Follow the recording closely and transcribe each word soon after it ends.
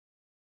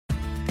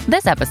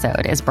This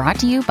episode is brought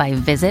to you by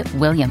Visit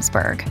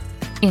Williamsburg.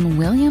 In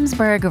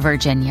Williamsburg,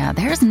 Virginia,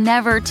 there's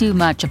never too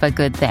much of a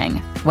good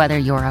thing. Whether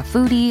you're a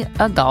foodie,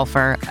 a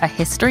golfer, a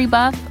history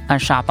buff, a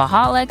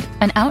shopaholic,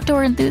 an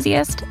outdoor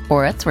enthusiast,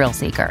 or a thrill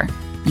seeker,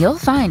 you'll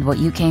find what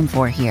you came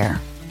for here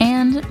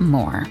and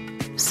more.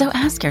 So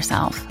ask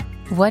yourself,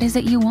 what is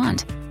it you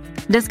want?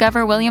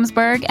 Discover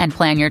Williamsburg and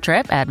plan your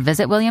trip at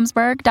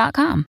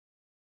visitwilliamsburg.com.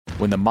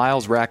 When the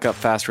miles rack up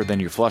faster than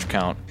your flush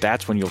count,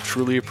 that's when you'll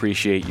truly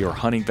appreciate your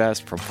hunting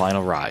vest from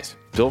Final Rise.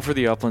 Built for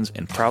the uplands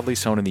and proudly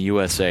sewn in the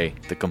USA,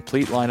 the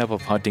complete lineup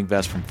of hunting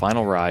vests from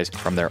Final Rise,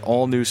 from their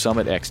all-new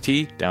Summit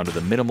XT down to the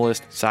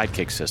minimalist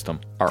Sidekick system,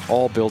 are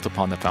all built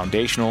upon the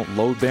foundational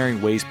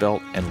load-bearing waist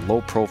belt and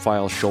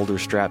low-profile shoulder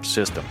strap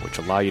system, which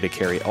allow you to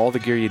carry all the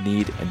gear you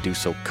need and do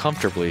so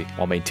comfortably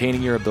while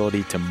maintaining your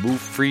ability to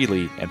move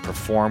freely and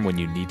perform when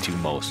you need to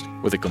most.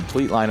 With a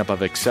complete lineup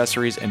of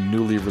accessories and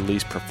newly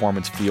released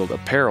performance field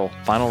apparel,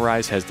 Final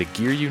Rise has the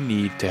gear you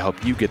need to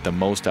help you get the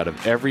most out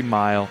of every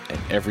mile and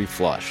every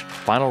flush.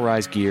 Final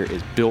Rise gear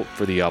is built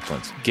for the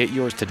uplands. Get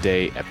yours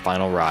today at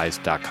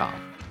finalrise.com.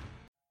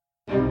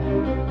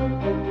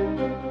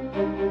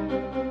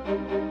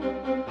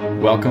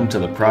 Welcome to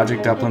the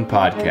Project Upland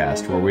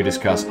podcast, where we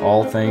discuss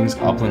all things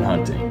upland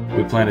hunting.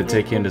 We plan to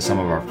take you into some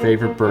of our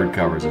favorite bird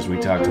covers as we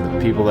talk to the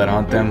people that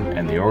hunt them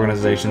and the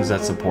organizations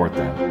that support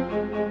them.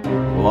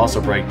 We'll also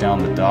break down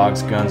the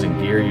dogs, guns, and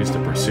gear used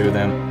to pursue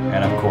them,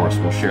 and of course,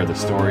 we'll share the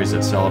stories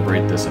that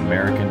celebrate this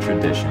American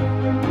tradition.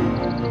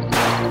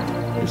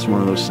 It's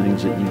one of those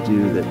things that you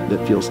do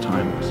that feels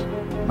timeless.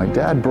 My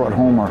dad brought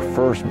home our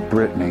first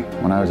Brittany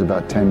when I was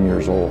about 10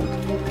 years old.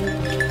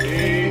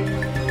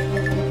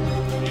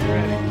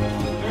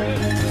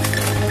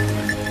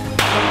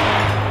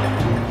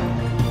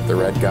 The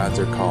red gods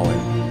are calling,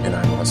 and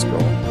I must go.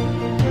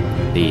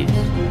 These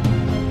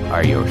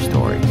are your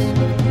stories.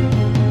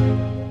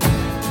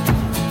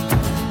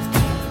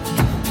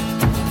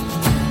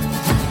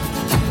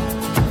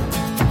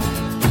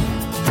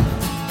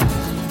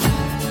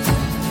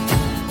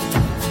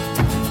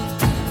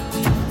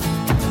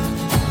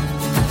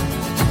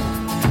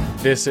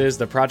 This is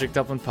the Project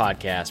Upland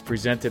podcast,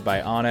 presented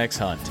by onX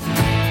Hunt.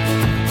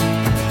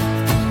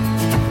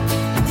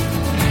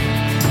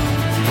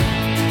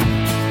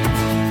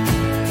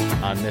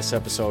 On this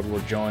episode, we're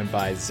joined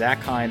by Zach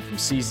Hine from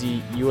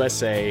CZ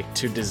USA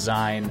to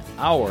design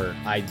our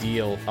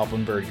ideal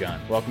upland bird gun.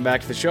 Welcome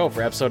back to the show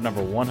for episode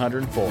number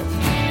 104.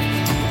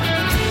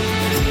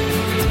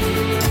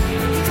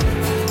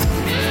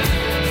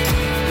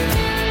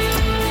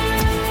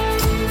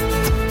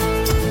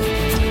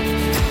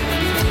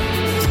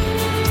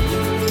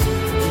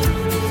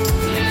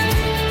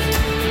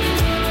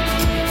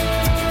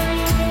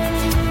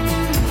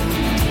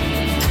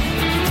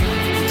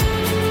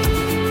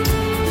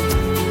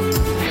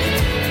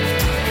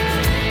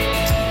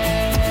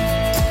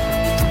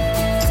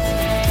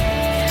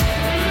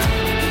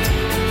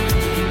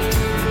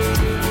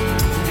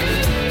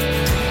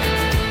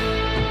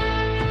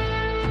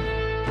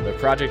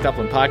 Project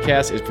Upland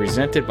podcast is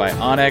presented by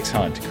onX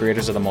Hunt,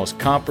 creators of the most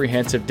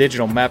comprehensive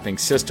digital mapping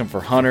system for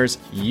hunters.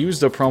 Use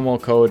the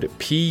promo code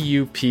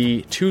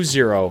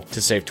PUP20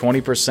 to save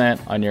 20%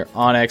 on your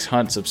onX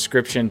Hunt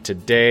subscription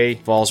today.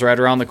 Fall's right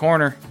around the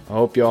corner. I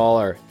hope you all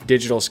are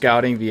digital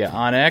scouting via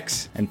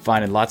onX and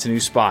finding lots of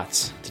new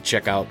spots to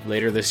check out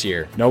later this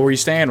year. Know where you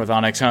stand with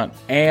onX Hunt.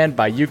 And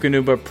by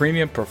Eukanuba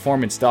Premium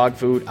Performance Dog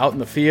Food. Out in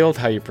the field,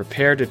 how you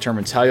prepare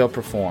determines how you'll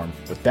perform.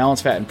 With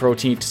balanced fat and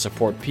protein to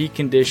support peak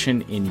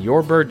condition in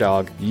your bird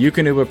dog,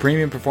 Eukanuba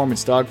Premium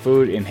Performance Dog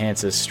Food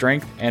enhances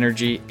strength,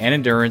 energy, and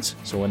endurance,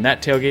 so when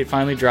that tailgate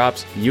finally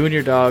drops, you and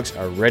your dogs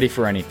are ready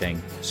for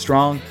anything.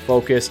 Strong,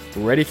 focused,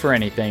 ready for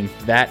anything.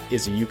 That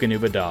is a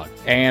Eukanuba dog.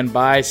 And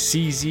by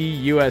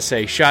CZ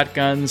USA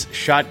Shotguns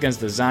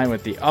designed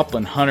with the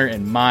upland hunter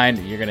in mind.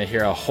 You're going to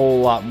hear a whole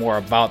lot more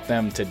about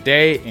them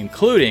today,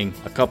 including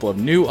a couple of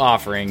new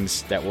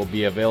offerings that will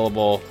be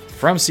available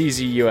from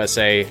CZ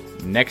USA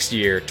next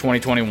year,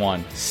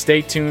 2021.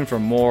 Stay tuned for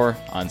more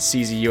on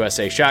CZ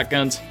USA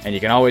Shotguns, and you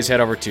can always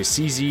head over to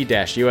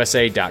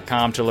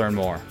cz-usa.com to learn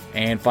more.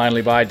 And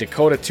finally, by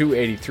Dakota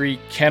 283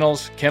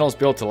 Kennels. Kennels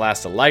built to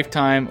last a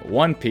lifetime.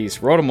 One-piece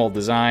rotomold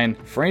design,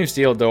 frame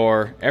steel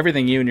door,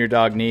 everything you and your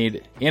dog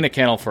need in a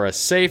kennel for a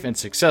safe and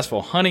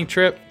successful hunting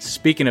trip.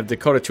 Speaking of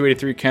Dakota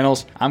 283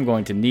 Kennels, I'm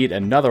going to need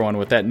another one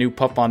with that new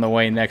pup on the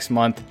way next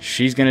month.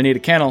 She's going to need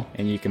a kennel,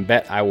 and you can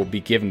bet I will be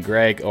giving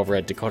Greg over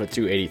at Dakota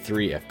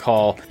 283 a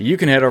call. You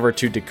can head over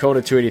to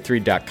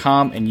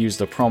dakota283.com and use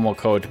the promo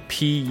code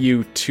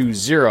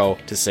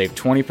PU20 to save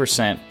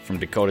 20% from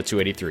Dakota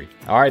 283.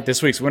 All right,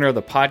 this week's winner of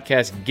the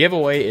podcast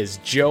giveaway is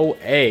Joe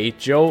A.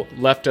 Joe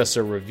left us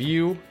a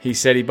review. He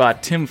said he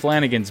bought Tim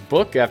Flanagan's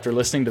book after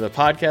listening to the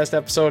podcast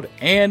episode,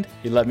 and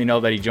he let me know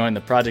that he joined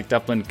the Project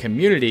Upland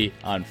community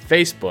on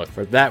Facebook.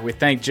 For that, we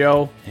thank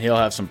Joe. He'll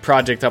have some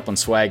Project Upland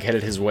swag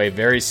headed his way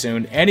very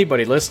soon.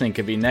 Anybody listening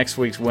could be next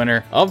week's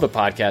winner of the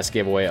podcast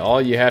giveaway.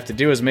 All you have to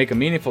do is make a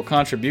meaningful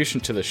contribution contribution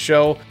to the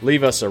show,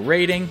 leave us a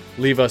rating,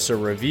 leave us a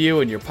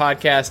review in your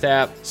podcast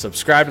app,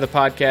 subscribe to the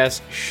podcast,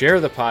 share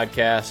the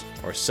podcast,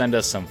 or send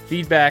us some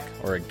feedback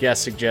or a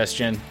guest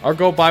suggestion, or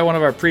go buy one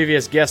of our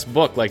previous guest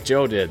book like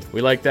Joe did.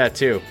 We like that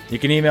too. You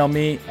can email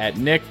me at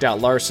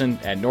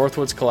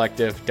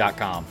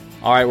nick.larson@northwoodscollective.com.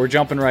 All right, we're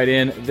jumping right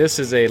in. This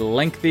is a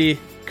lengthy,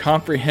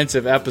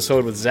 comprehensive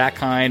episode with Zach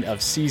Hine of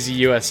CZ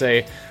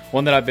USA,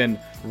 one that I've been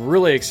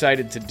really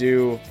excited to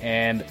do,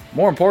 and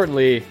more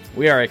importantly,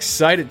 we are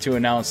excited to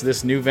announce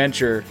this new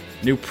venture,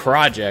 new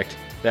project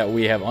that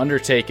we have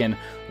undertaken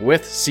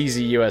with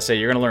CZ USA.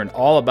 You're going to learn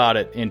all about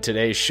it in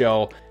today's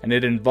show, and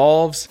it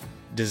involves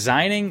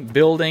designing,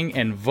 building,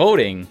 and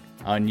voting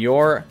on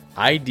your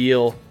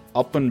ideal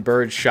Upland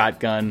Bird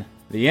shotgun,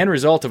 the end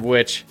result of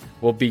which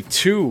will be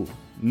 2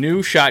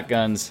 new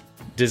shotguns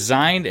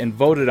designed and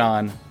voted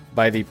on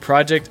by the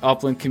Project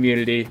Upland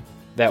community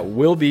that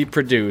will be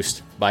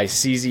produced by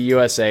CZ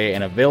USA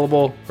and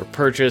available for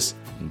purchase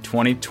in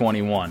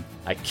 2021.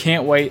 I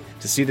can't wait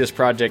to see this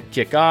project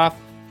kick off,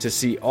 to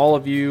see all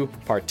of you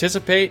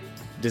participate,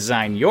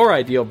 design your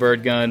ideal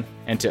bird gun,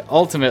 and to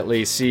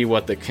ultimately see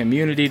what the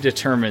community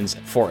determines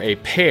for a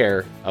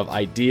pair of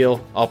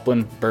ideal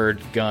Upland Bird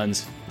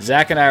guns.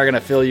 Zach and I are going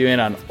to fill you in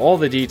on all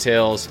the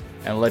details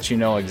and let you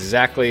know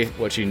exactly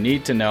what you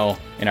need to know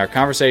in our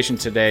conversation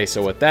today.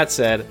 So with that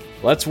said,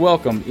 let's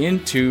welcome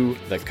into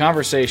the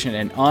conversation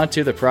and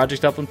onto the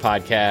Project Upland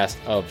podcast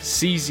of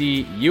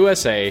CZ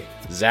USA,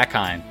 Zach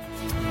Hine.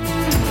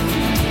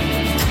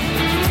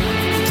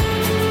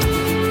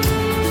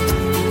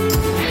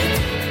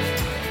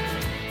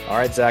 All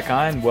right, Zach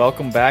Hine,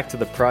 welcome back to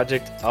the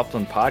Project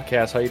Upland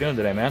podcast. How you doing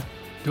today, man?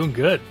 Doing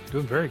good.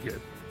 Doing very good.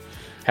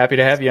 Happy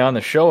to have you on the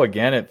show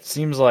again. It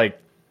seems like,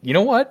 you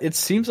know what? It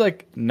seems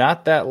like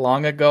not that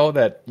long ago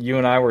that you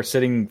and I were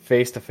sitting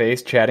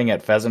face-to-face chatting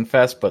at Pheasant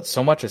Fest, but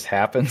so much has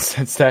happened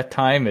since that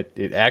time.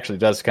 It actually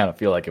does kind of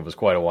feel like it was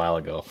quite a while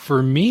ago.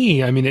 For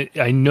me, I mean,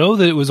 I know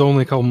that it was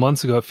only a couple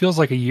months ago. It feels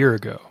like a year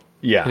ago.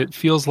 Yeah. It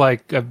feels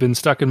like I've been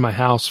stuck in my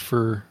house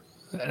for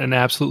an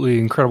absolutely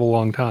incredible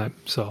long time.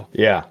 So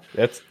yeah,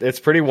 it's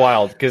pretty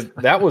wild because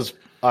that was,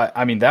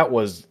 that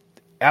was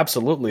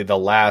absolutely the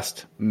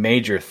last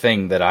major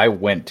thing that I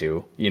went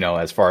to,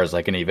 as far as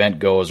like an event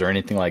goes or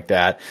anything like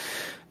that.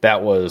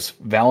 That was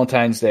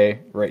Valentine's Day,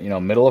 right?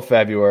 Middle of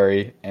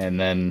February. And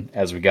then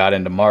as we got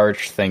into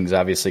March, things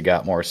obviously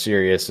got more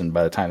serious. And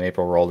by the time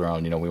April rolled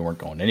around, we weren't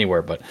going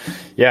anywhere. But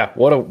yeah,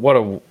 what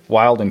a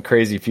wild and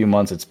crazy few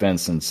months it's been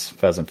since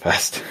Pheasant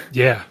Fest.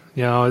 Yeah.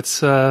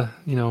 It's, I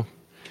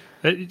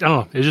don't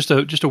know. It's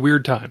just a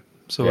weird time.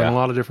 So in a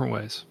lot of different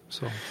ways.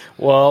 So,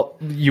 well,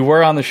 you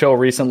were on the show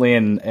recently,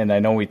 and I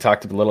know we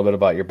talked a little bit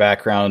about your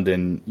background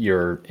and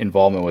your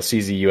involvement with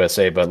CZ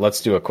USA, but let's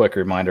do a quick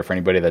reminder for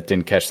anybody that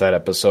didn't catch that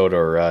episode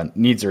or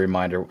needs a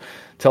reminder.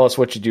 Tell us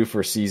what you do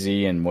for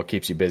CZ and what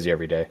keeps you busy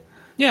every day.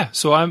 Yeah,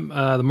 so I'm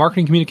the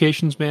marketing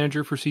communications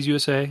manager for CZ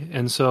USA,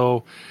 and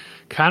so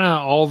kind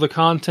of all the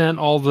content,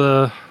 all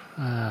the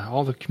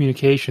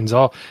communications,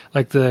 all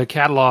like the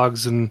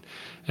catalogs and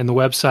the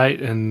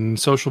website and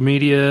social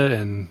media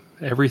and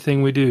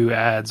everything we do,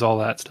 ads, all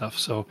that stuff.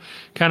 So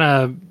kind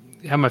of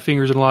have my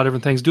fingers in a lot of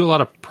different things. Do a lot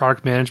of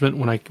product management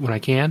when I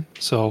can.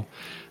 So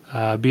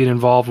being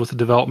involved with the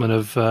development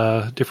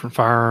of different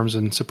firearms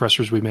and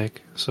suppressors we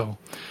make. So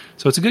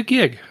it's a good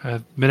gig.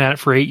 I've been at it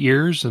for 8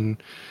 years, and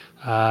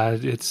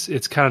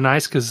it's kind of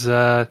nice because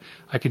I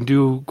can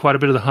do quite a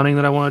bit of the hunting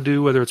that I want to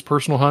do, whether it's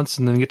personal hunts,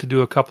 and then get to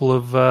do a couple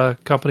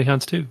of company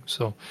hunts too.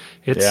 So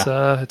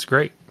it's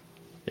great.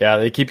 Yeah,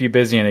 they keep you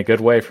busy in a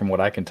good way from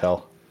what I can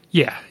tell.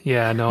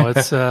 Yeah, no,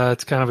 it's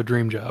kind of a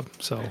dream job.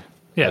 So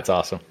yeah, that's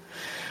awesome.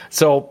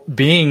 So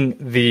being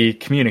the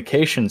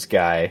communications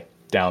guy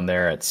down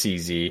there at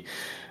CZ,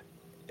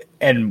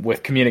 and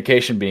with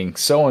communication being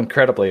so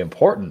incredibly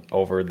important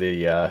over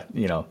the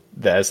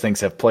as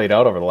things have played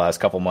out over the last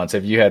couple months,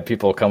 have you had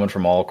people coming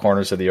from all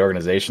corners of the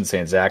organization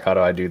saying, Zach, how do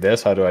I do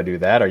this? How do I do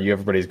that? Are you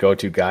everybody's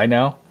go-to guy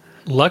now?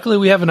 Luckily,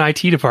 we have an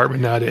IT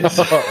department nowadays.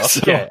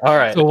 Okay, all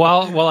right. So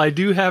while I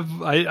do have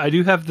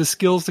the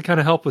skills to kind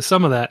of help with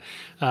some of that,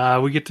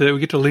 we get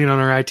to lean on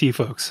our IT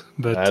folks.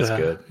 But that's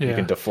good. Yeah. You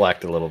can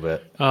deflect a little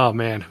bit. Oh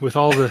man, with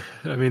all the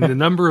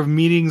number of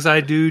meetings I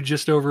do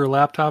just over a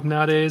laptop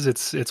nowadays,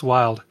 it's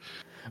wild.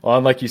 Well,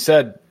 and like you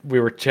said, we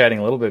were chatting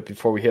a little bit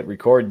before we hit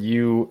record.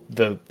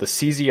 The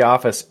CZ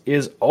office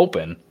is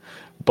open,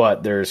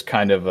 but there's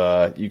kind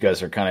of you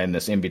guys are kind of in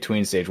this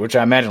in-between stage, which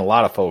I imagine a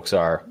lot of folks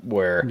are,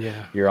 where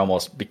you're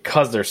almost,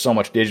 because there's so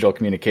much digital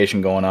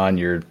communication going on,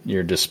 you're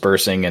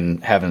dispersing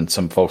and having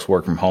some folks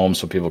work from home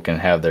so people can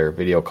have their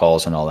video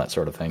calls and all that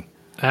sort of thing.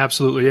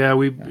 Absolutely, yeah.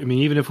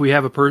 Even if we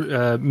have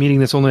a meeting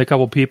that's only a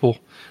couple people,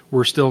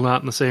 we're still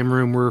not in the same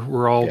room.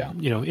 We're all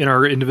in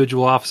our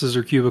individual offices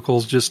or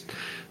cubicles, just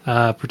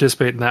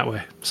participating that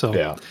way.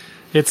 So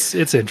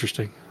it's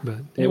interesting, but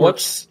it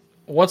works.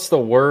 What's the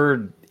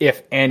word,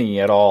 if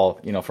any at all,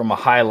 from a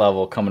high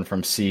level coming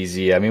from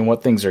CZ? I mean,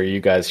 what things are you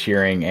guys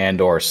hearing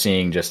and or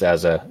seeing just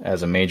as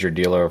a major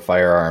dealer of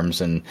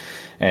firearms and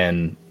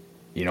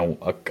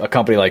a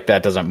company like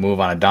that doesn't move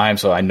on a dime.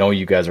 So I know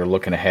you guys are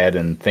looking ahead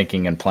and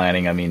thinking and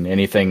planning. I mean,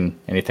 anything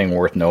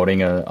worth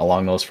noting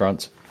along those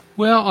fronts?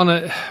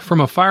 Well,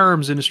 from a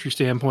firearms industry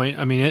standpoint,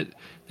 I mean,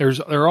 there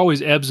are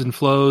always ebbs and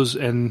flows,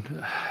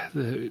 and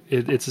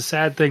it's a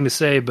sad thing to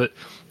say, but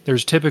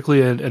there's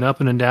typically an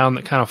up and a down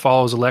that kind of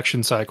follows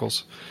election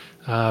cycles.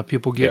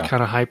 People get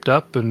kind of hyped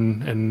up,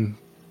 and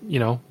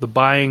the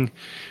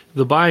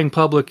buying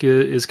public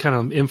is kind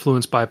of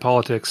influenced by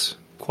politics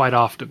quite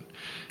often.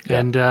 Yeah.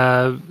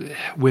 And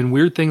when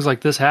weird things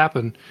like this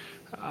happen,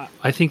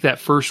 I think that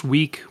first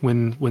week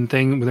when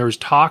there was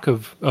talk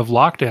of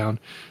lockdown,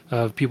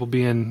 of people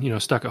being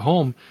stuck at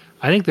home,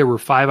 I think there were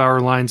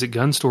 5-hour lines at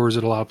gun stores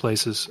at a lot of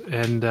places,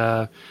 and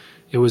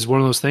it was one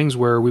of those things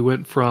where we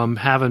went from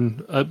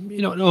having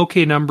an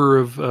okay number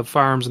of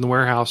firearms in the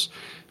warehouse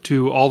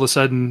to all of a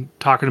sudden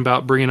talking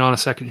about bringing on a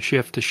second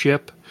shift to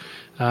ship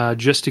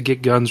just to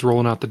get guns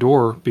rolling out the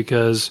door,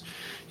 because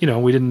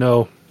we didn't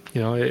know.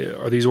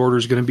 Are these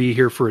orders going to be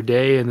here for a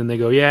day? And then they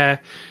go,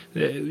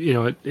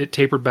 it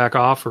tapered back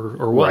off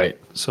or what? Right.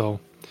 So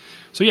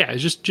yeah,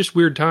 it's just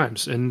weird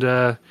times.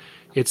 And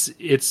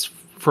it's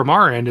from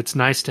our end, it's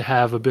nice to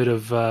have a bit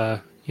of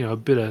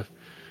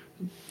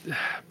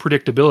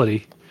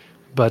predictability,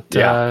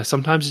 but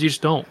sometimes you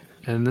just don't.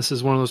 And this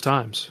is one of those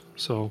times.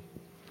 So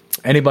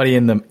anybody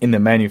in the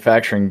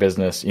manufacturing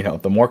business,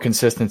 the more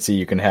consistency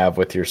you can have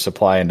with your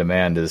supply and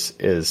demand is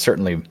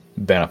certainly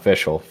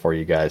beneficial for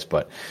you guys.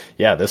 But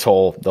yeah,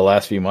 the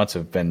last few months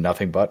have been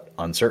nothing but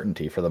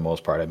uncertainty for the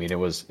most part. I mean, it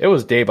was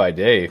day by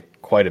day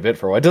quite a bit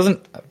for a while.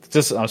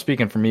 I'm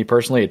speaking for me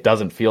personally, it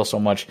doesn't feel so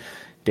much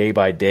day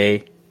by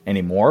day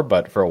anymore,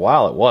 but for a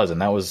while it was, and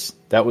that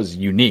was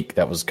unique.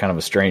 That was kind of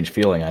a strange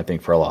feeling, I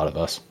think, for a lot of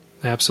us.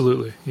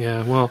 Absolutely.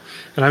 Yeah. Well,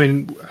 and I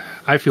mean,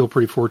 I feel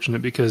pretty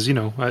fortunate because,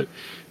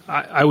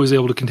 I was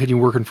able to continue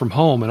working from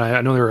home, and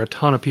I know there are a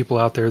ton of people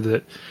out there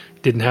that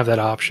didn't have that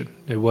option.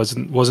 It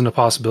wasn't a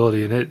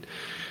possibility, and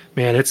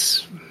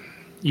it's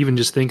even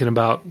just thinking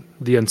about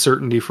the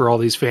uncertainty for all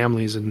these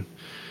families, and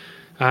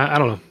I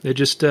don't know. It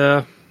just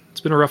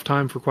it's been a rough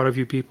time for quite a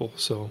few people.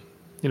 So,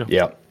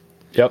 Yep,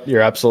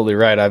 you're absolutely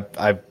right.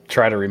 I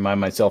try to remind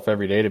myself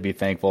every day to be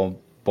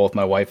thankful. Both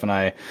my wife and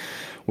I,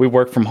 we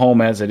work from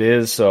home as it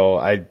is, so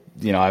I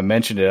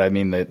mentioned it. I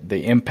mean,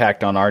 the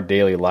impact on our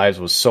daily lives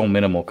was so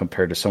minimal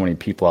compared to so many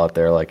people out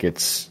there. Like, you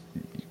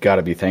got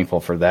to be thankful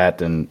for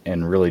that, and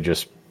really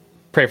just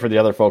pray for the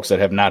other folks that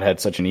have not had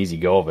such an easy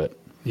go of it.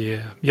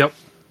 Yeah. Yep.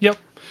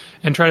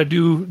 And try to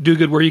do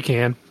good where you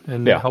can,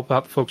 and help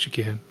out the folks you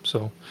can.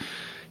 So,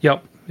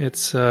 yep.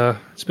 It's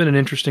been an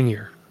interesting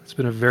year. It's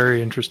been a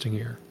very interesting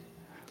year.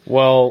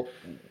 Well,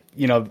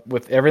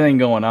 with everything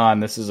going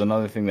on, this is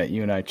another thing that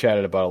you and I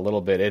chatted about a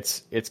little bit.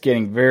 It's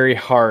getting very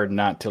hard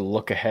not to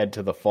look ahead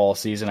to the fall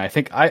season. I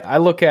think I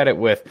look at it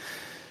with,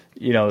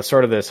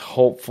 sort of this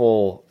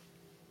hopeful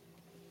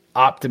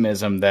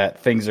optimism that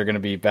things are going to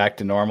be back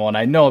to normal. And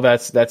I know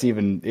that's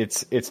even,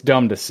 it's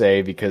dumb to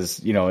say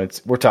because,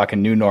 we're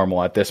talking new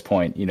normal at this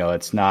point.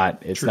 It's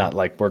not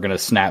like we're going to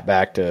snap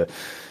back to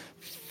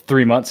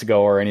 3 months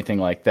ago or anything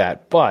like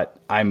that. But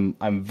I'm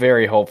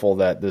very hopeful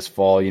that this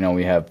fall,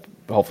 we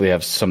hopefully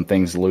have some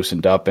things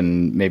loosened up,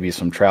 and maybe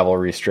some travel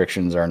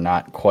restrictions are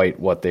not quite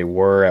what they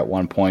were at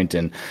one point.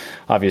 And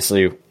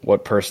obviously,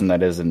 what person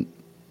that isn't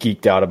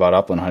geeked out about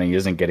upland hunting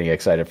isn't getting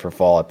excited for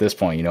fall at this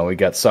point? We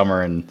got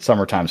summer, and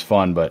summertime's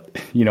fun, but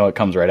it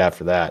comes right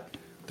after that.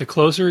 The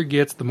closer it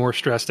gets, the more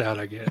stressed out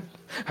I get.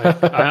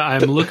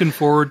 I'm looking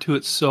forward to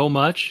it so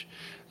much,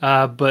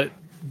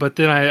 but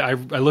then I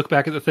look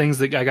back at the things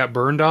that I got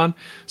burned on.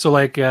 So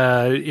like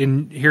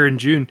in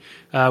June,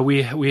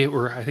 we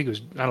were, I think it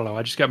was, I don't know,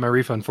 I just got my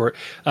refund for it.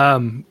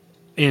 And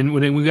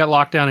when we got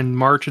locked down in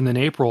March and then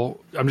April,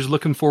 I'm just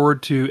looking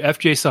forward to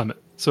FJ Summit.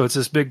 So it's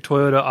this big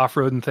Toyota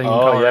off-roading thing in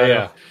Colorado.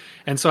 Yeah.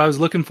 And so I was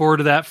looking forward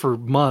to that for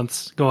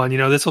months, going,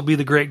 this will be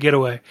the great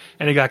getaway.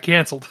 And it got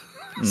canceled.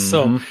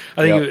 So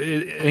I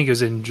think it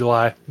was in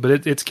July,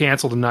 but it's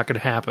canceled and not going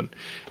to happen.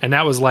 And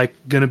that was like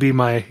going to be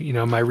my,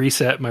 my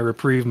reset, my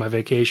reprieve, my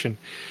vacation.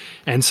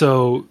 And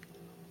so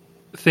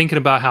thinking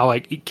about how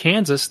like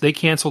Kansas, they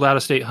canceled out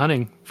of state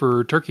hunting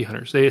for turkey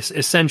hunters. They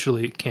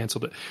essentially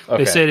canceled it.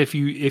 Okay. They said if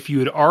you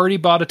had already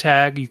bought a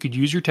tag, you could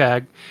use your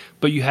tag,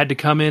 but you had to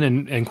come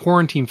in and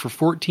quarantine for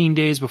 14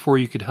 days before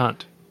you could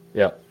hunt.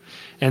 Yeah.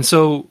 And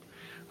so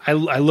I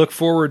look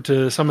forward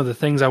to some of the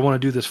things I want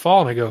to do this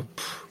fall, and I go,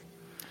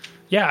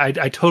 yeah,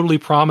 I totally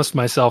promised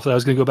myself that I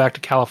was going to go back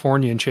to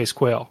California and chase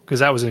quail,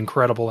 because that was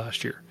incredible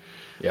last year.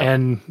 Yeah.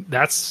 And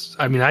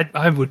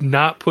I would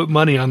not put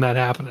money on that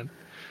happening.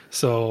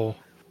 So,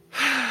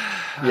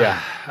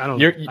 yeah,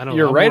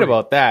 you're right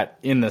about that,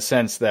 in the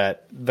sense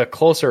that the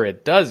closer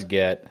it does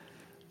get,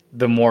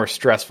 the more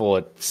stressful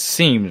it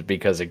seems,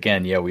 because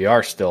again, we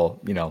are still,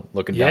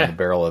 looking down the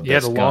barrel of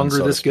this gun. Yeah, the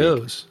longer this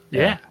goes.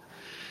 Yeah.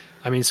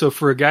 I mean, so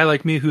for a guy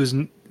like me who's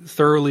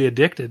thoroughly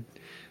addicted,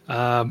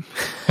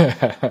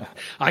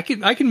 I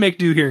can make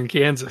do here in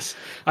Kansas.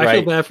 I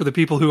feel Right. bad for the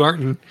people who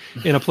aren't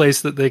in a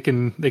place that they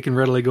can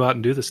readily go out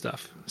and do this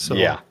stuff. So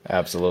Yeah,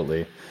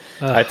 absolutely.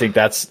 I think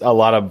that's a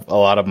lot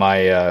of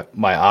my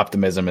my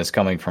optimism is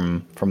coming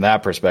from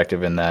that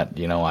perspective, in that,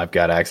 you know, I've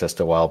got access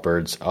to wild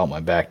birds out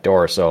my back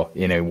door. So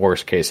in a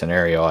worst case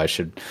scenario, I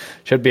should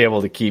be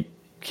able to keep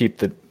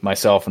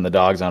myself and the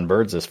dogs on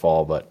birds this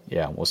fall. But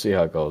yeah, we'll see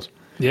how it goes.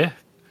 yeah.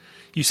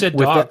 You said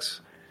With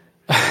dogs.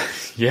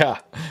 Yeah,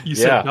 You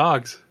said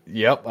dogs.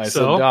 Yep, I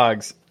So? said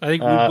dogs. I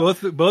think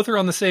we both are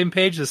on the same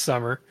page this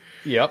summer.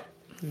 Yep,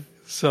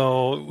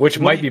 So which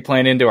might be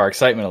playing into our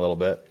excitement a little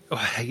bit.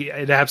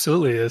 It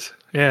absolutely is.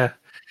 Yeah.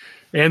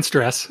 And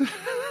stress.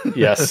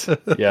 Yes,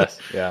 yes,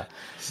 yeah,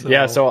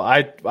 yeah. So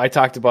I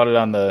talked about it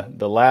on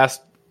the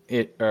last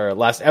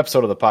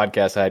episode of the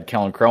podcast. I had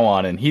Kellen Crow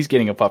on, and he's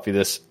getting a puppy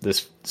this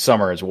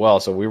summer as well.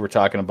 So we were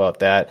talking about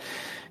that,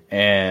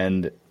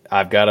 and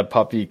I've got a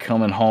puppy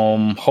coming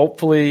home,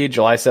 hopefully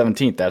July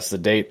 17th. That's the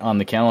date on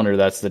the calendar.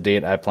 That's the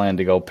date I plan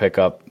to go pick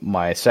up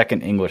my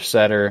second English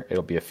setter.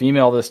 It'll be a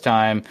female this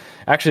time.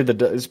 Actually,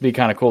 this will be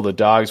kind of cool. The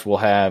dogs will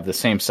have the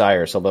same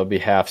sire, so they'll be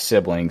half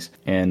siblings.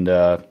 And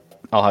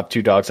I'll have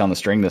 2 dogs on the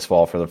string this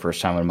fall for the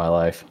first time in my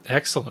life.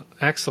 Excellent.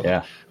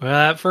 Yeah. Well,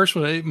 that first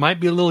one, it might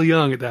be a little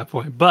young at that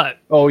point, but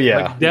Oh,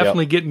 yeah. like,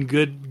 definitely getting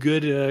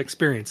good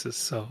experiences.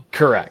 So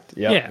Correct.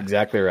 Yep, Yeah.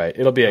 exactly right.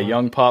 It'll be a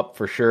young pup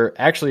for sure.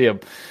 Actually,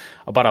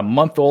 about a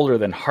month older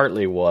than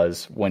Hartley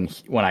was when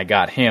I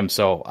got him.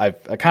 So I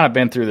kind of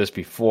been through this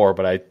before,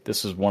 but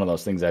this is one of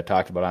those things I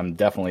talked about.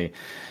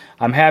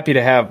 I'm happy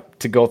to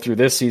go through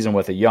this season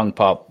with a young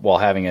pup while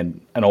having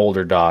an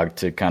older dog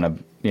to kind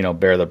of, you know,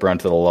 bear the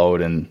brunt of the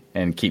load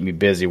and keep me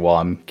busy while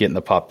I'm getting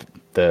the pup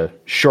the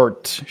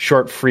short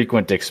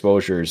frequent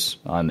exposures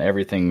on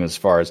everything, as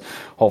far as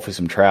hopefully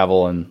some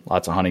travel and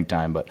lots of hunting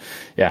time. But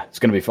yeah, it's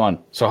going to be fun.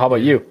 So how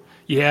about you?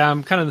 yeah,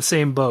 I'm kind of in the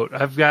same boat.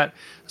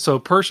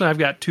 Personally, I've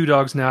got 2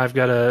 dogs now. I've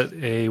got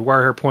a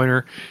wire hair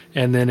pointer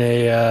and then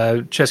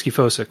a Chesky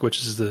Fosik,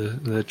 which is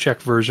the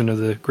Czech version of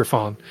the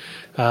Griffon.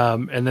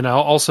 And then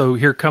I'll also,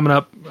 here coming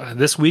up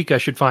this week, I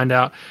should find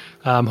out,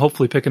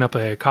 hopefully picking up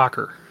a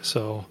cocker.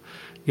 So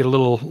get a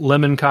little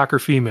lemon cocker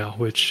female,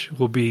 which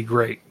will be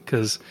great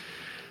because,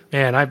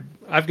 man,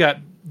 I've got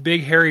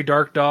big, hairy,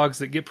 dark dogs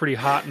that get pretty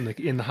hot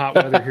in the hot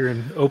weather here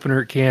in open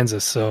earth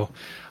Kansas. So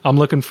I'm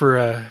looking for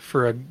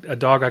a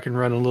dog I can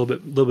run a little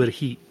bit of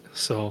heat.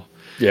 So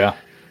Yeah.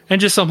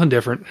 and just something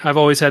different. I've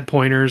always had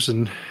pointers,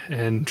 and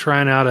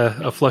trying out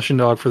a flushing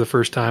dog for the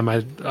first time,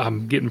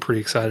 I'm getting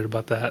pretty excited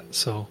about that.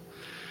 So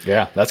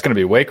Yeah, that's going to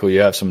be way cool.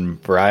 You have some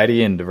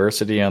variety and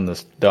diversity on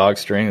this dog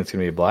string. It's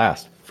going to be a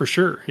blast. for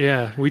sure,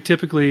 yeah. We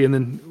typically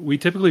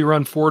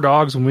run 4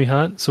 dogs when we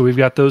hunt. So we've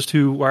got those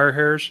 2 wire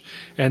hairs,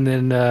 and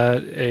then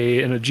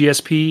a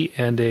GSP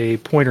and a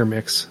pointer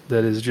mix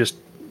that is just,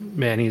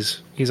 man,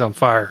 he's on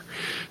fire.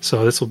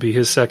 So this will be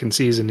his second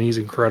season. He's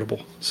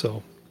incredible.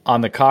 So On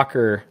the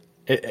cocker,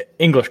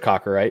 English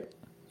cocker, right?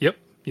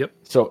 yep.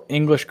 So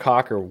English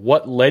cocker,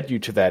 what led you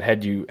to that?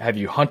 Have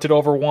you hunted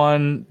over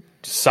one?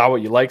 Saw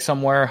what you like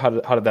somewhere? How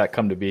did that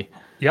come to be?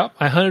 Yep,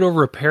 I hunted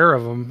over a pair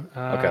of them.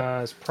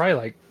 Okay. It's probably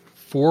like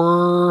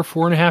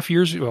 4.5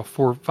 years, 4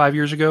 or 5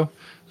 years ago.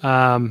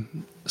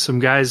 Some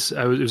guys,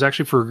 it was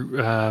actually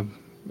for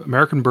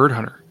American Bird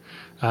Hunter,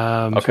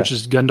 which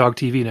is Gundog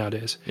TV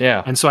nowadays.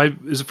 Yeah. And so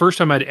it was the first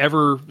time I'd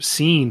ever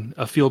seen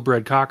a field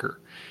bred cocker.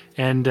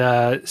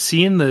 And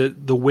seeing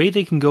the way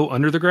they can go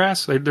under the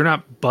grass, they're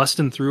not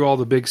busting through all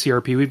the big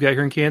CRP we've got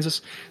here in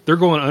Kansas. They're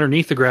going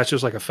underneath the grass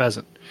just like a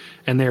pheasant.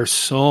 And they're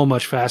so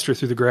much faster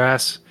through the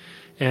grass.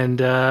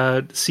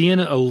 And seeing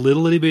a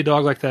little itty bitty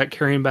dog like that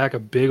carrying back a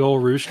big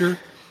old rooster,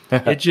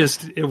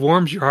 it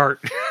warms your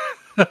heart.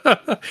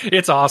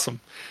 It's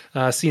awesome.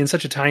 Seeing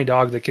such a tiny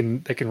dog that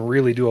can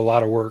really do a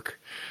lot of work.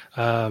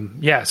 So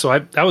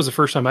that was the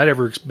first time I'd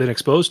ever been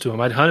exposed to him.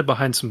 I'd hunted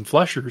behind some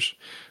flushers,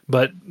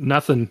 but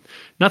nothing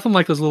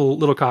like those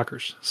little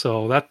cockers.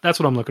 So that's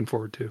what I'm looking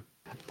forward to.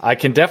 I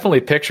can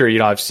definitely picture,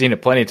 I've seen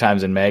it plenty of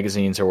times in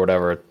magazines or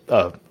whatever,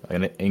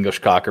 an English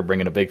cocker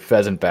bringing a big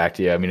pheasant back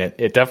to you. I mean,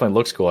 it definitely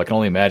looks cool. I can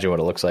only imagine what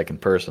it looks like in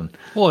person.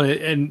 Well,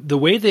 and the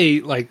way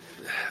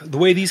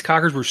these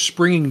cockers were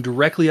springing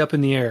directly up in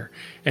the air,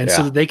 and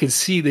so that they could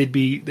see, they'd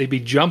be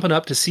jumping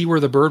up to see where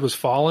the bird was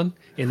falling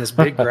in this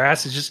big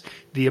grass. It's just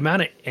the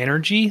amount of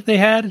energy they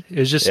had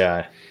is just,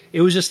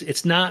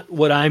 it's not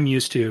what I'm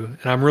used to,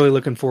 and I'm really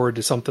looking forward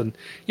to something.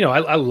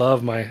 I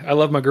love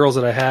my girls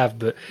that I have,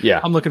 but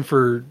I'm looking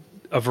for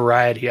a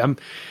variety. I'm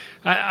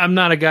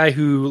not a guy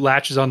who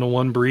latches onto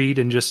one breed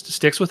and just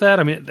sticks with that.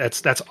 I mean,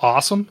 that's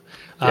awesome.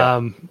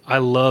 Yeah. I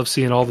love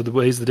seeing all the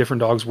ways the different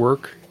dogs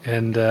work,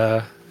 and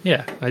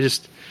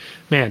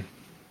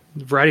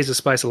variety's the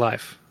spice of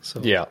life.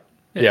 So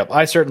Yeah,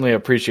 I certainly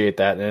appreciate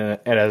that. And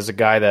as a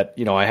guy that,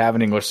 I have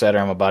an English setter,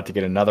 I'm about to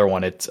get another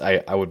one.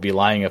 I would be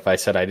lying if I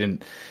said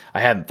I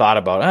hadn't thought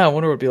about, I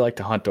wonder what it'd be like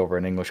to hunt over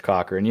an English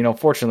cocker. And,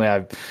 fortunately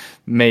I've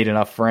made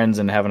enough friends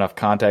and have enough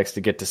contacts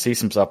to get to see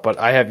some stuff, but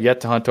I have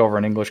yet to hunt over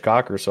an English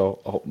cocker.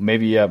 So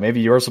maybe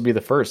yours will be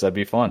the first. That'd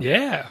be fun.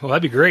 Yeah. Well,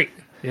 that'd be great.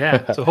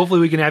 Yeah. So hopefully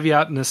we can have you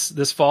out in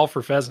this fall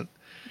for pheasant.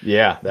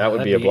 Yeah, that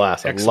would be a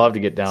blast. Excellent. I'd love to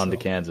get down to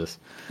Kansas.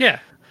 Yeah.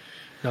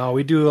 No,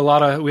 we do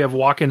we have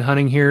walk-in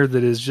hunting here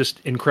that is just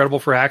incredible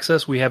for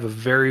access. We have a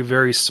very,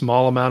 very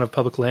small amount of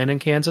public land in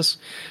Kansas,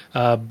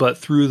 but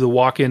through the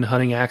walk-in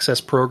hunting access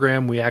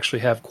program, we actually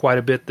have quite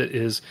a bit that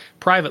is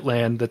private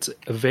land that's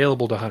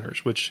available to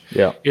hunters, which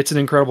it's an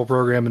incredible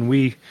program. And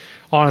we,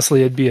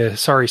 honestly, it'd be a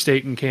sorry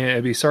state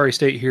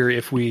here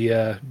if we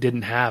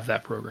didn't have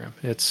that program.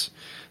 There's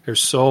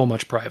so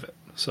much private.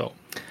 So,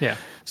 yeah.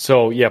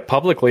 So, yeah,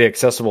 publicly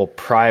accessible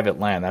private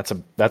land,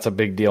 that's a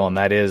big deal, and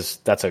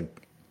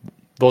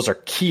those are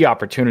key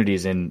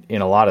opportunities in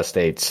a lot of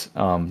states,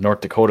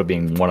 North Dakota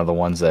being one of the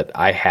ones that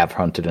I have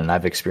hunted and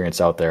I've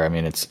experienced out there. I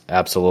mean, it's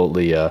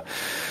absolutely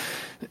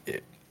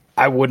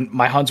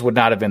my hunts would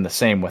not have been the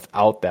same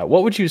without that.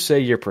 What would you say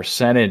your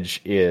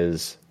percentage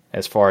is,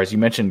 as far as you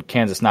mentioned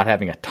Kansas not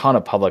having a ton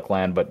of public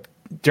land, but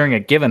during a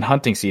given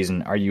hunting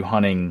season, are you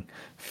hunting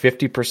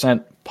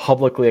 50%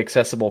 publicly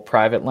accessible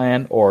private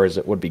land, or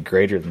would be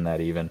greater than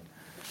that even?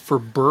 For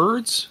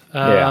birds,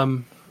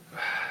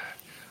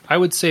 I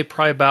would say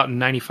probably about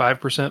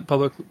 95%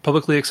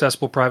 publicly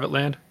accessible private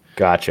land.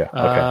 Gotcha.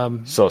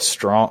 Okay. So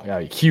strong,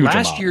 huge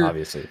amount,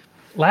 obviously.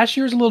 Last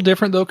year is a little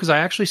different though, because I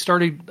actually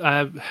started.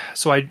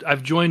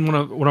 I've joined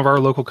one of our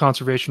local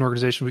conservation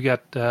organizations. We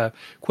got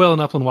Quail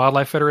and Upland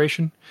Wildlife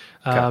Federation.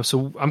 Okay.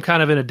 So I'm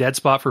kind of in a dead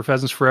spot for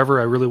pheasants forever.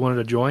 I really wanted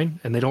to join,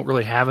 and they don't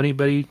really have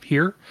anybody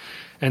here.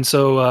 And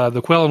so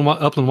the Quail and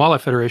Upland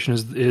Wildlife Federation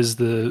is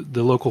the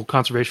local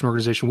conservation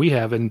organization we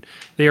have, and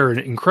they are an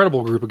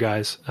incredible group of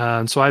guys.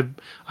 And so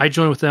I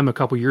joined with them a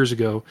couple years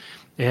ago,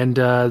 and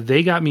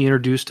they got me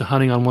introduced to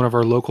hunting on one of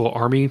our local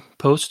Army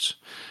posts.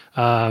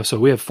 So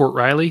we have Fort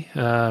Riley,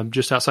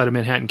 just outside of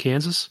Manhattan,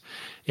 Kansas,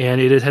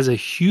 and it has a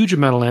huge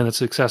amount of land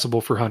that's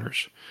accessible for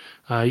hunters.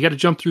 You got to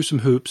jump through some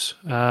hoops,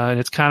 and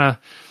it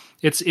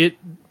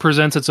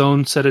presents its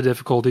own set of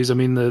difficulties. I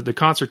mean, the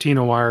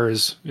concertina wire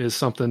is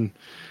something.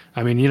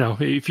 I mean,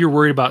 if you're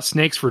worried about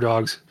snakes for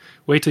dogs,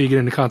 wait till you get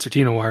into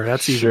concertina wire.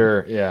 That's even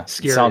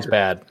scarier. Sounds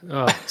bad.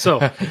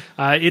 So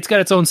it's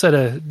got its own set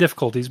of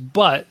difficulties,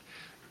 but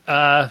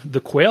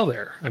the quail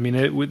there, I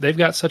mean, they've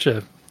got such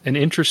an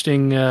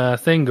interesting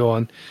thing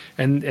going,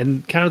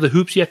 and kind of the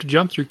hoops you have to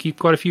jump through keep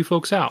quite a few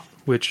folks out,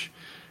 which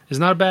is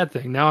not a bad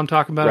thing. Now I'm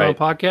talking about it on a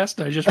podcast,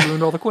 and I just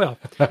ruined all the quail.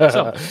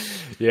 So,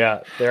 yeah,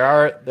 there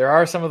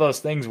are some of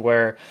those things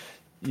where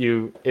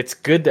it's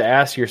good to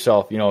ask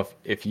yourself,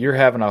 if you're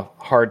having a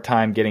hard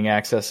time getting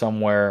access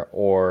somewhere,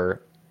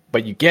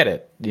 but you get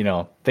it,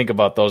 think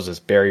about those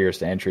as barriers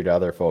to entry to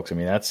other folks. I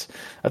mean, that's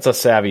a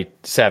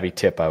savvy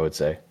tip, I would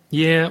say.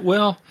 Yeah,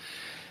 well,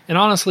 and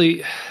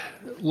honestly,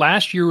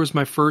 last year was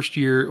my first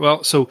year.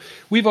 Well, so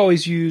we've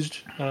always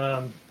used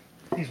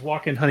these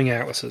walk-in hunting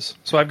atlases.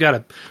 So I've got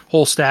a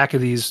whole stack of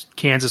these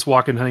Kansas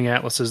walk-in hunting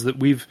atlases that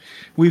we've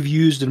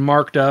used and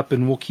marked up,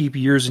 and we'll keep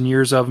years and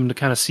years of them to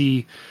kind of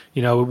see,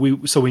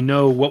 so we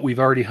know what we've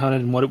already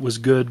hunted and what it was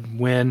good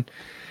when.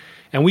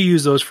 And we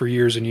use those for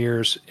years and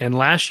years. And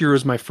last year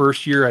was my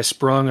first year. I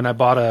sprung and I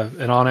bought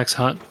an Onyx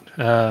Hunt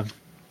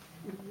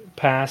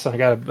pass. I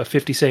got a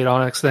 50 Sate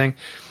Onyx thing.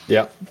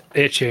 Yeah,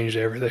 it changed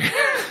everything.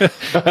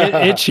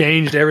 it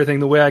changed everything.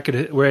 The way I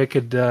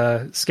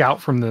could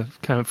scout from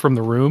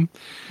the room.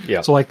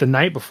 Yeah. So like the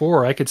night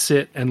before, I could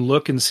sit and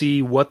look and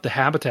see what the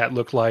habitat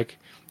looked like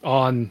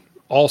on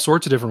all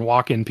sorts of different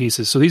walk-in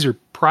pieces. So these are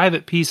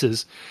private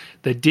pieces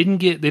that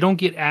don't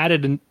get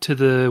added to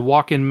the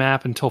walk-in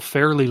map until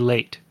fairly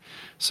late.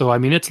 So I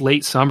mean, it's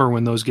late summer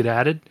when those get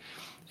added,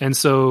 and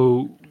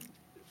so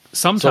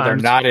sometimes they're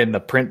not in the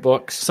print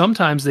books.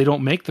 Sometimes they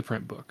don't make the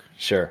print book.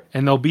 Sure.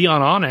 And they'll be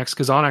on Onyx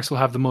because Onyx will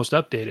have the most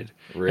updated.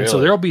 Really? And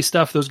so there'll be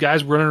stuff those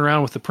guys running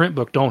around with the print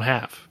book don't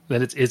have,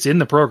 that it's in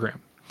the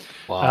program.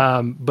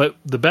 Wow. But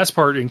the best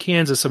part in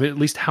Kansas, I mean, at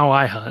least how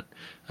I hunt,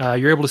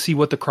 you're able to see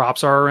what the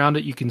crops are around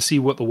it. You can see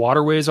what the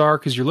waterways are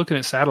because you're looking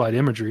at satellite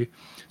imagery.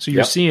 So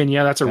you're seeing,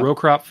 that's a row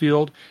crop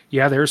field.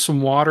 Yeah, there's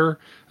some water.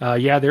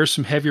 There's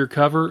some heavier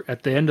cover.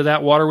 At the end of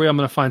that waterway, I'm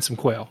going to find some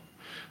quail.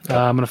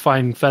 I'm going to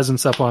find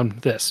pheasants up on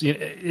this.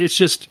 It's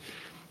just,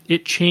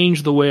 it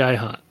changed the way I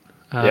hunt.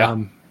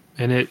 And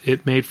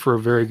it made for a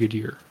very good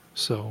year.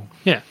 So,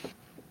 yeah.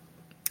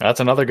 That's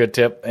another good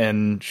tip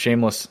and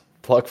shameless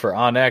plug for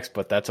Onyx,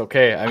 but that's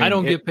okay. I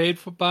don't get paid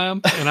by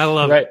them, and I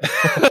love it.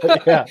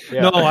 Yeah.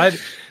 No,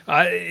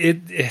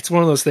 it's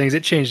one of those things.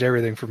 It changed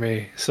everything for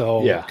me.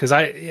 So, because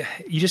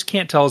you just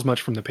can't tell as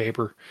much from the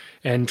paper,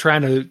 and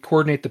trying to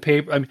coordinate the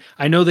paper. I mean,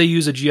 I know they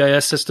use a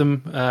GIS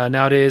system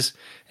nowadays,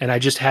 and I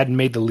just hadn't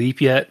made the leap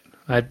yet.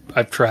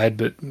 I've tried,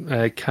 but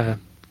I kind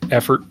of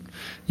effort.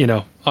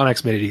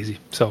 Onyx made it easy.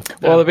 So,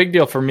 the big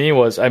deal for me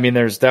was, I mean,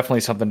 there's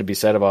definitely something to be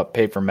said about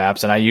paper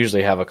maps, and I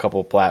usually have a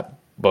couple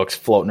books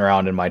floating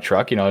around in my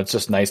truck. It's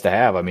just nice to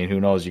have. I mean, who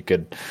knows? You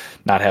could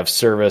not have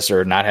service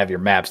or not have your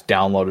maps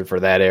downloaded for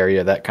that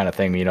area, that kind of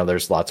thing.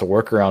 There's lots of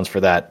workarounds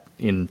for that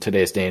in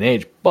today's day and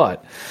age.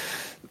 But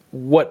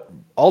what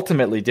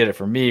ultimately did it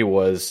for me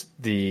was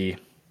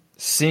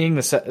seeing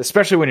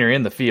especially when you're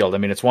in the field. I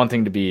mean, it's one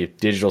thing to be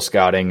digital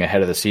scouting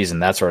ahead of the season,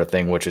 that sort of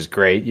thing, which is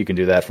great. You can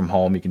do that from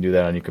home. You can do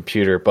that on your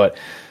computer. But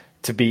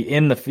to be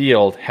in the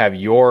field, have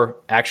your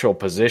actual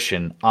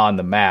position on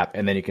the map,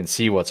 and then you can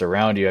see what's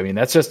around you. I mean,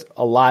 that's just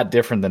a lot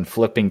different than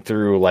flipping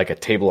through like a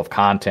table of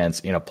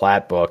contents in a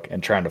plat book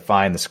and trying to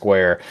find the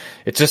square.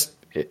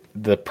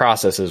 The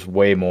process is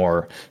way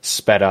more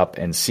sped up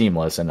and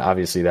seamless, and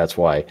obviously that's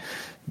why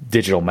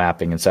digital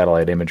mapping and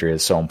satellite imagery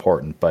is so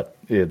important. But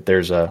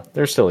there's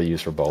still a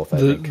use for both, I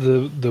think.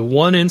 The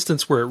one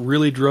instance where it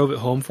really drove it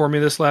home for me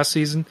this last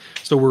season,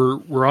 so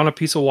we're on a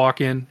piece of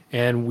walk-in,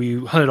 and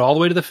we hunted all the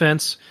way to the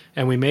fence,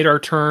 and we made our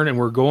turn, and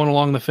we're going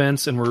along the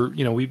fence, and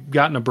we've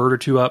gotten a bird or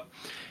two up,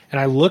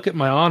 and I look at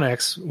my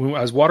Onyx, when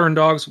I was watering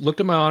dogs, looked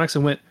at my Onyx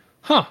and went,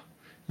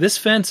 this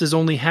fence is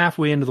only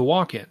halfway into the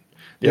walk-in.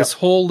 This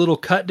whole little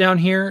cut down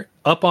here,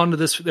 up onto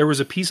this, there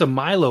was a piece of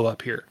Milo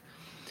up here.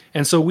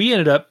 And so we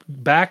ended up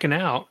backing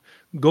out,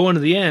 going to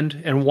the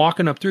end and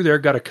walking up through there,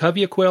 got a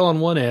covey of quail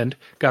on one end,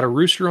 got a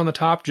rooster on the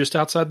top just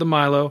outside the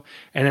Milo,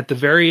 and at the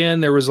very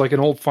end there was like an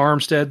old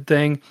farmstead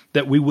thing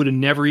that we would have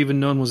never even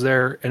known was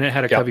there, and it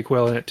had a covey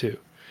quail in it too.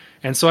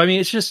 And so, I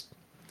mean, it's just,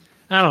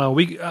 I don't know,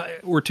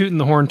 we're tooting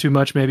the horn too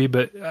much maybe,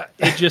 but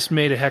it just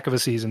made a heck of a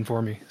season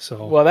for me.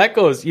 So well, that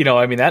goes,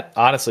 I mean, that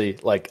honestly,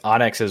 like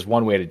Onyx is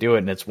one way to do it,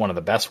 and it's one of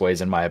the best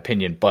ways in my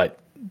opinion, but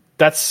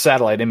that's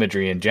satellite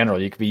imagery in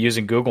general. You could be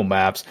using Google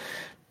Maps.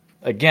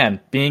 Again,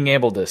 being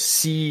able to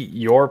see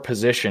your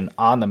position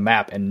on the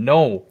map and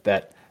know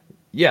that,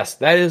 yes,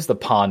 that is the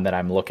pond that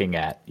I'm looking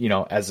at,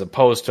 as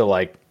opposed to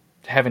like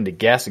having to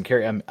guess and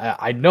carry.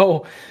 I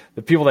know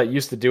the people that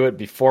used to do it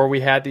before we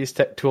had these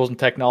tools and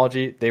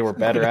technology, they were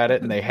better at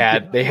it, and they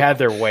had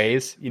their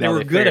ways. They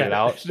were good at it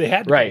out. They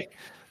had to right.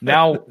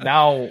 Now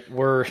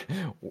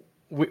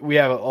we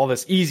have all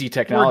this easy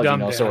technology,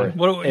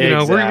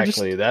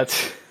 exactly.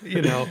 That's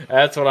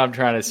that's what I'm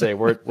trying to say.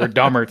 We're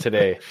dumber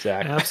today,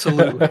 Zach.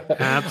 Absolutely.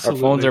 Our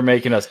phones are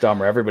making us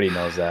dumber. Everybody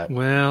knows that.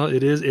 Well,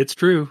 it's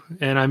true.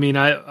 And I mean,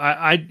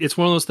 I it's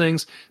one of those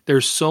things.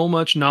 There's so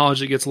much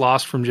knowledge that gets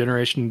lost from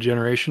generation to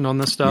generation on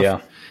this stuff.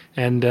 Yeah.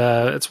 And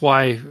that's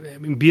why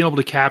being able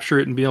to capture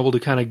it and being able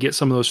to kind of get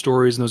some of those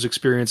stories and those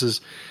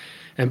experiences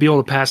and be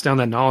able to pass down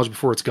that knowledge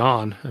before it's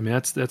gone. I mean,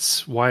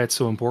 that's why it's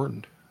so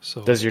important.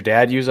 So does your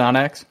dad use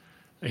Onyx?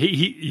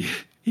 He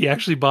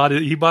actually bought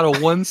it. He bought a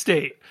one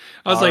state.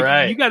 I was like,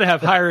 right. You got to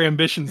have higher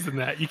ambitions than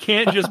that. You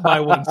can't just buy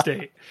one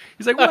state.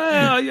 He's like,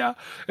 well, yeah.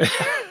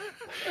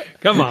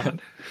 Come on.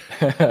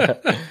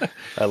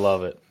 I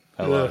love it.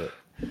 I love it.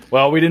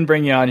 Well, we didn't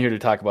bring you on here to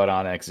talk about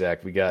Onyx,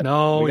 Zach. We got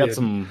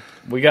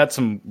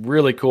some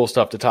really cool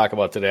stuff to talk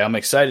about today. I'm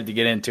excited to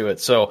get into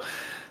it. So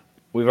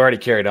we've already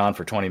carried on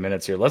for 20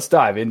 minutes here. Let's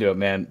dive into it,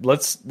 man.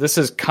 This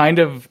is kind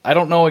of, I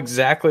don't know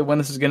exactly when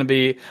this is going to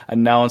be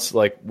announced.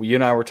 Like you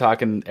and I were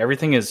talking,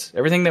 everything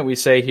that we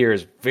say here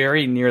is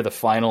very near the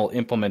final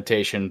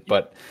implementation,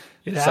 but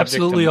it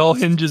absolutely all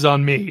hinges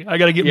on me. I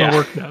got to get my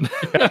work done.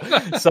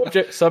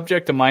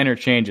 Subject to minor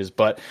changes.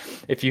 But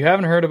if you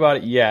haven't heard about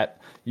it yet,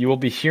 you will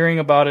be hearing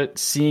about it,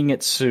 seeing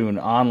it soon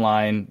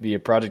online via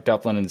Project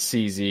Upland and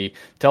CZ.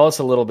 Tell us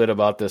a little bit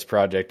about this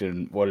project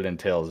and what it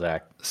entails,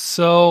 Zach.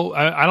 So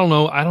I don't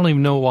know. I don't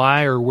even know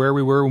why or where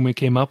we were when we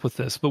came up with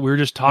this, but we were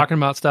just talking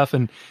about stuff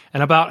and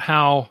about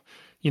how,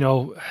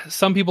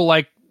 different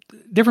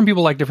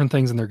people like different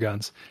things in their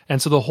guns.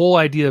 And so the whole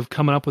idea of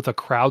coming up with a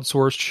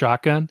crowdsourced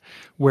shotgun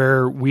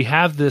where we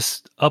have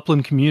this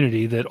upland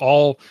community that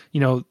all,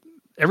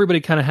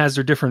 everybody kind of has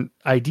their different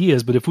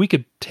ideas, but if we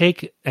could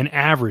take an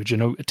average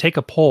and take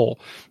a poll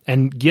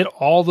and get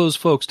all those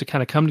folks to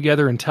kind of come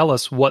together and tell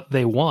us what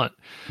they want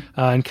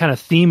and kind of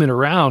theme it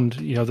around,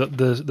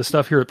 the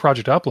stuff here at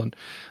Project Upland,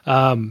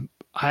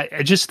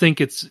 I just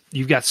think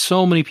you've got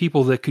so many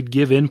people that could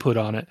give input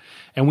on it,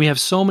 and we have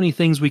so many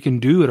things we can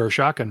do at our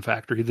shotgun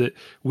factory that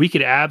we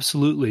could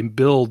absolutely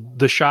build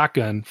the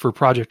shotgun for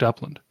Project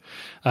Upland.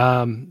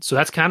 So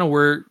that's kind of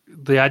where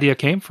the idea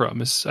came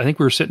from. I think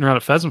we were sitting around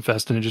at Pheasant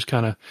Fest and it just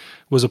kind of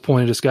was a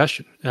point of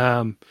discussion.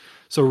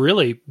 So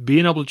really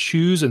being able to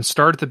choose and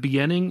start at the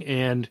beginning,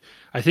 and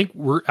I think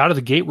we're out of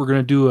the gate, we're going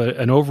to do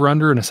an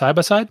over-under and a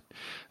side-by-side.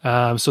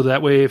 So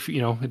that way, if,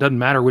 it doesn't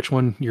matter which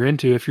one you're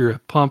into, if you're a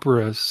pump or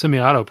a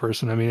semi-auto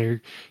person, I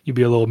mean, you'd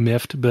be a little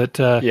miffed, but,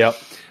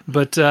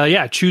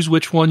 choose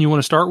which one you want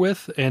to start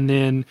with and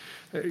then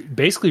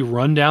basically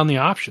run down the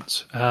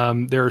options.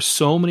 There are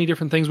so many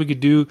different things we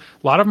could do.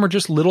 A lot of them are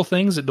just little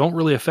things that don't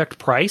really affect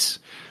price.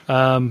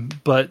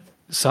 But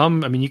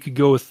some, you could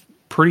go with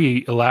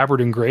pretty elaborate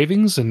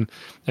engravings and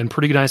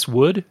pretty nice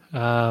wood.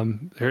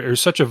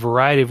 There's such a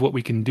variety of what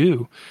we can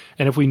do.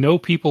 And if we know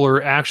people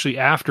are actually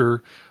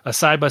after a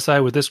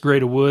side-by-side with this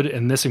grade of wood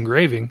and this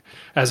engraving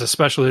as a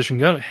special edition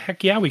gun,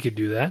 heck yeah, we could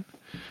do that.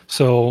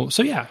 So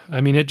yeah,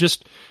 it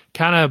just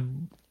kind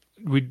of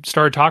we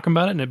started talking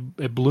about it, and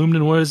it bloomed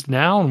in what it is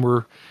now, and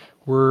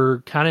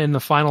we're kind of in the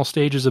final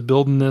stages of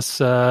building this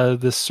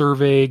this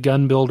survey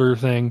gun builder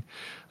thing,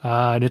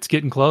 and it's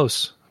getting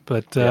close.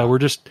 But we're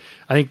just,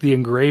 I think the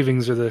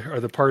engravings are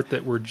the part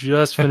that we're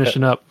just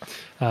finishing up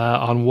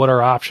on what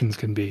our options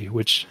can be.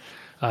 Which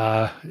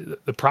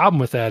the problem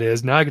with that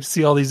is now I get to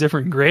see all these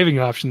different engraving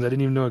options I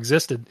didn't even know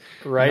existed.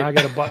 Right. Now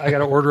I got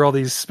to order all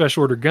these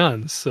special order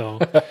guns. So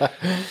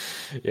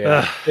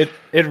yeah, it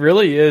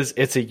really is.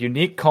 It's a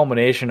unique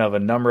culmination of a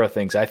number of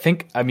things.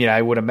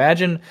 I would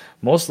imagine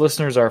most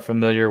listeners are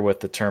familiar with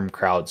the term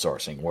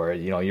crowdsourcing, where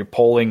you're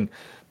polling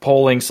 /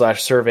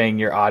 surveying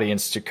your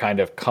audience to kind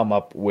of come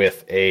up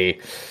with the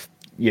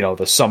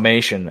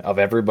summation of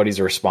everybody's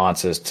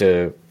responses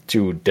to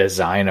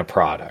design a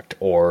product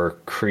or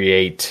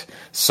create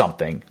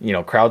something.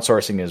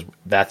 Crowdsourcing is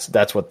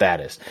that's what that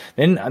is.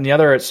 Then on the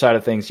other side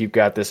of things, you've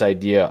got this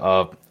idea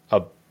of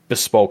a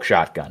bespoke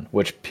shotgun,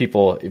 which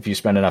people, if you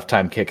spend enough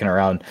time kicking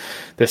around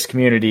this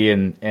community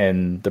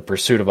and the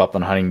pursuit of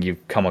upland hunting, you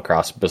come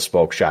across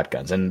bespoke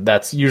shotguns. And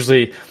that's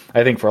usually,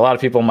 I think for a lot of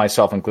people,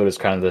 myself included, is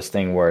kind of this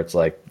thing where it's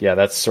like, yeah,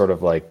 that's sort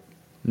of like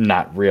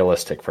not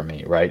realistic for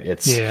me, right?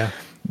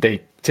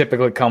 They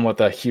typically come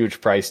with a huge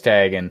price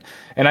tag, and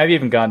I've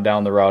even gone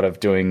down the route of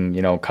doing,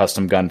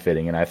 custom gun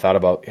fitting, and I thought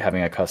about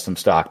having a custom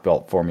stock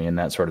built for me and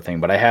that sort of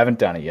thing, but I haven't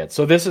done it yet.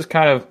 So this is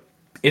kind of,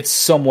 it's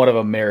somewhat of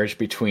a marriage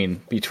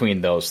between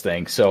those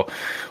things. So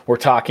we're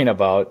talking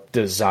about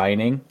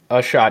designing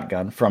a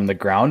shotgun from the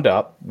ground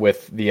up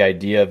with the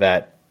idea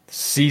that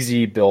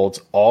CZ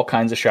builds all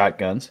kinds of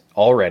shotguns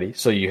already.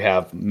 So you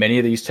have many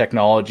of these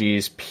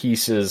technologies,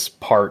 pieces,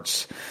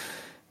 parts,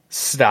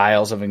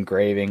 styles of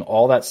engraving.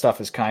 All that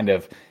stuff is kind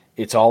of,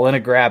 it's all in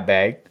a grab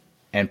bag,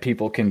 and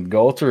people can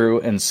go through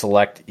and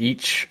select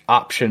each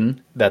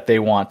option that they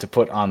want to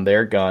put on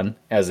their gun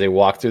as they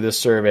walk through this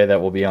survey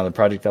that will be on the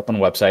Project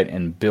Upland website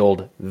and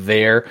build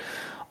their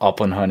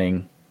upland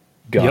hunting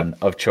gun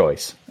of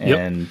choice.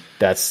 And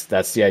that's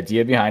the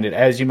idea behind it.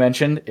 As you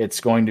mentioned,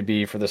 it's going to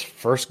be for this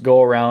first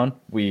go around.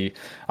 We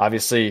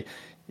obviously,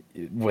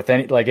 with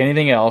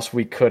anything else,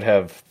 we could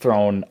have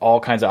thrown all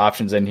kinds of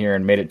options in here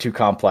and made it too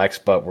complex,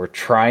 but we're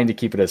trying to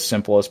keep it as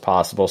simple as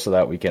possible so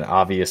that we can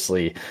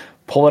obviously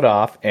pull it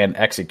off and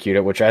execute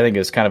it, which I think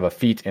is kind of a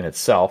feat in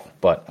itself,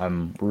 but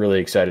I'm really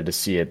excited to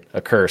see it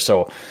occur.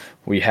 So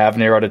we have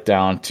narrowed it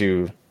down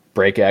to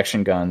break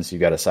action guns. You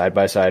got a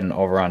side-by-side and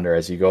over-under.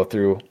 As you go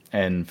through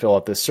and fill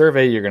out this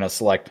survey, you're going to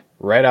select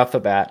right off the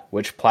bat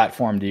which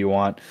platform do you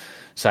want,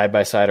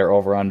 side-by-side or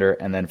over-under,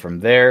 and then from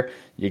there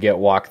you get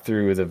walked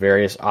through the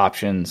various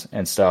options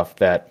and stuff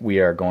that we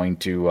are going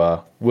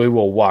to we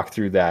will walk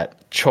through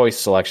that choice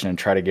selection and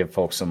try to give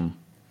folks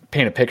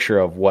paint a picture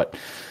of what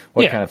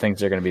kind of things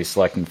they're going to be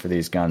selecting for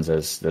these guns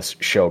as this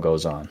show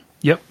goes on.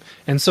 Yep.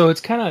 And so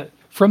it's kind of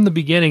from the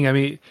beginning. I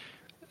mean,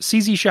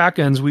 CZ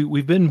shotguns,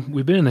 we've been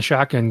in the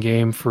shotgun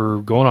game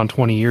for going on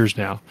 20 years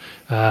now.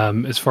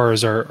 As far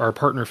as our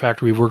partner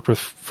factory we've worked with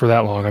for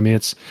that long. I mean,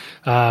 it's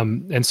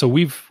and so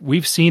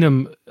we've seen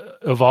them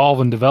evolve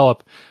and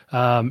develop,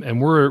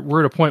 and we're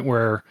at a point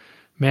where,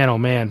 man, oh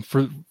man,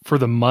 for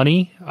the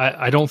money,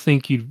 I don't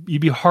think you'd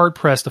be hard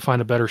pressed to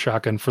find a better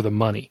shotgun for the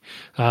money.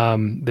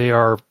 They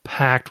are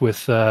packed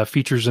with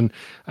features, and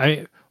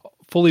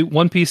fully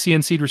one-piece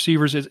CNC'd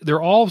receivers.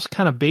 They're all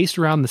kind of based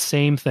around the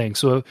same thing.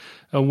 So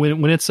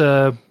when it's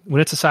a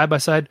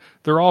side-by-side,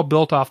 they're all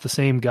built off the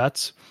same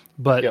guts,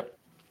 but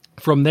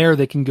from there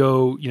they can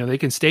go, they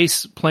can stay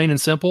plain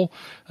and simple,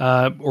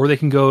 or they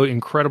can go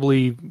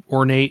incredibly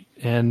ornate,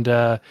 and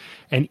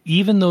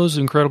even those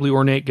incredibly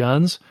ornate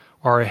guns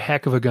are a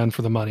heck of a gun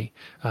for the money.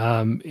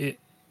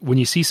 When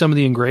you see some of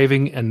the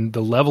engraving and the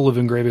level of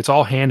engraving, it's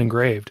all hand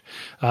engraved.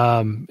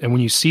 And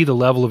when you see the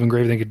level of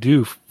engraving they could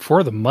do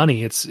for the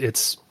money,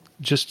 it's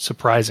just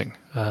surprising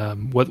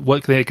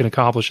what they can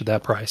accomplish at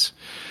that price.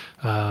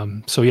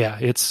 So yeah,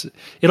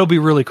 it'll be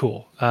really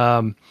cool.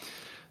 One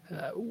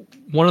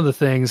of the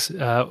things,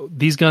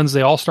 these guns,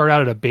 they all start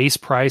out at a base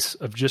price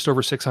of just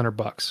over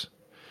 $600.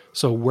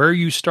 So where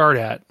you start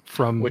at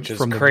from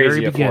the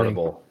very beginning,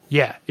 affordable.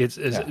 Yeah, it's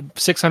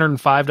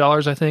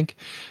 $605, I think,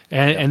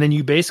 and then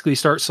you basically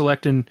start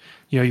selecting,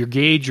 your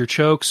gauge, your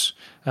chokes.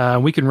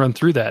 We can run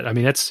through that. I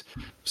mean,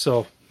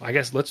 so I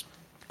guess can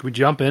we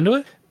jump into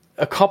it?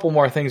 A couple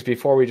more things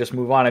before we just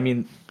move on. I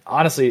mean,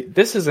 honestly,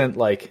 this isn't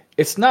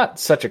it's not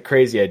such a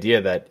crazy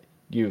idea that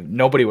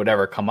nobody would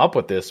ever come up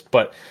with this,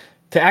 but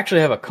to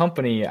actually have a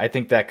company, I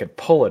think, that could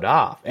pull it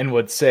off and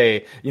would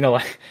say,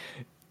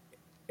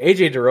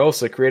 AJ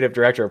DeRosa, creative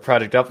director of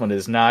Project Upland,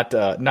 is not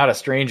a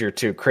stranger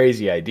to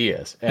crazy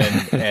ideas,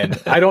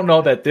 and I don't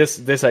know that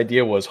this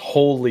idea was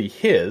wholly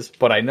his,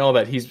 but I know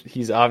that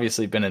he's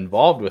obviously been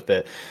involved with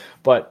it.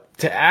 But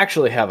to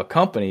actually have a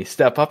company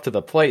step up to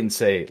the plate and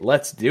say,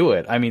 "Let's do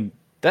it," I mean,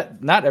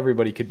 that not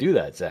everybody could do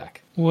that,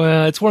 Zach.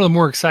 Well, it's one of the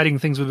more exciting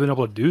things we've been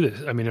able to do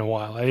in a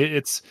while.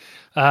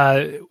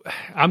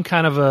 I'm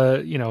kind of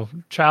a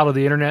child of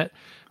the internet.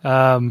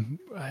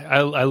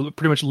 I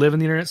pretty much live in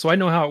the internet, so I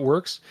know how it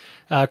works.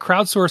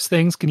 Crowdsource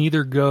things can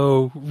either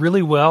go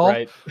really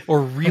well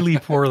or really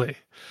poorly.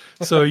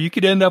 So you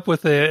could end up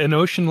with an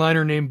ocean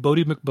liner named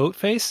Bodie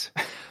McBoatface.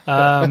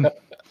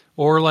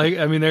 Or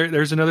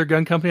there's another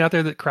gun company out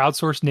there that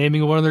crowdsourced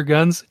naming of one of their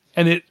guns,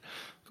 and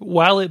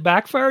while it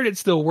backfired, it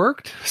still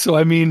worked. So,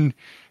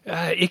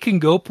 it can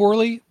go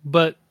poorly,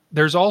 but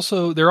there are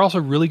also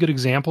really good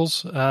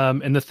examples.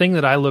 And the thing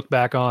that I look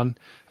back on,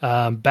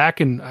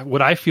 back in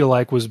what I feel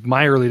like was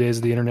my early days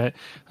of the internet,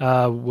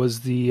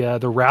 was the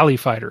Rally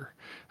Fighter.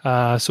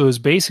 So it was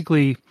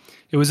basically,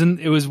 it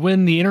was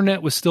when the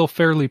internet was still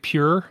fairly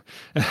pure.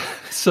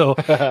 So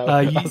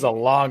that was a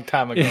long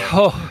time ago.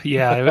 Oh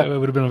yeah, it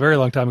would have been a very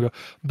long time ago.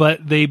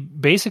 But the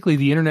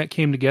internet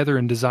came together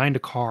and designed a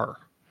car.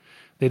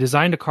 They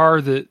designed a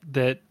car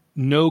that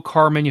no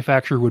car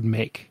manufacturer would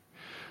make.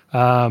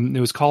 It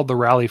was called the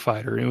Rally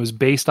Fighter. It was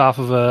based off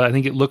of I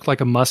think it looked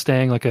like a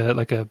Mustang, like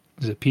a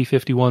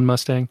P-51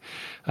 Mustang.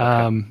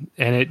 And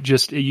it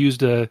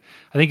used I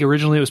think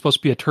originally it was supposed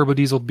to be a turbo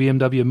diesel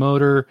BMW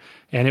motor,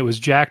 and it was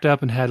jacked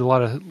up and had a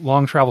lot of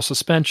long travel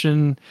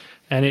suspension.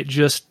 And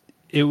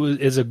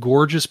is a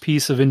gorgeous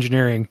piece of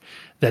engineering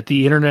that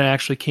the internet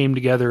actually came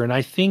together. And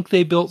I think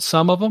they built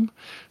some of them,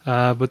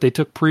 but they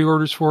took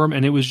pre-orders for them.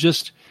 And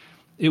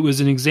it was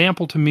an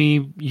example to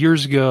me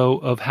years ago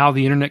of how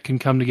the internet can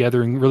come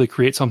together and really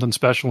create something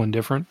special and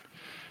different.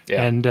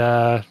 Yeah. And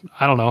I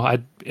don't know,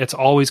 it's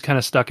always kind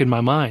of stuck in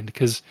my mind,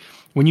 because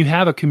when you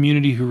have a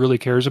community who really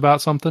cares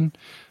about something,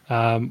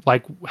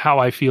 like how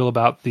I feel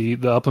about the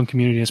Upland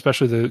community,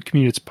 especially the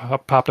community that's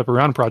popped up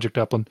around Project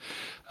Upland,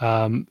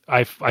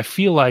 I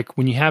feel like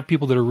when you have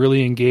people that are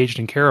really engaged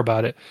and care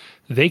about it,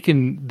 they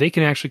can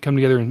actually come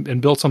together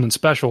and build something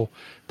special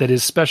that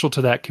is special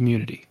to that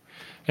community.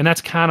 And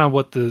that's kind of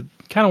what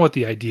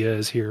the idea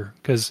is here,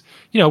 because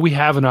we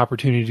have an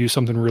opportunity to do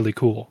something really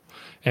cool,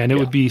 and it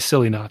would be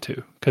silly not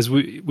to, because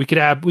we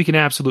can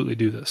absolutely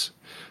do this.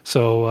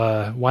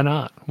 So why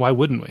not? Why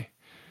wouldn't we?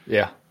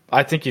 Yeah,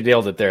 I think you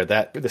nailed it there.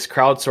 That this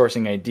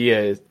crowdsourcing idea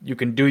is, you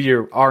can do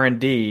your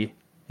R&D,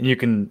 and you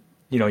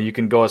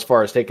can go as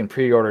far as taking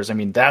pre-orders. I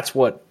mean, that's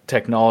what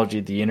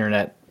technology, the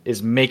internet,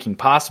 is making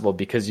possible,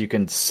 because you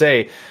can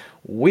say,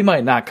 we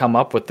might not come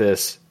up with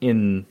this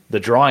in the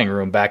drawing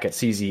room back at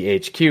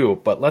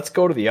CZHQ, but let's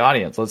go to the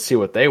audience. Let's see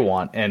what they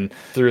want. And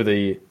through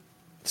the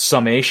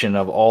summation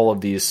of all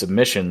of these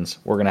submissions,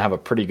 we're going to have a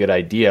pretty good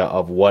idea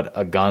of what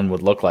a gun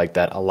would look like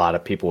that a lot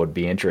of people would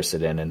be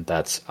interested in. And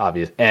that's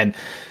obvious. And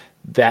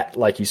that,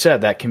 like you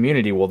said, that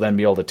community will then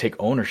be able to take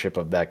ownership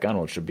of that gun,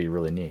 which would be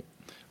really neat.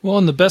 Well,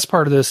 and the best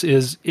part of this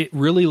is it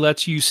really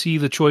lets you see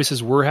the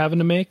choices we're having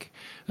to make.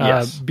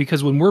 Yes.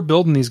 Because when we're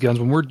building these guns,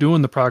 when we're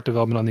doing the product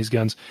development on these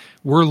guns,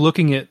 we're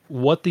looking at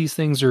what these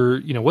things are,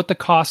 what the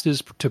cost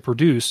is to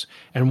produce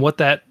and what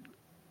that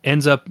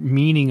ends up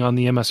meaning on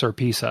the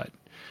MSRP side.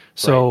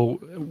 So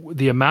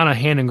the amount of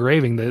hand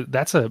engraving,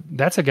 that's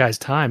a guy's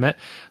time.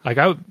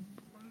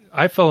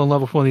 I fell in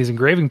love with one of these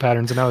engraving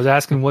patterns, and I was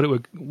asking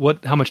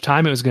how much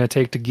time it was going to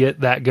take to get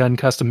that gun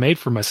custom made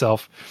for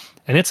myself,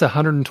 and it's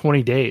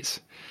 120 days.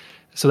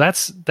 So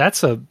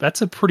that's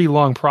a pretty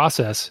long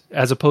process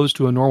as opposed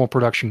to a normal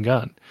production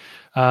gun.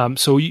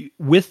 So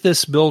with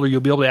this builder, you'll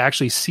be able to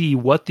actually see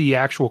what the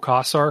actual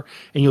costs are,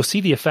 and you'll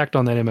see the effect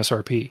on that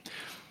MSRP.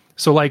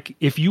 So like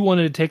if you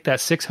wanted to take that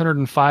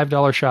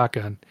 $605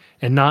 shotgun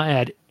and not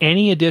add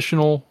any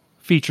additional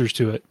features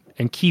to it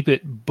and keep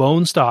it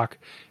bone stock,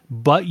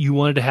 but you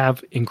wanted to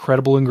have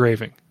incredible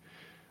engraving,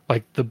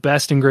 like the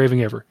best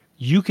engraving ever,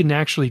 you can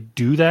actually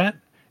do that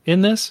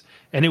in this,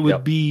 and it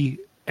would be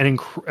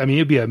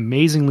it'd be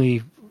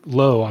amazingly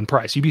low on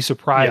price. You'd be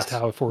surprised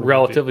how affordable.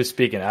 Relatively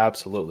speaking,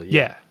 absolutely.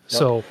 Yeah.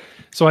 Yep.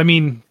 So I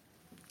mean,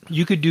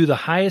 you could do the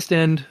highest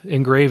end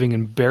engraving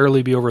and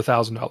barely be over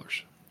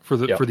 $1,000 for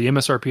the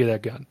MSRP of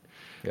that gun.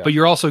 Yep. But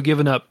you're also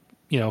giving up,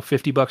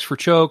 $50 for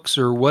chokes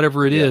or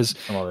whatever it is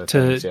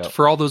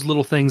for all those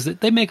little things that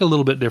they make a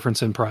little bit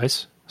difference in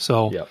price.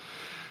 So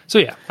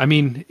yeah, I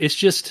mean, it's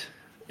just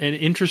an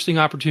interesting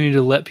opportunity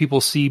to let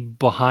people see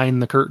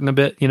behind the curtain a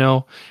bit,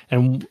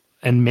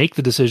 and make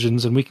the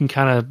decisions, and we can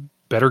kind of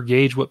better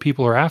gauge what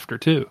people are after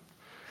too.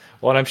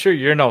 Well, and I'm sure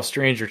you're no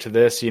stranger to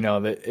this,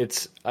 that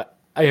it's,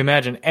 I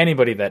imagine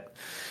anybody that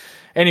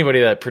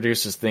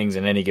produces things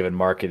in any given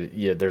market,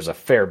 there's a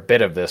fair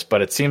bit of this,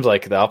 but it seems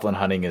like the upland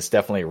hunting is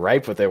definitely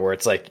ripe with it, where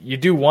it's like you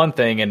do one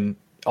thing and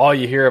all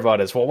you hear about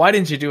is, well, why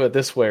didn't you do it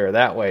this way or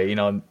that way?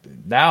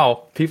 Now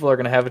people are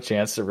going to have a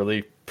chance to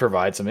really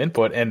provide some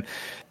input, and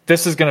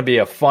this is going to be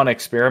a fun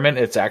experiment.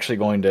 It's actually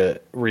going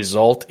to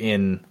result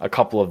in a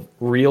couple of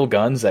real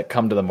guns that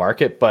come to the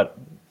market. But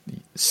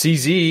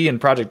CZ and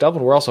Project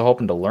Upland, we're also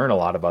hoping to learn a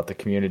lot about the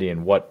community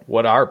and what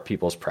are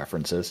people's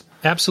preferences.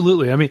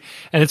 Absolutely. I mean,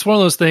 and it's one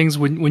of those things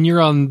when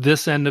you're on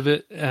this end of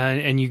it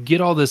and you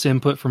get all this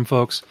input from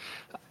folks,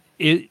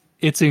 it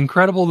it's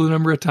incredible the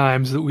number of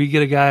times that we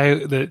get a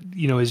guy that,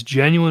 is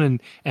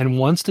genuine and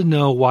wants to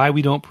know why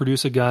we don't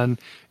produce a gun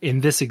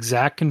in this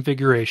exact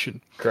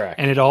configuration. Correct.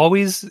 And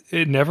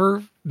it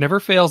never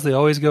fails. They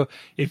always go,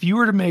 if you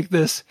were to make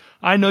this,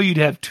 I know you'd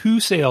have 2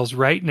 sales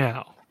right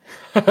now.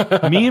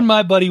 Me and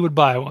my buddy would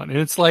buy one. And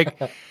it's like,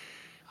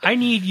 I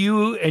need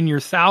you and your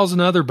 1,000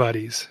 other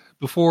buddies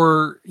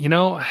before,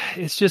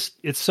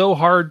 it's so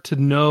hard to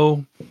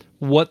know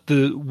what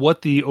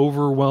the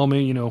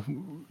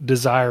overwhelming,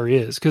 desire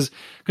is. Cause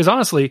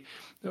honestly,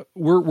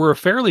 we're a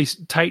fairly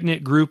tight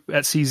knit group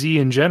at CZ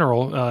in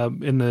general,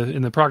 in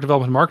the product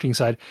development and marketing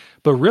side,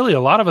 but really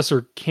a lot of us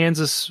are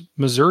Kansas,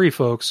 Missouri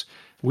folks.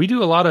 We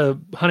do a lot of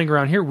hunting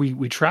around here.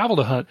 We travel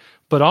to hunt,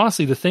 but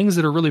honestly, the things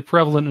that are really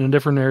prevalent in a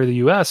different area of the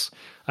U.S.,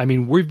 I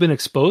mean, we've been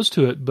exposed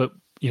to it, but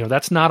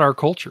that's not our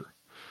culture.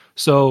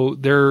 So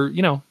they're,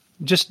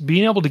 just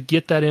being able to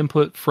get that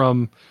input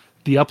from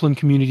the upland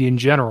community in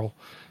general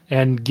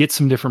and get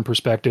some different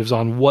perspectives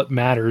on what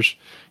matters.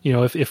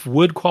 If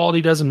wood quality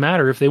doesn't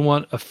matter, if they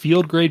want a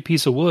field grade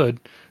piece of wood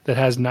that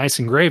has nice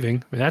engraving,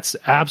 I mean, that's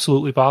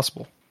absolutely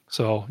possible.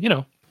 So,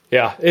 Yeah,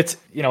 it's,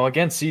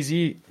 again,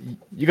 CZ,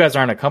 you guys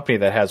aren't a company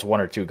that has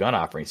 1 or 2 gun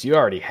offerings.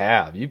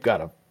 You've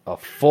got a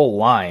full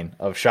line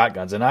of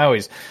shotguns. And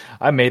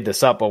I made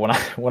this up, but when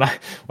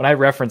I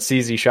reference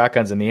CZ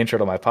shotguns in the intro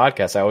to my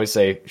podcast, I always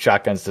say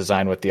shotguns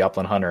designed with the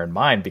upland hunter in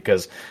mind,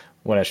 because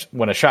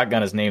when a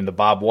shotgun is named the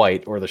Bob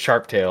White or the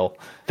Sharptail,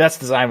 that's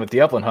designed with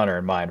the upland hunter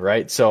in mind,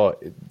 right? So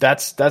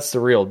that's the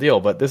real deal.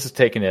 But this is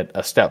taking it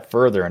a step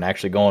further and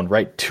actually going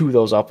right to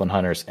those upland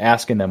hunters,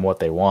 asking them what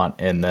they want,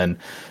 and then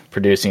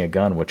producing a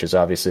gun, which is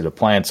obviously the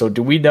plan. So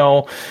do we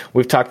know,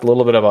 we've talked a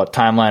little bit about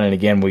timeline, and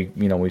again,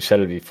 we've said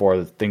it before,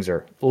 that things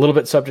are a little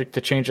bit subject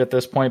to change at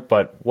this point,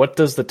 but what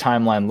does the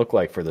timeline look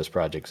like for this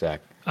project,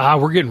 Zach?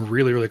 We're getting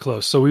really, really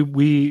close. So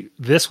we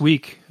this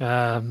week,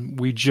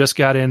 we just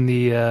got in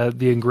the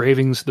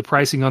engravings, the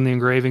pricing on the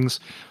engravings,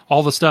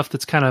 all the stuff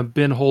that's kind of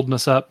been holding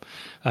us up.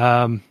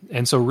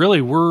 And so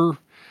really we're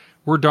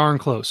darn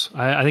close.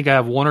 I think I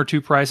have 1 or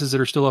 2 prices that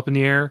are still up in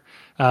the air.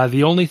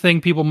 The only thing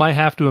people might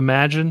have to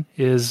imagine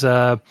is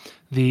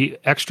the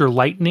extra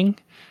lightning.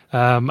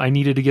 I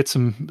needed to get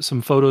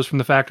some photos from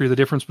the factory, the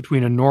difference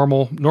between a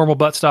normal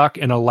buttstock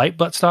and a light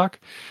buttstock.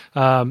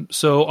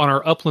 So on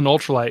our Upland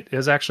Ultralight,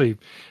 is actually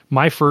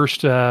my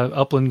first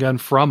Upland gun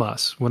from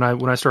us. When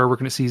I started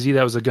working at CZ,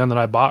 that was a gun that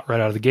I bought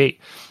right out of the gate.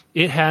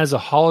 It has a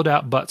hollowed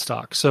out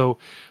buttstock. So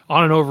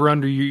on an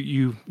over-under,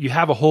 you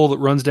have a hole that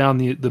runs down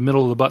the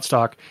middle of the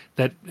buttstock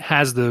that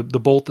has the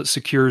bolt that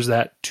secures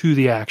that to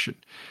the action.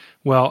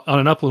 Well, on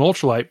an Upland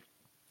Ultralight,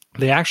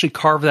 they actually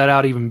carve that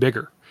out even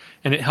bigger,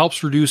 and it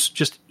helps reduce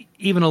just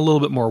even a little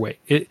bit more weight.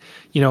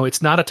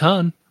 It's not a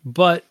ton,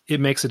 but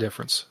it makes a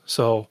difference.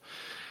 So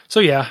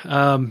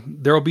yeah,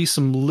 there will be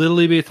some little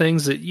bitty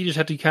things that you just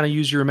have to kind of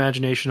use your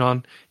imagination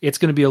on. It's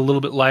going to be a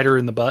little bit lighter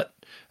in the butt.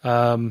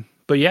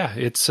 But yeah,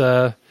 it's,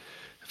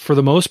 for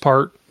the most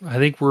part, I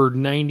think we're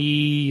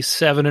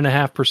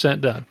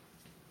 97.5% done.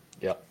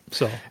 Yep.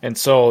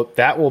 So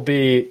that will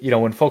be,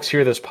 when folks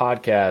hear this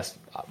podcast,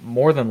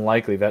 more than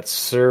likely that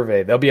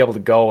survey, they'll be able to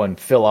go and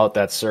fill out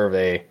that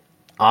survey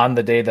on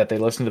the day that they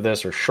listen to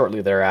this or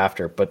shortly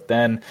thereafter. But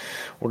then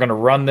we're going to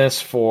run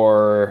this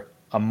for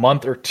a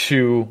month or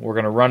 2. We're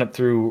going to run it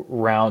through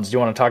rounds. Do you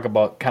want to talk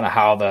about kind of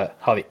how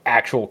the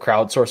actual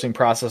crowdsourcing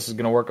process is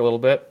going to work a little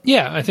bit?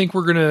 Yeah, I think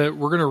we're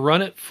gonna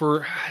run it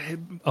for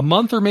a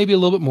month or maybe a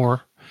little bit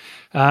more,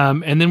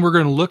 and then we're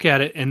going to look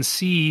at it and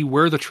see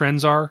where the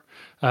trends are,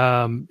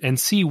 and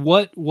see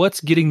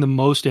what's getting the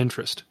most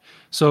interest.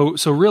 So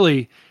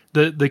really,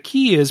 the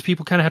key is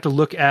people kind of have to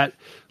look at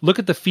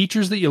the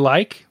features that you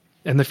like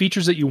and the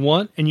features that you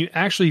want, and you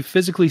actually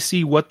physically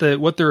see what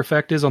their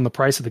effect is on the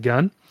price of the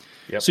gun.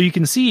 Yep. So you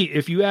can see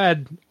if you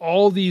add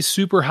all these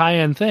super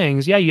high-end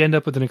things, yeah, you end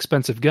up with an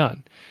expensive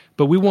gun.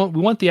 But we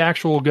want the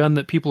actual gun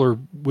that people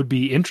would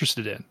be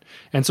interested in.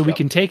 And so we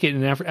can take it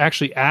and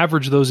actually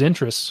average those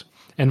interests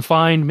and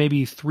find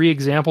maybe 3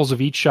 examples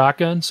of each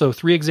shotgun. So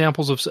 3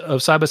 examples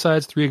of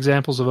side-by-sides, 3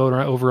 examples of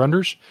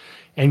over-unders,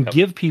 and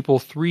give people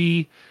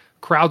 3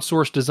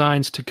 crowdsourced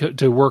designs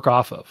to work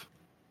off of.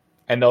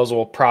 And those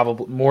will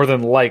probably, more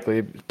than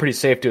likely, pretty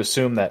safe to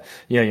assume that,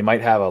 you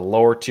might have a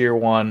lower tier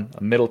one,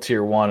 a middle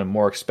tier one, and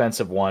more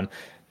expensive one,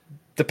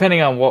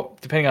 depending on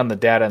the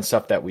data and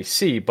stuff that we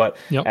see. But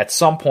at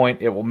some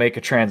point, it will make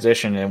a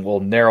transition and will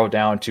narrow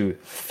down to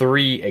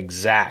 3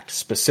 exact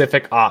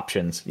specific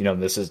options.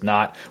 This is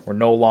not, we're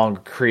no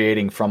longer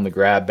creating from the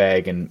grab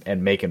bag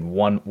and making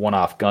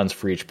one-off guns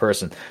for each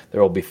person.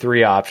 There will be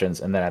 3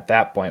 options, and then at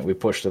that point, we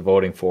push the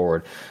voting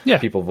forward. Yeah.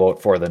 People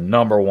vote for the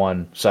number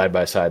 1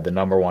 side-by-side, the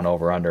number 1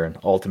 over-under, and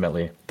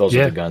ultimately, those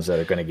are the guns that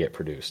are going to get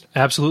produced.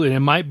 Absolutely. And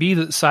it might be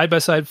that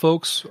side-by-side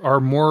folks are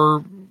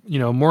more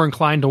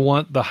inclined to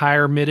want the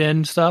higher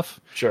mid-end stuff.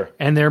 Sure.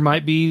 And there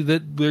might be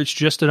that there's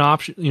just an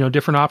option,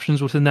 different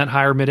options within that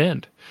higher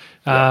mid-end.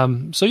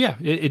 So yeah,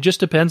 it just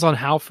depends on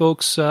how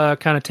folks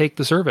kind of take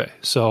the survey.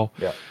 So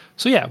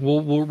yeah,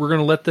 we're going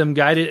to let them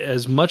guide it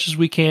as much as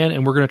we can,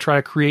 and we're going to try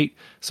to create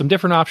some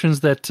different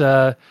options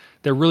that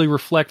really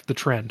reflect the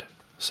trend.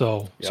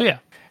 So yeah.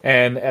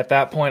 And at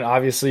that point,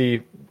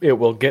 obviously, it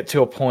will get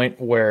to a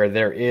point where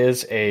there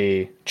is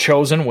a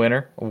chosen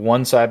winner.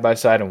 One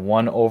side-by-side and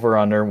one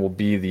over-under will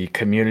be the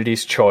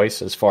community's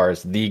choice as far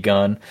as the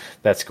gun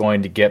that's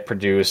going to get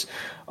produced.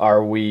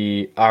 Are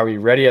we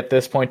ready at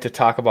this point to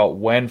talk about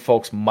when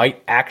folks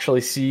might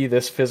actually see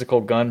this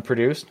physical gun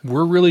produced?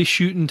 We're really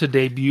shooting to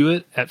debut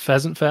it at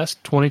Pheasant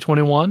Fest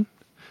 2021.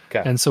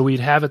 Okay. And so we'd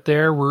have it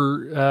there.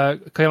 We're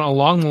kind of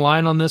along the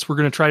line on this. We're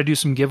going to try to do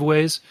some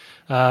giveaways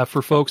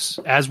for folks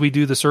as we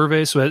do the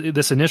survey. So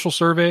this initial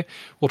survey,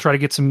 we'll try to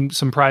get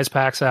some prize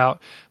packs out.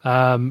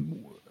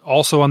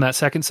 Also on that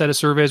second set of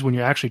surveys, when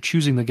you're actually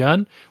choosing the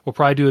gun, we'll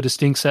probably do a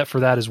distinct set for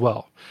that as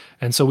well.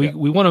 And so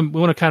we want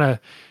to kind of,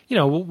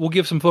 we'll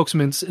give some folks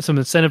some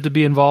incentive to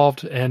be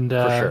involved, and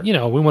sure.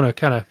 we want to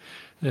kind of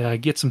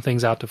get some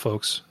things out to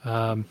folks.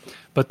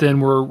 But then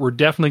we're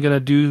definitely going to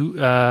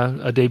do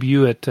a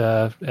debut at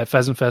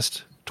Pheasant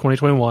Fest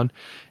 2021.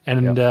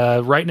 And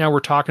right now we're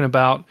talking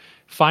about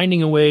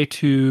finding a way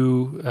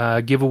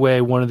to give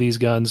away one of these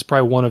guns,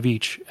 probably one of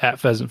each at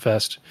Pheasant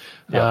Fest.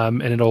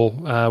 And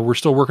we're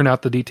still working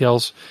out the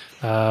details,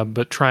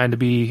 but trying to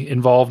be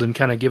involved and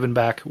kind of giving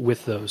back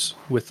with those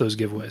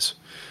giveaways.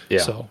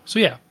 Yeah. So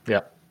yeah.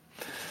 Yeah.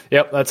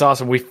 Yep, that's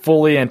awesome. We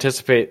fully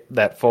anticipate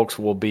that folks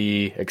will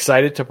be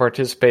excited to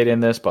participate in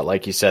this, but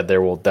like you said,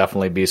 there will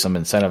definitely be some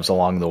incentives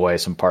along the way,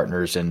 some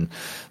partners in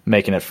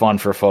making it fun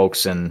for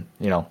folks. And,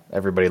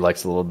 everybody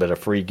likes a little bit of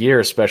free gear,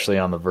 especially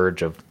on the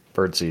verge of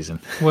bird season.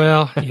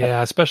 Well,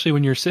 yeah, especially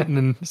when you're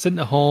sitting at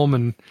home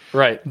and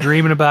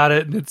dreaming about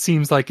it, and it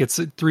seems like it's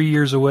 3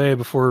 years away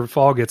before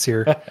fall gets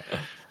here,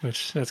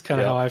 which that's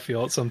kind of how I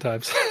feel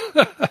sometimes.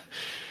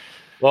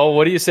 Well,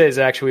 what do you say,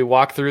 Zach? Should we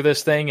walk through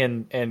this thing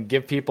and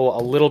give people a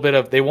little bit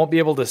of, they won't be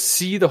able to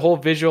see the whole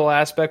visual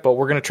aspect, but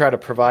we're going to try to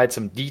provide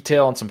some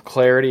detail and some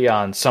clarity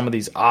on some of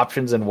these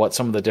options and what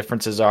some of the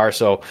differences are,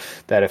 so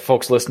that if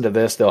folks listen to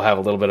this, they'll have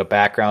a little bit of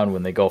background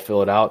when they go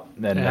fill it out,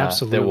 then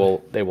they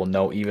will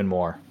know even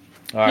more.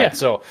 All right,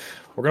 so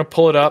we're going to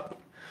pull it up.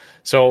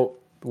 So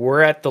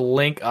we're at the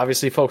link.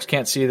 Obviously, folks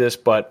can't see this,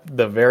 but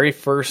the very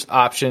first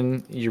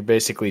option, you're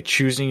basically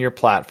choosing your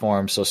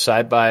platform. So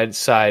side by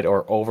side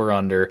or over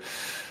under.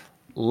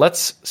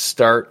 Let's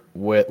start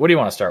with, what do you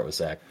want to start with,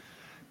 Zach?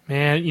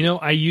 Man,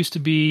 I used to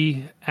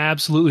be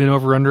absolutely an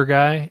over under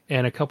guy,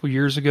 and a couple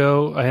years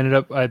ago,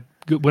 I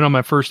went on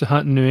my first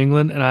hunt in New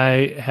England, and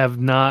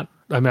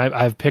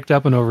I've picked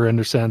up an over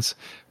under since,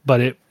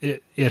 but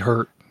it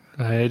hurt.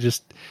 It's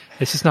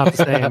just not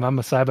the same. I'm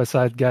a side by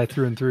side guy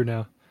through and through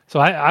now. So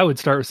I would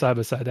start with side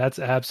by side. That's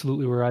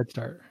absolutely where I'd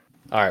start.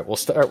 All right, we'll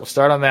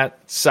start on that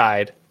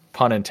side,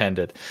 pun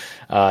intended.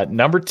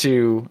 Number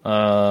 2,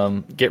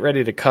 get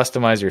ready to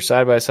customize your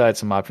side by side.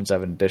 Some options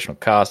have an additional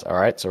cost. All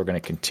right, so we're going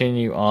to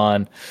continue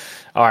on.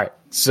 All right,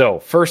 so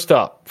first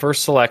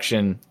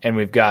selection, and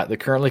we've got the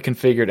currently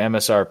configured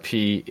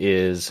MSRP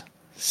is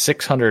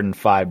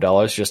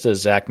 $605, just as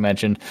Zach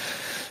mentioned.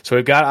 So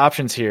we've got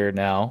options here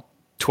now: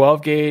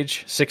 12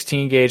 gauge,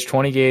 16 gauge,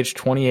 20 gauge,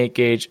 28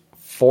 gauge.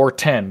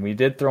 410. We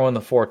did throw in the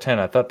 410.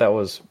 I thought that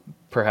was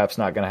perhaps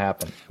not going to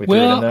happen. We threw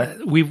it in there.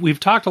 We've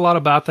talked a lot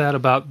about that,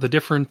 about the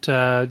different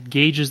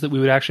gauges that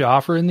we would actually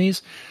offer in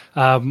these.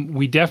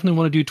 We definitely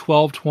want to do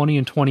 12, 20,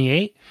 and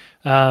 28.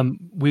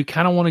 We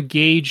kind of want to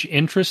gauge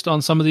interest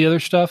on some of the other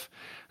stuff.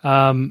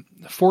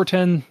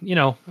 410,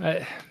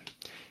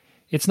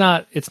 it's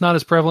not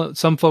as prevalent.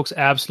 Some folks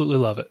absolutely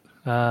love it.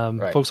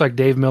 Folks like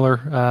Dave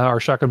Miller, our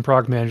shotgun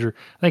product manager,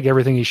 I think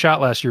everything he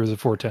shot last year was a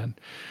 410.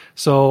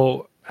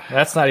 So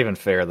that's not even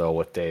fair, though,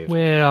 with Dave.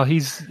 Well,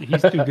 he's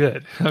too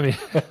good. I mean,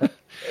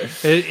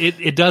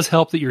 it does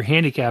help that you're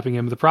handicapping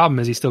him. The problem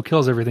is he still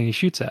kills everything he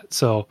shoots at.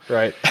 So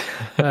right.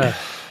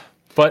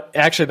 But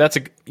actually, that's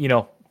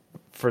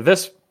for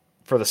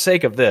the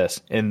sake of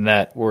this, in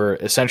that we're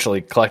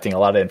essentially collecting a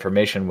lot of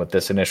information with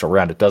this initial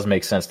round, it does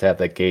make sense to have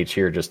that gauge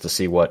here just to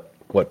see what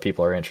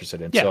people are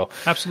interested in. Yeah, so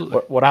absolutely.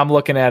 What I'm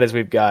looking at is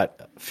we've got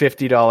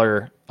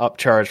 $50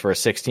 upcharge for a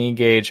 16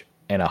 gauge.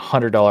 And a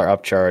 $100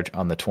 upcharge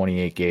on the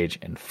 28 gauge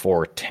and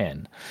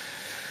 410.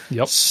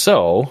 Yep.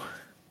 So,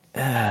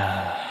 what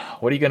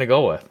are you going to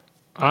go with?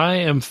 I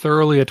am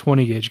thoroughly a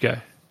 20 gauge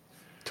guy.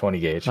 20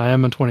 gauge. I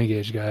am a 20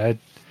 gauge guy.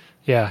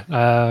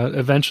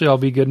 Eventually I'll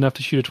be good enough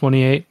to shoot a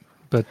 28,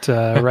 but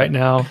right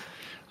now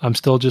I'm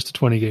still just a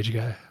 20 gauge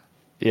guy.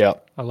 Yeah,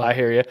 I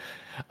hear you.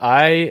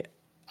 I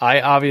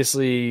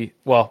obviously,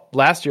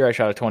 last year I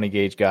shot a 20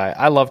 gauge guy.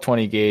 I love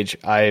 20 gauge.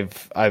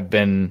 I've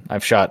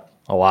shot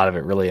a lot of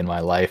it really in my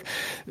life.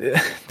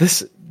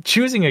 This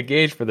choosing a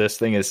gauge for this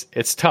thing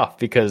it's tough,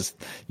 because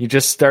you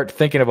just start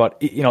thinking about,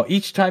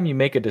 each time you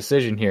make a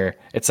decision here,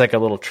 it's like a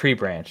little tree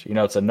branch.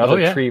 It's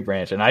another tree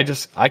branch, and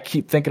I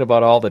keep thinking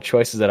about all the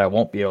choices that I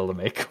won't be able to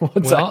make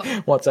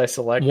once I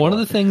select one of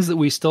the things that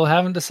we still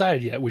haven't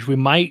decided yet, which we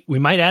might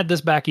add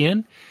this back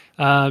in,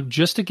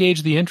 just to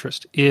gauge the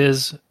interest,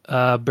 is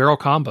barrel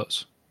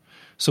combos.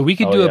 So we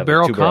could do a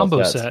barrel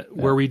combo set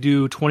where we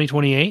do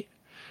 2028.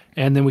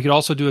 And then we could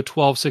also do a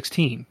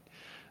 12-16.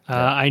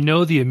 I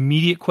know the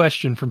immediate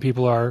question from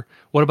people are,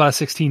 what about a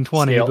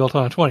 1620 built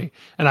on a 20?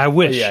 And I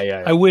wish,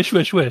 I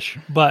wish,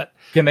 but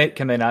can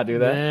they not do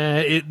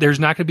that?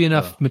 There's not going to be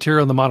enough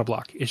material in the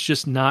monoblock. It's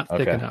just not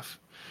thick enough.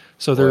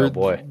 So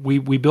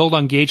we build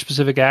on gauge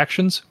specific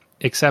actions,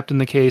 except in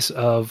the case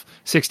of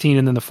 16,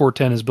 and then the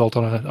 410 is built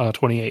on a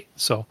 28.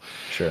 So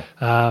sure.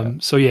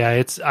 So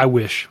yeah, I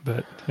wish,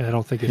 but I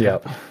don't think it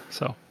happened.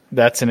 So.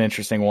 That's an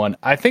interesting one.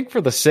 I think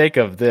for the sake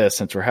of this,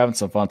 since we're having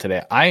some fun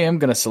today, I am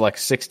going to select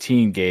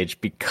 16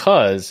 gauge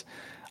because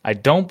I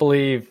don't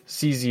believe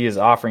CZ is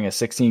offering a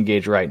 16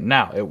 gauge right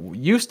now. It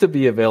used to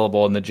be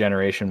available in the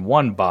Generation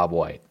 1 Bob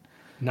White.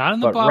 Not in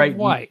the Bob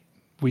White.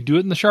 We do it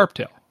in the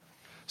Sharptail.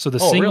 So the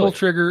single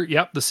trigger,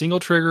 the single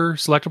trigger,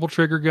 selectable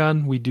trigger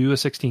gun, we do a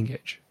 16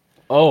 gauge.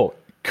 Oh,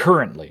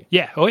 currently.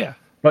 Yeah. Oh, yeah.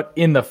 But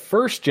in the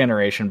first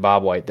generation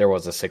Bob White, there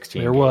was a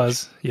 16 There gauge.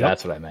 was. Yep.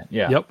 That's what I meant.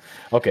 Yeah. Yep.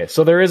 Okay,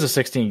 so there is a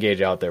 16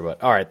 gauge out there,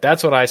 but all right,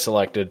 that's what I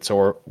selected.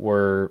 So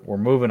we're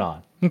moving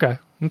on. Okay.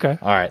 All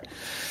right.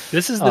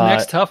 This is the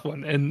next tough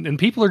one, and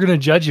people are going to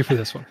judge you for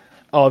this one.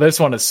 Oh, this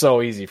one is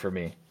so easy for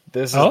me.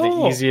 This is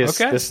the easiest.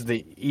 Okay. This is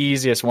the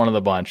easiest one of the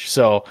bunch.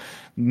 So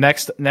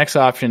next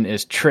option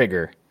is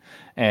trigger,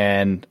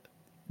 and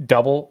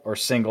double or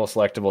single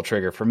selectable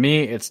trigger. For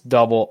me, it's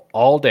double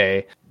all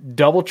day.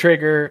 Double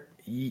trigger.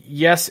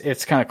 Yes,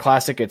 it's kind of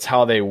classic. It's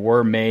how they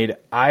were made.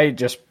 I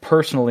just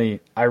personally,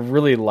 I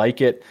really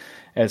like it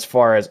as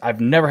far as I've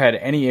never had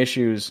any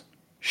issues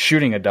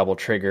shooting a double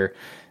trigger.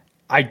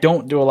 I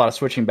don't do a lot of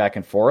switching back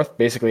and forth.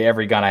 Basically,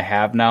 every gun I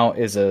have now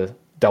is a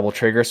double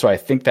trigger, so I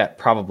think that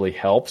probably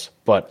helps.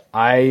 But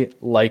I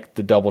like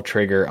the double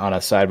trigger on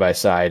a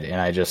side-by-side,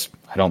 and I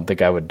don't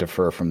think I would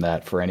defer from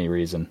that for any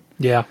reason.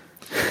 Yeah.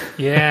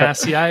 Yeah,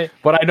 see,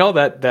 but I know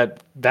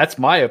that's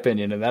my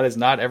opinion, and that is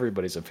not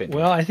everybody's opinion.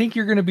 Well, I think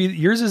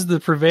yours is the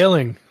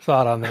prevailing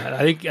thought on that.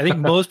 I think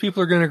most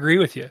people are going to agree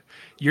with you.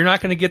 You're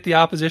not going to get the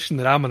opposition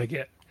that I'm going to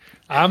get.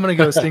 I'm going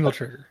to go single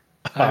trigger.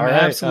 I'm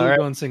absolutely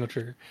going single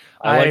trigger.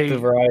 I like the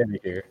variety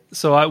here.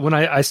 So when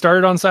I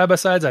started on side by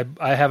sides,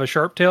 I have a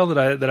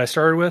Sharptail that I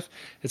started with.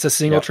 It's a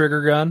single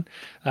trigger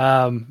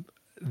gun.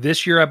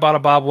 This year I bought a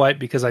Bob White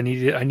because I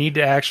need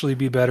to actually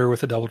be better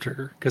with a double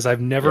trigger because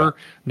I've never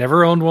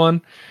owned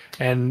one,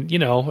 and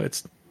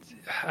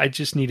I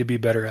just need to be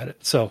better at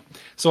it. So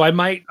I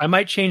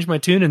might change my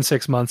tune in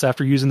 6 months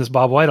after using this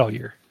Bob White all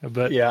year.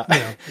 But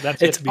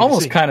that's it's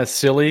almost kind of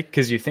silly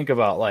because you think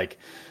about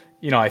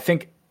I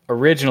think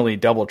originally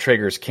double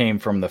triggers came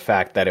from the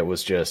fact that it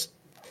was just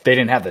they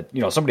didn't have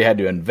somebody had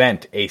to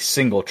invent a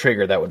single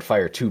trigger that would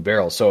fire two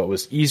barrels, so it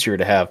was easier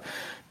to have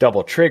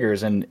double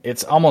triggers, and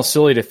it's almost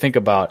silly to think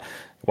about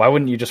why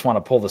wouldn't you just want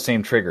to pull the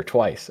same trigger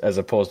twice as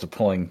opposed to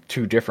pulling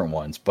two different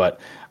ones. But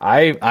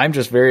I'm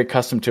just very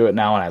accustomed to it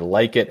now, and I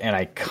like it, and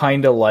I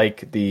kind of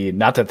like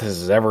not that this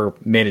has ever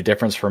made a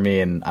difference for me,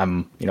 and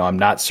I'm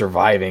not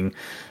surviving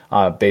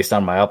based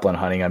on my upland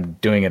hunting. I'm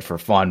doing it for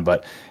fun,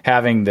 but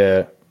having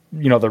the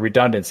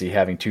redundancy,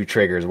 having two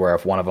triggers where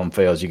if one of them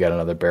fails, you got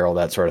another barrel,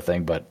 that sort of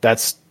thing. But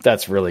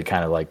that's really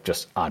kind of like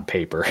just on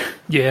paper.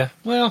 Yeah.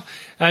 Well,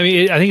 I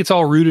mean, I think it's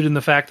all rooted in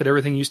the fact that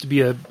everything used to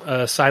be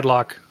a side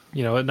lock,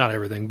 not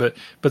everything, but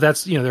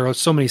that's, there are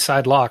so many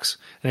side locks,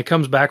 and it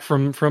comes back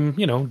from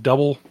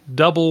double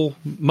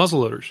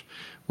muzzleloaders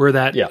where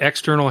that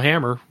external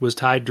hammer was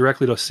tied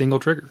directly to a single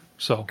trigger.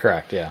 So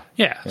correct. Yeah.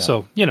 Yeah.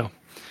 So,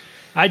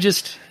 I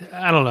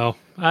don't know.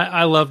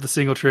 I love the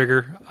single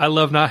trigger. I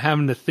love not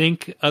having to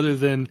think other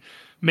than,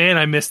 man,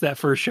 I missed that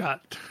first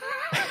shot.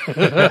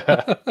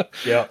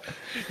 Yeah.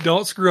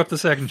 Don't screw up the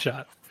second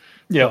shot.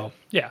 Yeah. So,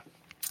 yeah.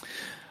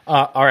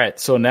 All right.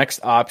 So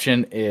next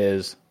option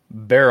is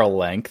barrel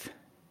length.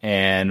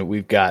 And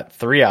we've got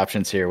three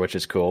options here, which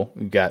is cool.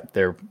 We've got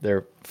they're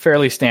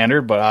fairly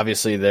standard, but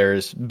obviously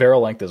there's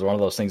barrel length is one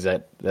of those things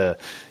that a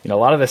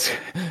lot of this.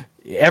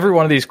 Every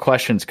one of these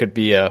questions could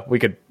be we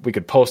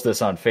could post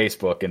this on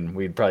Facebook and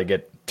we'd probably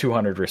get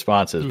 200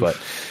 responses.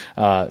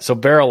 But so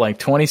barrel length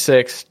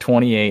 26,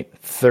 28,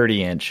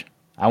 30 inch.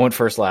 I went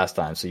first last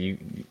time, so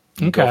you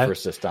go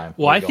first this time.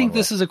 Well, I think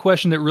this is a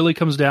question that really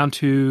comes down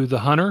to the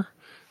hunter,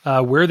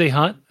 where they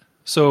hunt.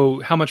 So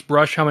how much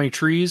brush, how many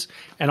trees,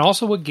 and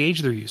also what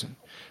gauge they're using.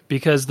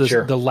 Because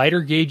the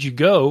lighter gauge you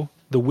go,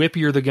 the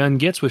whippier the gun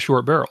gets with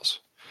short barrels.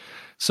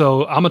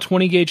 So I'm a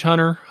 20 gauge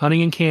hunter hunting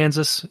in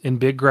Kansas in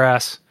big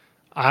grass.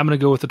 I'm going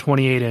to go with the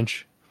 28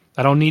 inch.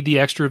 I don't need the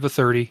extra of the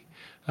 30.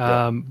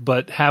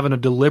 But having a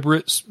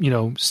deliberate,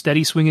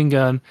 steady swinging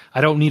gun,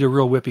 I don't need a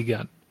real whippy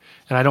gun.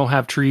 And I don't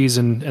have trees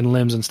and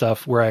limbs and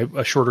stuff where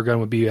a shorter gun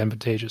would be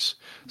advantageous.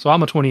 So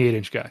I'm a 28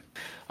 inch guy.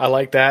 I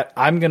like that.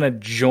 I'm going to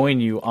join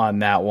you on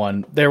that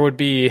one. There would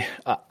be,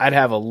 I'd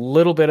have a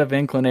little bit of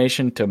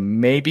inclination to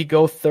maybe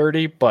go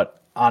 30,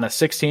 but on a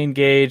 16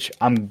 gauge,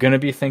 I'm going to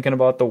be thinking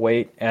about the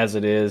weight as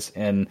it is.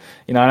 And,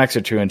 an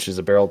extra 2 inches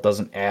of barrel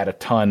doesn't add a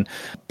ton,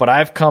 but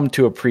I've come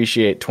to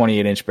appreciate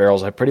 28 inch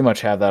barrels. I pretty much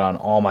have that on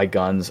all my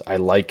guns. I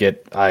like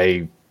it.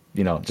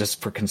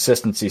 Just for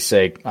consistency's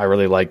sake, I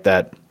really like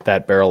that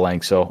barrel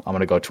length. So I'm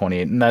going to go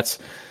 28, and that's,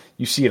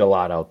 you see it a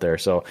lot out there.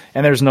 So,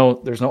 and there's no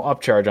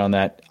upcharge on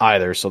that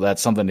either. So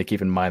that's something to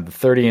keep in mind. The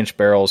 30-inch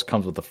barrels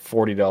comes with a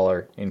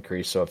 $40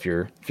 increase. So if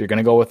you're going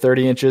to go with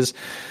 30 inches,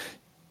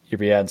 you'll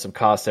be adding some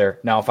cost there.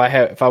 Now, if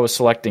I was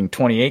selecting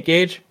 28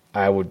 gauge,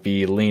 I would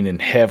be leaning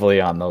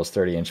heavily on those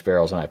 30-inch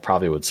barrels, and I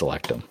probably would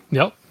select them.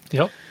 Yep.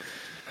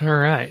 All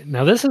right.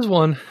 Now this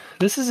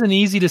is an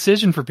easy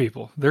decision for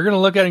people. They're going to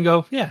look at it and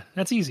go, yeah,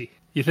 that's easy.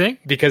 You think?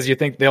 Because you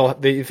think they'll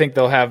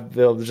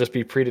just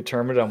be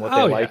predetermined on what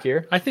they like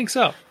here? I think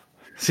so.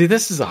 See,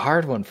 this is a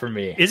hard one for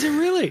me. Is it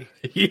really?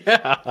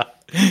 Yeah.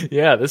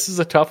 Yeah, this is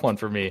a tough one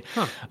for me.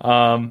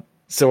 Huh.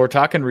 So we're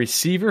talking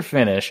receiver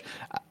finish.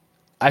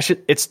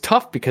 It's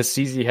tough because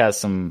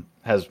CZ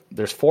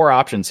there's 4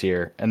 options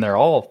here, and they're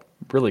all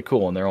really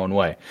cool in their own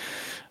way.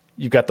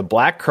 You've got the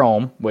black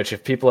chrome, which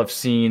if people have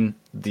seen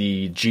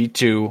the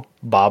G2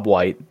 Bob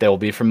White, they'll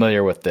be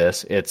familiar with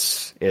this.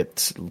 It's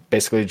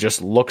basically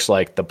just looks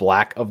like the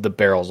black of the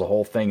barrels. The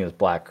whole thing is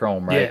black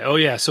chrome, right? Yeah. Oh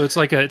yeah. So it's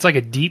like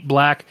a deep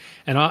black,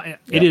 and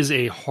it is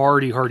a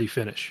hardy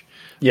finish.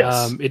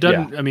 Yes. It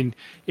doesn't. Yeah. I mean,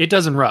 it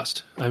doesn't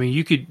rust. I mean,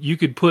 you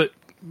could put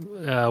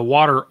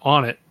water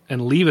on it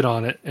and leave it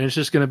on it, and it's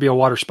just going to be a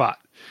water spot.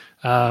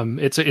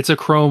 It's a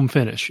chrome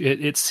finish.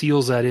 It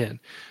seals that in.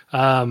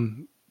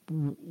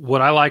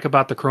 What I like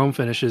about the chrome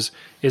finish is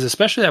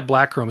especially that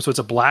black chrome. So it's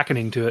a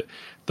blackening to it.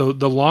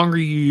 The longer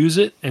you use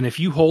it, and if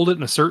you hold it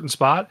in a certain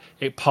spot,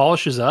 it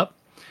polishes up.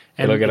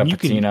 And it'll get a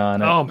patina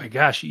on it. Oh my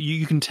gosh,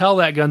 you can tell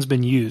that gun's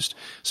been used.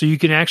 So you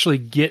can actually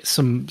get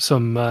some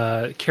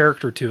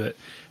character to it.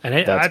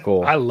 And that's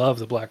cool. I love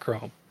the black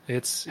chrome.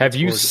 Have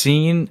you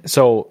seen?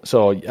 So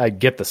I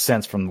get the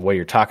sense from the way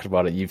you're talking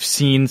about it. You've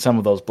seen some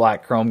of those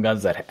black chrome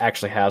guns that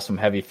actually have some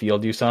heavy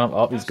field use on them.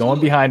 Oh, he's going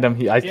behind him.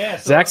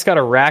 Zach's got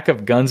a rack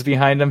of guns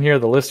behind him here.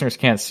 The listeners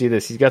can't see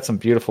this. He's got some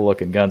beautiful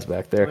looking guns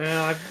back there.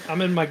 Well,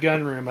 I'm in my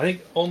gun room. I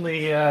think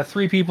only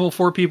 4 people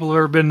have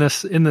ever been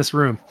in this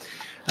room.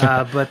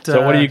 But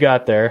so what do you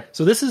got there?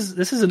 So this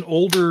is an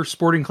older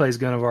Sporting Clays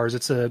gun of ours.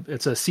 It's a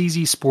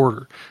CZ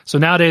Sporter. So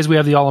nowadays we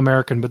have the All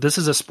American, but this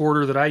is a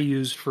Sporter that I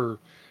used for,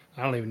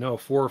 I don't even know,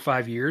 4 or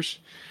 5 years.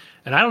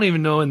 And I don't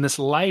even know in this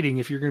lighting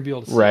if you're going to be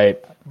able to see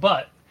it.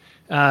 But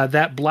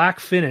that black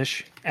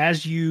finish,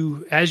 as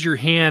your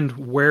hand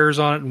wears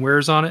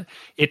on it,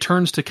 it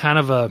turns to kind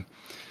of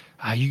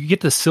you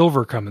get the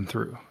silver coming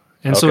through.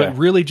 And so it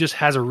really just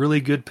has a really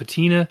good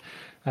patina.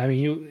 I mean,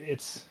 you're going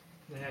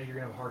to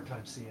have a hard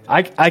time seeing it.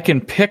 I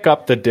can pick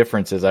up the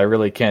differences. I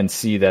really can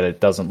see that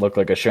it doesn't look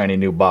like a shiny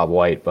new Bob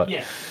White. But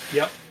yeah,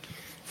 yep.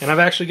 And I've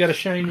actually got a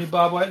shiny new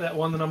Bob White, that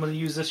one that I'm going to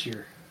use this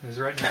year. Is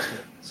right next to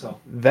it. So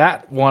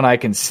that one I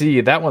can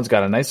see. That one's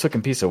got a nice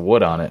looking piece of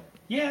wood on it.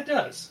 Yeah, it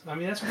does. I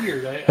mean, that's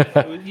weird.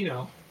 I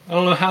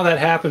don't know how that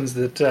happens.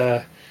 That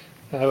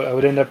I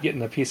would end up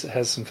getting a piece that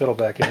has some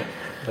fiddleback in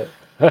it.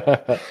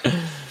 But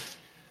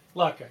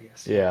luck, I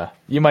guess. Yeah,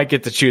 you might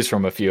get to choose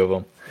from a few of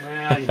them.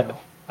 Well,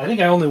 I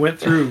think I only went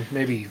through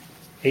maybe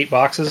 8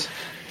 boxes.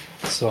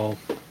 So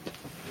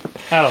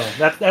I don't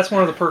know. That's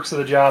one of the perks of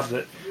the job.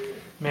 That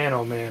man,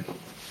 oh man,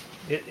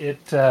 it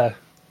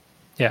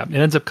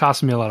ends up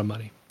costing me a lot of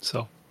money.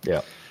 So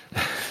yeah.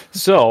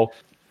 So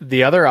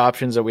the other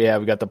options that we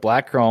got the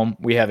black chrome.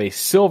 We have a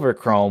silver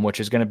chrome, which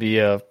is going to be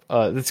a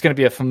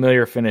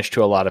familiar finish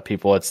to a lot of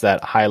people. It's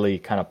that highly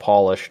kind of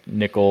polished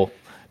nickel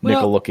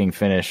looking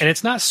finish, and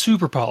it's not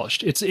super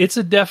polished. It's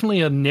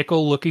definitely a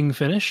nickel looking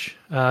finish.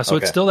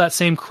 It's still that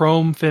same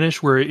chrome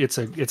finish where it's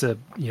a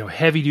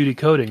heavy duty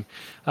coating,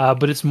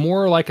 but it's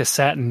more like a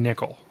satin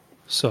nickel.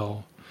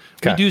 So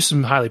we do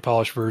some highly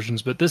polished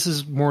versions, but this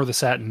is more the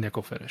satin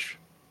nickel finish.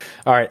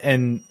 All right,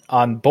 and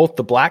on both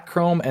the black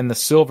chrome and the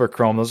silver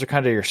chrome, those are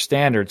kind of your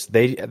standards.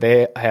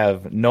 They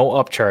have no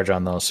upcharge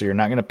on those, so you're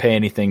not going to pay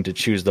anything to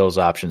choose those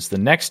options. The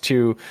next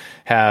two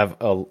have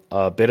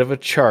a bit of a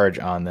charge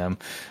on them.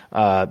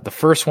 The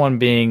first one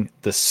being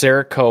the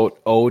Cerakote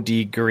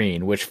OD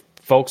Green, which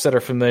folks that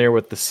are familiar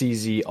with the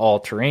CZ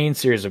all-terrain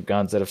series of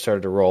guns that have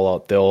started to roll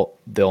out,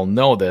 they'll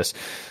know this.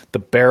 The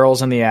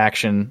barrels and the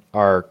action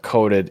are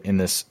coated in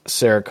this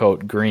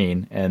Cerakote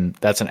green, and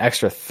that's an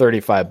extra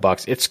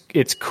 $35.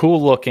 It's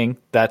cool looking.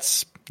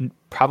 That's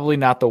probably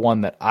not the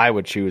one that I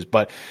would choose,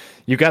 but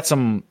you got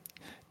some.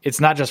 It's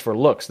not just for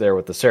looks there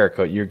with the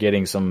Cerakote. You're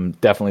getting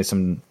definitely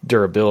some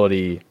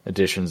durability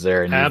additions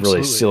there, and you're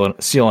really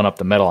sealing up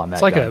the metal on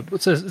that.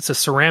 It's it's a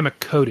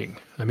ceramic coating.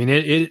 I mean,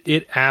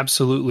 it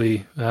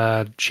absolutely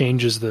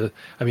changes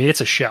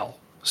it's a shell,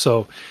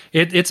 so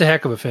it's a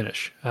heck of a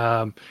finish.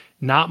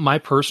 Not my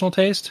personal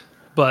taste,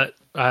 but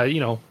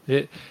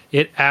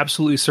it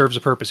absolutely serves a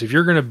purpose. If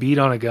you're going to beat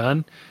on a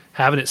gun,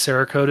 having it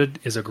Cerakoted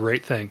is a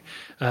great thing.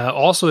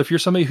 Also, if you're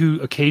somebody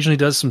who occasionally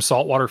does some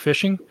saltwater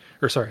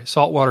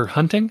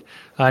hunting,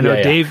 I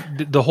know Dave.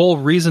 The whole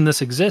reason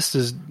this exists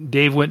is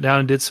Dave went down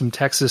and did some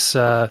Texas.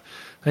 I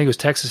think it was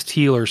Texas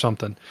teal or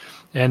something,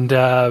 and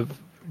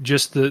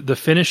just the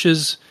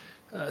finishes.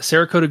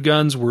 Cerakoted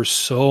guns were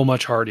so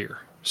much hardier.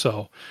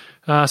 So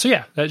that's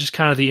just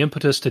kind of the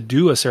impetus to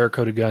do a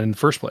Cerakoted gun in the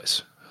first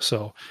place.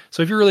 So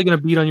if you're really going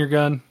to beat on your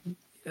gun,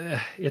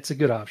 it's a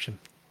good option.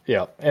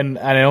 Yeah, and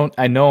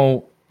I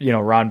know,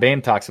 Ron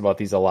Bain talks about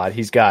these a lot.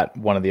 He's got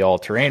one of the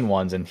all-terrain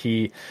ones, and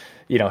he's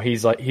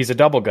a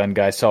double gun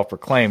guy,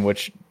 self-proclaimed,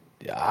 which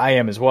I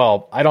am as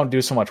well. I don't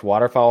do so much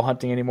waterfowl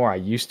hunting anymore. I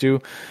used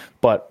to,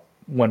 but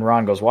when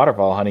Ron goes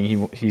waterfowl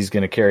hunting, he's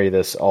going to carry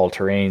this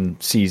all-terrain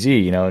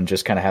CZ, and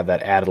just kind of have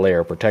that added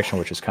layer of protection,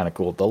 which is kind of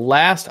cool. The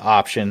last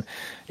option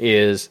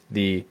is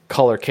the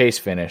color case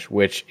finish,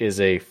 which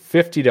is a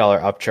 $50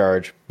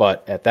 upcharge,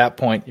 but at that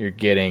point you're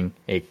getting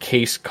a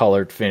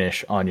case-colored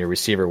finish on your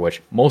receiver,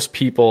 which most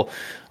people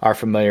are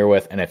familiar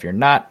with, and if you're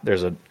not,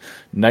 there's a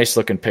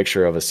nice-looking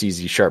picture of a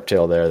CZ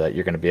Sharptail there that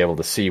you're going to be able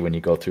to see when you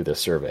go through this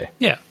survey.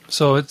 Yeah,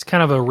 so it's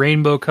kind of a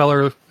rainbow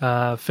color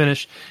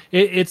finish.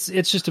 It's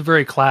just a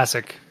very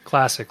classic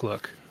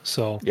look.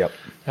 So yep.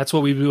 That's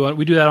what we do.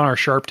 We do that on our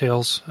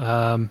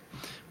Sharptails.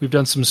 We've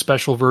done some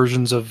special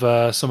versions of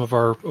some of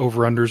our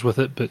over-unders with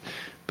it,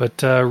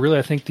 but really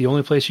I think the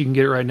only place you can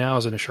get it right now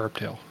is in a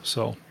Sharptail.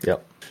 So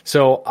yep.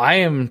 So I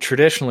am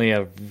traditionally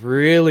a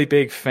really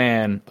big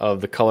fan of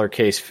the color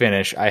case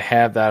finish. I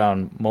have that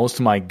on most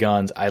of my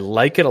guns. I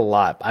like it a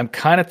lot. I'm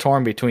kind of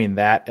torn between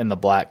that and the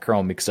black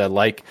chrome because I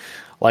like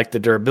the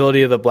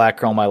durability of the black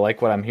chrome. I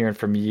like what I'm hearing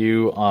from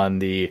you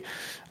on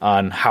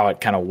how it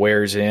kind of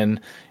wears in,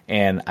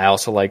 and I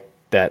also like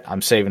that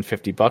I'm saving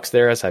 $50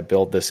 there as I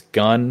build this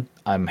gun.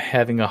 I'm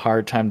having a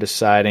hard time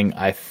deciding.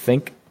 I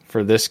think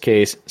for this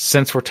case,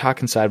 since we're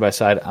talking side by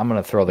side, I'm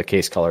going to throw the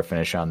case color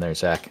finish on there,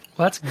 Zach.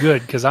 Well, that's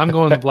good because I'm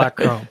going the black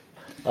chrome.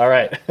 All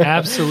right.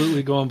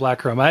 Absolutely going black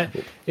chrome.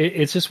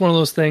 It's just one of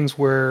those things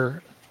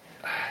where,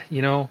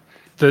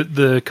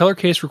 the color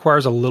case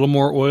requires a little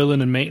more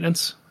oiling and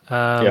maintenance.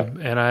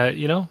 And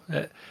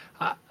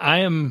I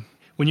am,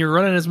 when you're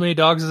running as many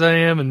dogs as I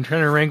am and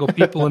trying to wrangle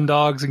people and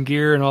dogs and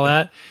gear and all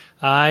that,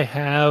 I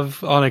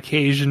have on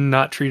occasion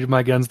not treated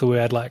my guns the way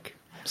I'd like.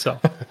 So,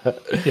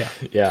 yeah.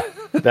 Yeah.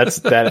 That's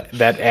that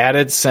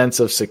added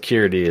sense of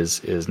security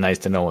is nice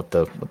to know with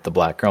the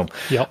black chrome.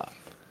 Yep.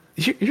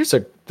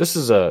 This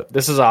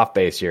is off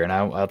base here, and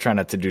I'll try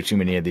not to do too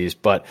many of these,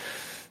 but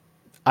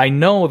I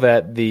know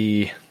that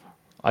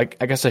I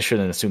guess I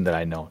shouldn't assume that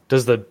I know.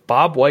 Does the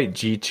Bob White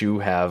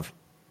G2 have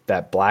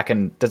that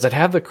blackened? Does it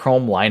have the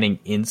chrome lining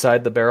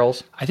inside the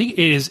barrels? I think it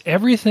is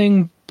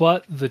everything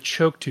but the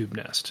choke tube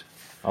nest.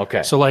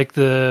 Okay. So like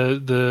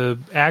the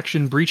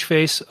action breech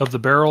face of the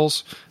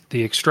barrels,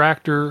 the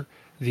extractor,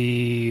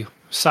 the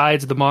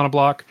sides of the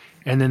monoblock,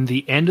 and then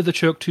the end of the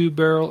choke tube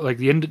barrel, like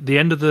the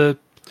end of the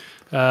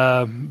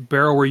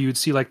barrel where you would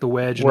see like the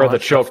wedge. Where the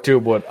choke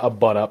tube would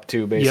butt up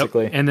to,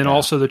 basically. Yep. And then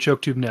also the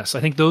choke tube nest. I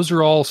think those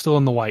are all still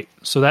in the white.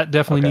 So that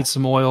definitely needs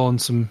some oil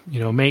and some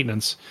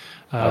maintenance.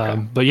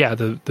 But yeah,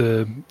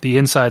 the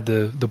inside,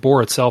 the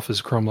bore itself is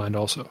chrome lined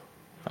also.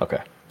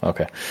 Okay.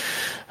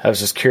 I was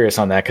just curious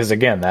on that because,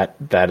 again,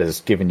 that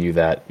is giving you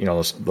that,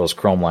 those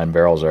chrome line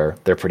barrels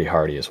they're pretty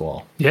hardy as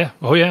well. Yeah.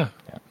 Oh, yeah.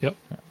 Yep.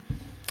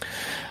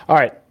 All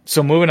right.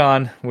 So moving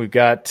on, we've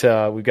got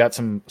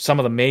some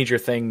of the major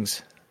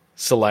things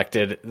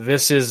selected.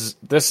 This is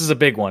a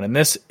big one, and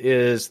this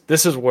is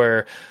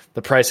where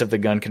the price of the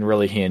gun can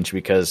really hinge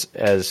because,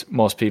 as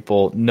most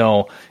people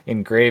know,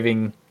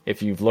 engraving,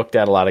 if you've looked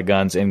at a lot of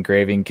guns,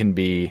 engraving can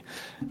be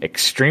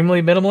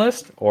extremely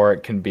minimalist or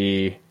it can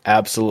be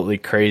absolutely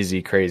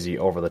crazy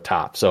over the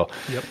top. So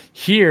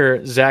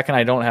Here, Zach and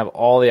I don't have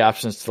all the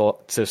options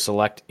to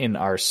select in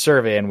our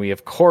survey, and we,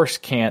 of course,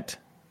 can't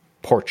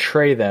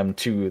portray them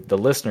to the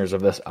listeners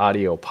of this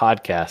audio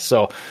podcast.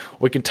 So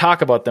we can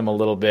talk about them a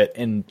little bit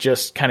and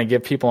just kind of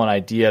give people an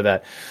idea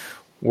that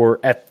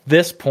at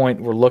this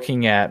point, we're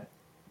looking at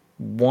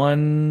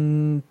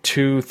 1,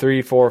 2,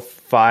 3, 4,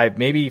 5,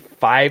 maybe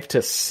 5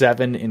 to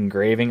 7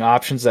 engraving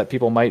options that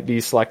people might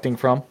be selecting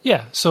from.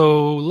 Yeah.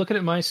 So looking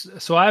at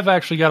so I've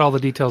actually got all the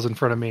details in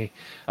front of me.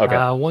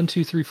 Okay. 1,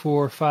 2, 3,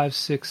 4, 5,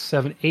 6,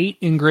 7, 8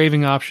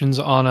 engraving options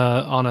on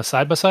a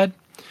side by side.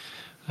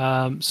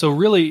 So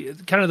really,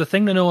 kind of the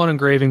thing to know on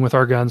engraving with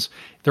our guns,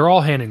 they're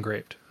all hand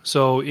engraved.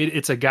 So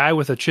it's a guy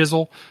with a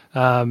chisel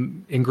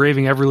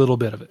engraving every little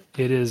bit of it.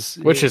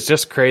 Which is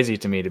just crazy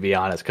to me, to be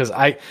honest, because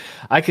I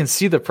can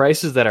see the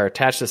prices that are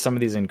attached to some of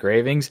these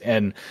engravings,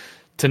 and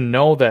to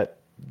know that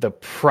the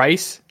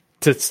price,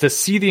 to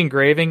see the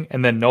engraving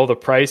and then know the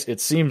price, it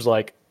seems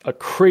like a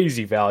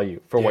crazy value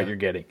for what you're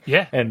getting.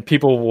 Yeah. And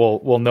people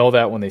will know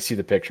that when they see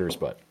the pictures.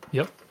 But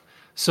yep.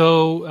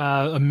 So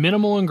a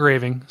minimal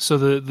engraving. So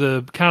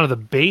the kind of the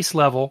base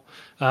level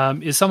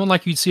is someone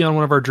like you'd see on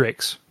one of our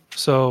Drakes.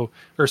 In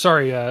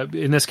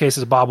this case,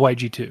 it's a Bob White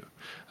G2,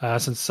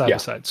 since side by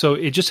side. So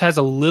it just has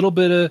a little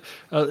bit of,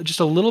 not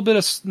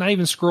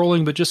even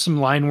scrolling, but just some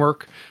line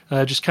work,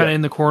 just kind of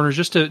in the corners,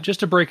 just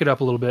to break it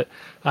up a little bit.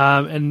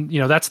 And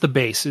that's the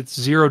base. It's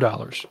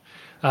 $0.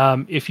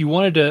 If you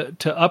wanted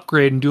to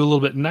upgrade and do a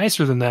little bit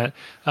nicer than that,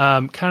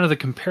 kind of the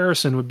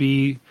comparison would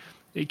be,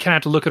 you kind of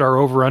have to look at our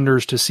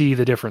over-unders to see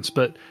the difference.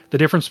 But the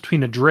difference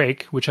between a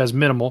Drake, which has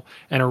minimal,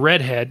 and a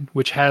Redhead,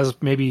 which has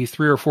maybe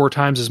 3 or 4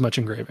 times as much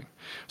engraving.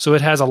 So it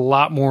has a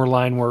lot more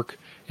line work,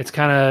 It's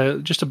kind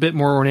of just a bit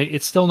more ornate.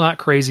 It's still not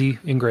crazy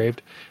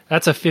engraved.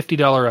 That's a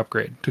 $50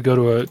 upgrade to go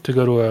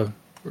to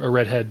a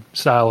redhead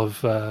style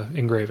of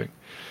engraving.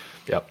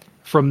 Yep.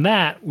 From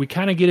that, we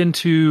kind of get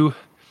into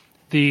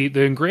the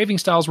engraving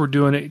styles we're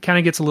doing. It kind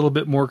of gets a little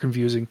bit more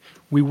confusing.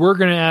 We were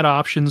going to add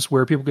options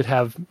where people could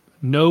have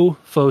no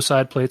faux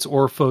side plates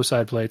or faux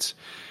side plates.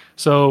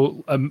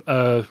 So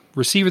a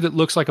receiver that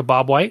looks like a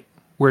Bob White,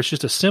 where it's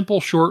just a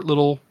simple, short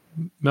little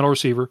metal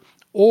receiver,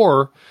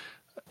 or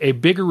a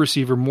bigger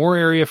receiver, more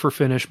area for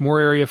finish, more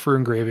area for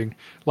engraving,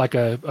 like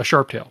a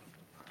Sharptail.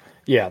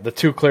 Yeah, the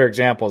two clear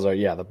examples are,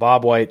 the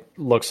Bob White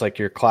looks like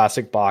your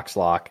classic box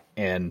lock,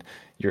 and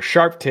your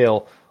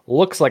Sharptail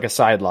looks like a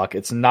side lock.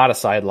 It's not a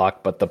side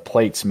lock, but the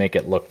plates make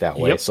it look that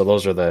way. Yep. So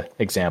those are the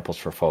examples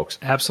for folks.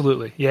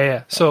 Absolutely.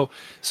 Yeah. So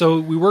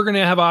we were going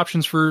to have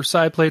options for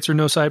side plates or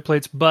no side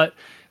plates, but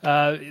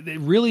it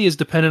really is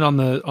dependent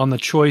on the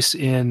choice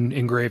in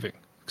engraving.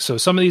 So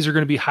some of these are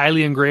going to be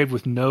highly engraved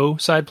with no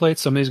side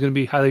plates. Some of these are going to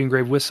be highly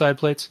engraved with side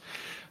plates.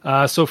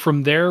 So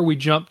from there, we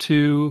jump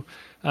to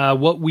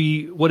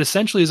what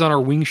essentially is on our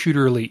Wing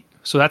Shooter Elite.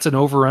 So that's an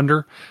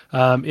over-under.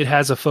 It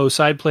has a faux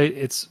side plate.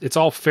 It's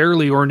all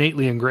fairly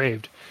ornately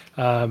engraved.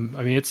 I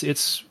mean,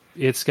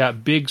 it's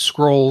got big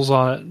scrolls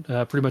on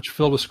it, pretty much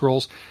filled with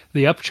scrolls.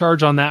 The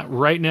upcharge on that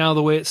right now,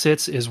 the way it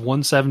sits, is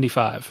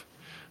 $175.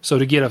 So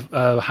to get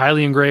a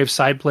highly engraved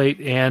side plate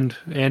and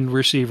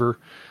receiver,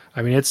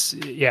 I mean, so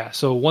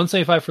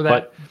 $175 for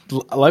that.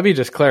 But let me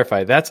just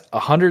clarify. That's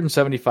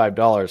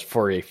 $175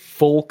 for a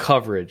full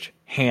coverage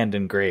hand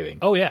engraving.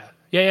 Oh, yeah.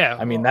 Yeah.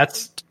 I mean,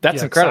 that's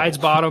incredible. Sides,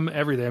 bottom,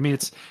 everything. I mean,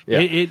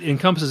 it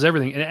encompasses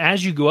everything. And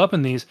as you go up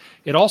in these,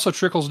 it also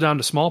trickles down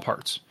to small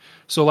parts.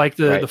 So like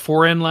the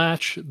fore-end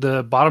latch,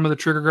 the bottom of the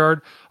trigger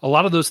guard, a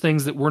lot of those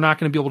things that we're not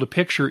going to be able to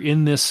picture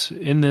in this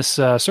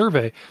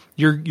survey,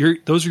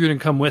 those are going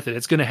to come with it.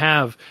 It's going to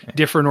have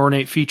different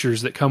ornate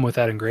features that come with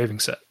that engraving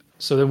set.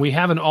 So then we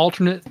have an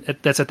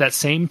alternate that's at that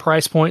same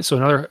price point, so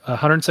another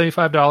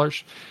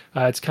 $175.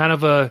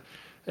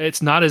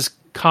 It's not as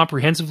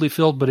comprehensively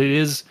filled, but it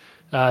is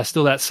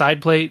still that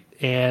side plate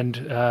and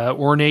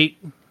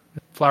ornate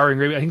flower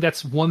engraving. I think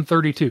that's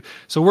 $132.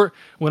 So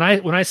when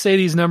I say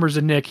these numbers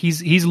to Nick,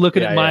 he's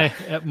looking at my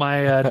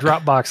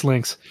Dropbox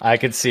links. I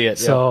can see it.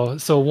 So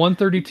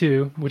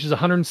 $132, which is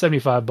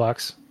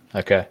 $175.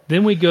 Okay.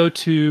 Then we go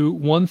to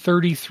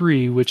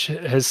 $133, which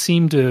has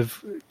seemed to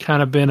have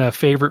kind of been a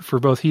favorite for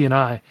both he and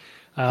I.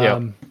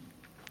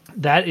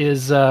 That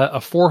is a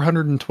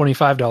 $425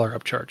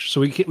 upcharge.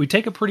 So we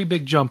take a pretty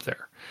big jump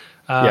there.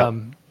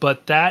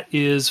 But that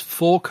is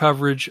full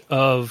coverage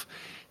of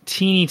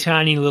teeny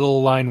tiny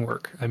little line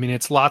work. I mean,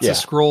 it's lots of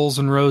scrolls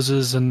and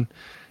roses, and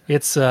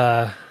it's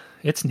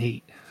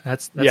neat.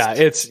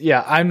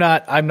 I'm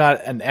not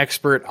an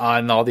expert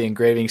on all the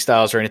engraving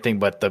styles or anything,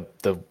 but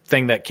the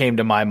thing that came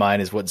to my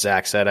mind is what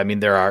Zach said. I mean,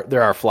 there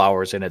are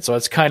flowers in it, so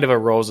it's kind of a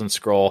rose and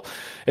scroll.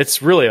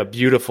 It's really a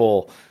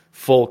beautiful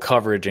full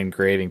coverage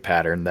engraving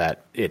pattern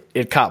that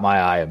it caught my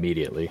eye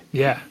immediately.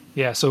 Yeah.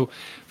 So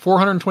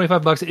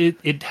 $425.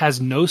 It has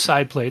no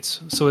side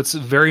plates, so it's a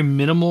very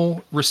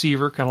minimal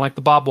receiver, kind of like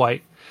the Bob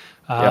White,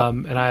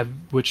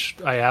 which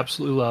I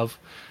absolutely love.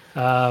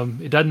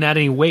 It doesn't add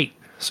any weight,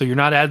 so you're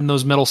not adding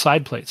those metal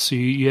side plates. So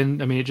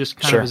it just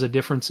kind of is a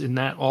difference in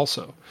that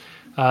also.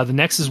 The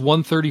next is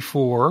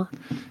 $134,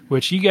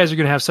 which you guys are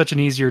going to have such an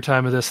easier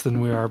time of this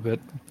than we are, but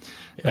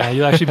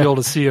you'll actually be able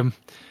to see them.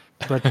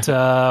 But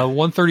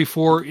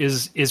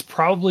 $134 is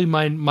probably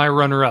my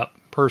runner-up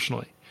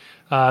personally.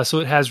 So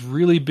it has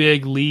really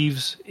big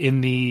leaves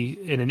in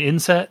an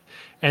inset,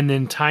 and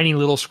then tiny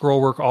little scroll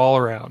work all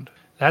around.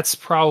 That's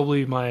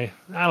probably I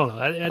don't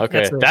know.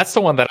 That's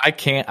the one that I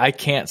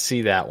can't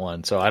see that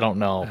one, so I don't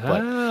know.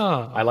 But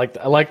I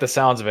like the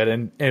sounds of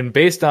it, and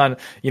based on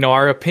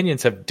our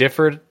opinions have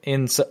differed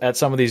at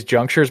some of these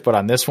junctures, but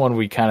on this one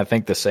we kind of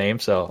think the same.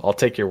 So I'll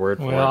take your word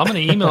for it. Well, I'm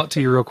going to email it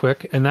to you real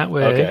quick, and that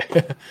way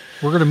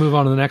we're going to move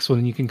on to the next one,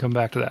 and you can come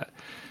back to that.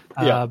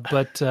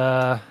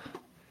 But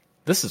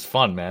this is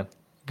fun, man.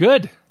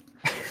 Good.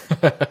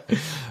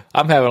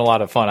 I'm having a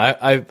lot of fun.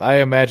 I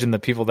imagine the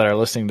people that are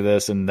listening to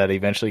this and that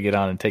eventually get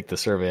on and take the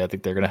survey, I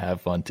think they're going to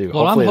have fun too.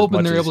 Well, I'm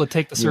hoping they're able to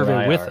take the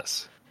survey with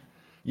us.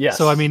 Yes.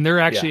 So I mean, they're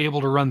actually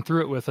able to run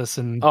through it with us.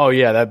 And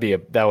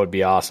that would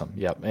be awesome.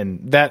 Yep,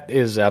 and that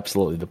is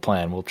absolutely the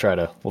plan. We'll try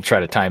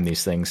to time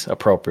these things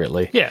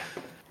appropriately. Yeah.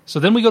 So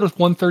then we go to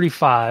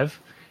 135,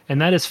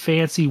 and that is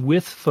fancy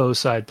with faux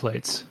side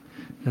plates.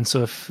 And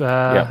so if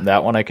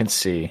that one I can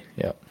see.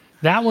 Yep.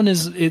 That one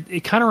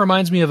it kind of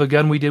reminds me of a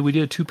gun we did. We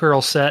did a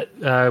 2-barrel set.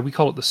 We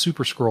call it the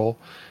Super Scroll.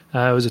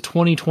 It was a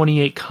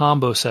 2028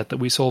 combo set that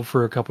we sold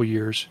for a couple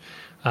years.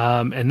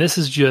 And this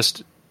is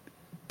just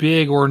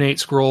big ornate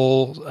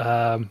scroll,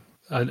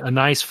 a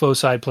nice faux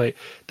side plate.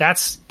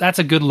 That's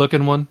a good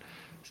looking one.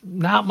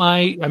 Not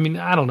my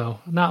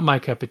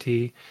cup of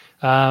tea.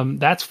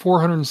 That's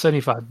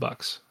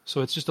 $475.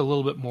 So it's just a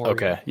little bit more.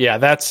 Okay.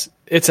 Yeah,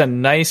 it's a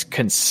nice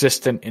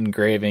consistent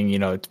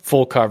engraving,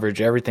 full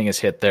coverage, everything is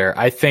hit there.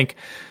 I think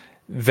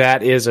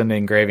that is an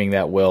engraving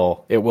that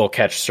will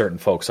catch certain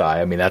folks'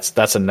 eye. I mean,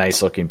 that's a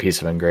nice looking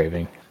piece of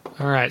engraving.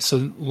 All right,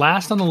 so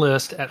last on the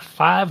list at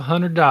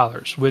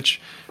 $500,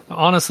 which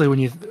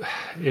honestly,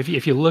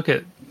 if you look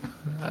at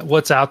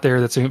what's out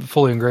there that's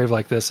fully engraved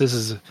like this,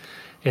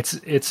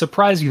 it's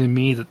surprising to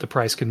me that the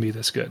price can be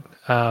this good.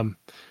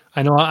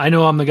 I know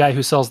I'm the guy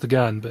who sells the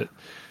gun,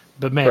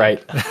 but man,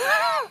 right.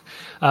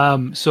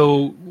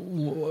 So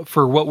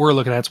for what we're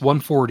looking at, it's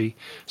 $140.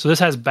 So this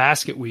has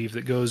basket weave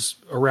that goes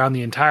around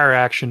the entire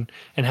action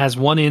and has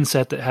one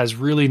inset that has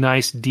really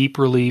nice deep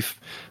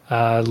relief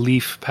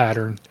leaf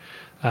pattern.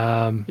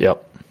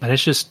 Yep. And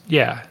it's just,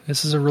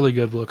 this is a really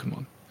good looking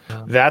one.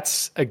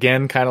 That's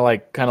again kind of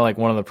like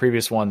one of the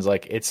previous ones.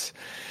 Like, it's,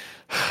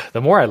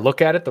 the more I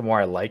look at it, the more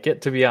I like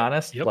it, to be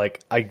honest. Yep. Like,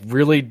 I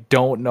really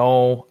don't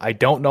know. I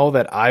don't know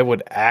that I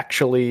would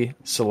actually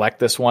select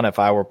this one if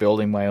I were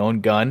building my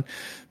own gun,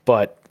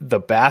 but the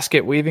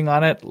basket weaving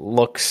on it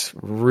looks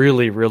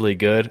really, really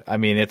good. I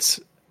mean, it's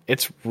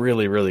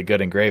really, really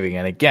good engraving.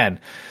 And again,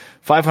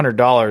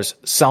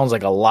 $500 sounds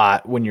like a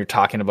lot when you're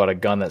talking about a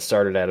gun that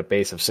started at a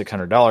base of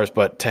 $600,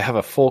 but to have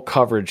a full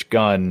coverage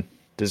gun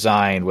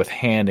designed with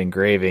hand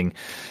engraving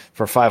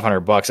for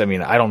 $500, I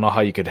mean, I don't know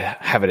how you could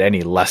have it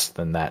any less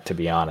than that, to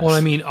be honest. Well,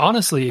 I mean,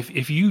 honestly,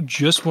 if you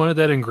just wanted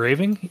that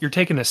engraving, you're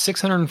taking a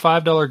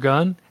 $605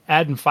 gun,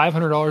 adding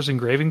 $500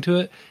 engraving to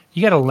it,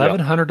 you got an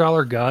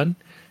 $1,100 gun,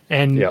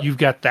 and you've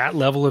got that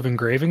level of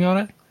engraving on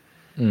it.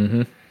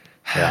 Mm-hmm.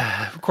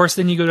 Yeah. Of course,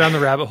 then you go down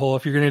the rabbit hole.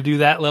 If you're going to do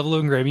that level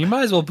of engraving, you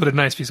might as well put a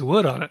nice piece of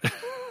wood on it.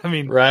 I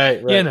mean,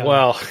 right.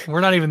 Well,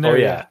 we're not even there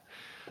yet.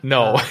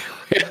 No,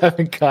 we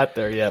haven't got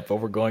there yet, but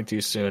we're going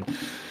to soon.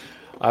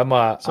 I'm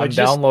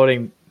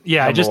downloading.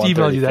 Yeah, I just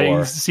emailed you that.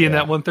 You seeing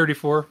that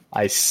 134?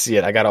 I see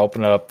it. I got to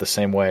open it up the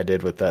same way I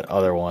did with that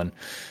other one.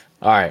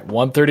 All right,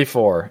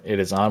 134. It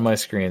is on my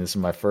screen. This is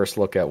my first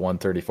look at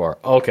 134.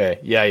 Okay,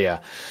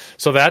 yeah.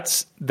 So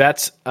that's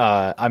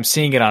I'm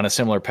seeing it on a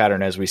similar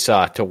pattern as we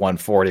saw to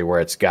 140, where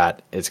it's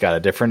got a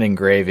different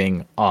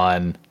engraving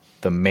on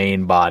the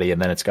main body,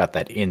 and then it's got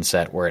that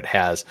inset where it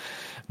has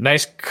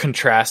nice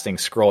contrasting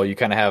scroll. You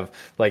kind of have,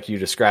 like you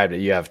described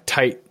it, you have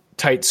tight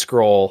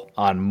scroll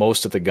on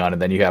most of the gun,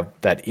 and then you have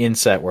that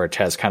inset where it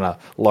has kind of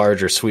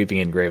larger sweeping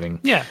engraving.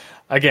 Yeah.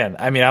 Again,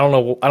 I mean, I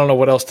don't know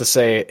what else to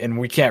say, and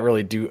we can't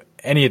really do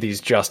any of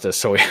these justice,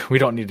 so we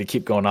don't need to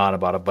keep going on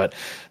about it. But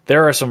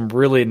there are some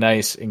really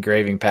nice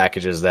engraving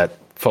packages that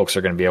folks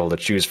are going to be able to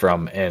choose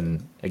from.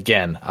 And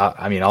again,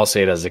 I mean, I'll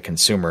say it as a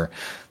consumer,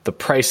 the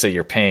price that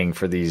you're paying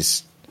for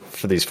these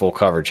full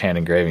coverage hand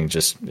engraving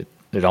just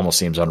it almost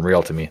seems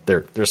unreal to me.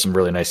 There's some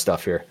really nice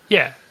stuff here.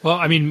 Yeah. Well,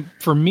 I mean,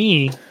 for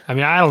me,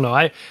 I don't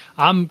know.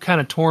 I'm kind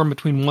of torn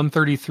between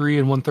 133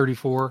 and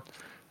 134.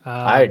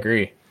 I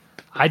agree.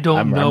 I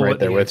don't know what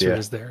the answer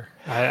is there.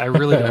 I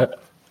really don't.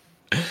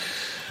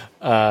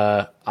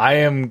 I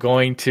am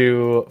going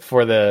to,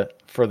 for the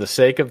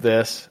sake of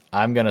this,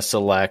 I'm going to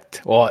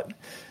select. Well,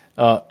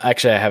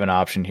 actually, I have an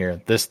option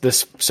here.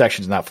 This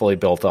section's not fully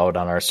built out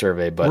on our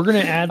survey, but we're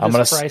going to add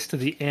this price to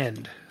the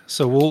end.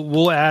 So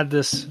we'll add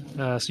this.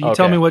 So you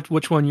tell me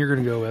which one you're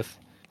going to go with.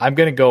 I'm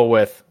going to go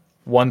with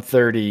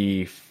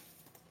 130.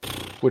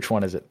 Which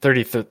one is it?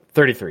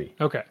 33.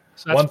 Okay.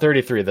 So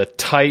 133, the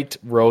tight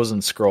rose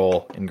and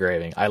scroll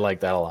engraving. I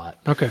like that a lot.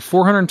 Okay,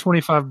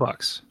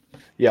 $425.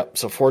 Yep,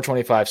 so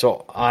 $425.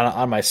 So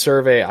on my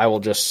survey, I will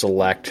just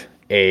select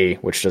A,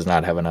 which does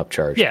not have an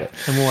upcharge. Yeah,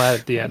 and we'll add it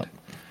at the end.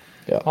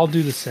 Yeah. I'll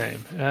do the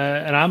same.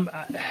 And I'm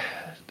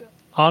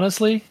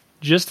honestly,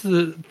 just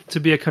to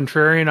be a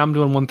contrarian, I'm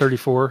doing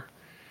 134.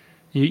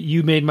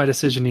 You made my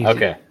decision easy.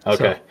 Okay.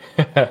 So.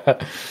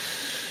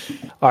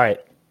 All right.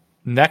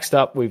 Next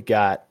up, we've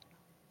got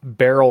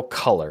barrel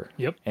color.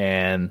 Yep.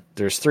 And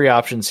there's three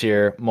options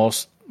here.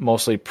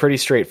 Mostly pretty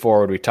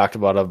straightforward. We talked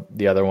about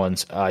the other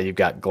ones. You've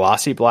got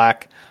glossy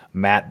black,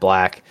 matte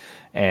black,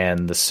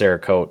 and the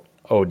Cerakote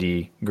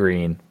OD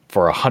green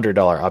for a $100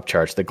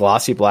 upcharge. The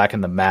glossy black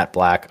and the matte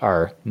black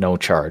are no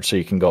charge, so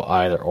you can go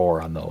either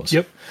or on those.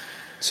 Yep.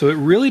 So it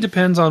really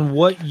depends on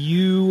what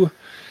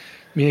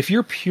if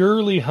you're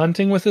purely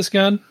hunting with this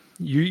gun,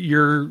 I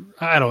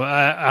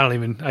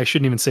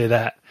shouldn't even say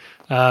that.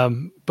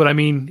 But I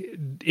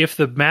mean, if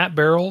the matte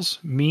barrels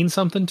mean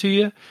something to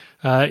you,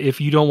 if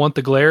you don't want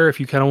the glare, if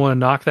you kind of want to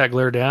knock that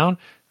glare down,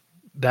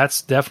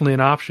 that's definitely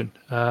an option.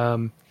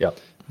 Yep.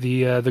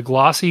 The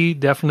glossy,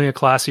 definitely a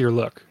classier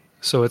look.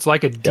 So it's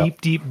like a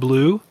deep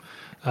blue,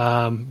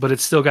 but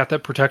it's still got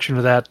that protection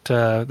of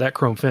that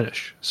chrome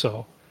finish.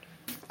 So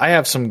I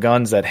have some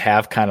guns that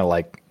have kind of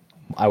like,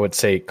 I would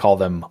say, call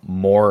them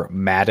more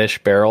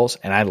mattish barrels,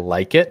 and I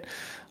like it.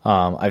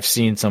 I've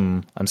seen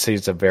some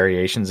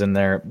variations in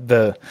there.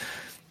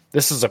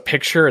 This is a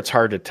picture. It's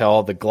hard to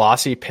tell. The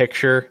glossy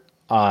picture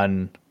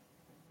on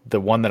the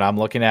one that I'm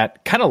looking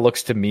at kind of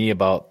looks to me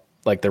about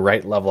like the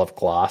right level of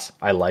gloss.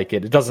 I like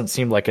it. It doesn't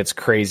seem like it's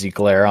crazy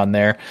glare on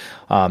there.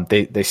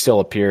 They still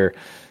appear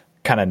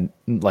kind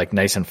of like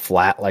nice and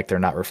flat, like they're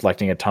not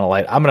reflecting a ton of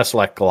light, I'm going to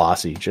select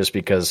glossy just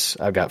because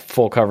I've got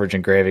full coverage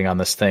engraving on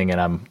this thing, and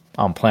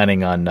I'm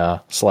planning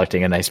on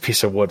selecting a nice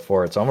piece of wood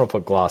for it. So I'm going to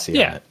put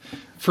glossy on it.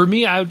 For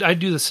me, I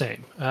do the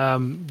same.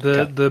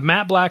 The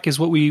matte black is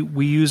what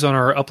we use on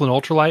our Upland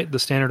Ultralight, the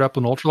standard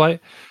Upland Ultralight.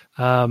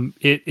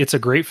 It's a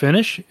great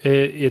finish.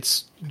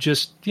 It's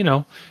just,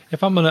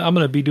 if I'm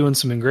gonna be doing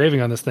some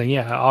engraving on this thing,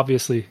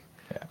 obviously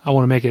I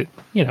want to make it,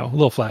 a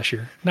little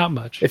flashier, not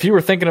much. If you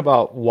were thinking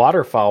about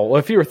waterfowl,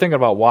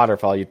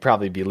 you'd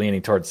probably be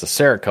leaning towards the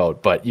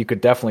Cerakote, but you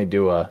could definitely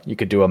do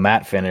a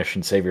matte finish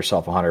and save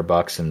yourself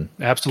 $100 and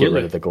absolutely get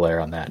rid of the glare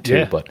on that too.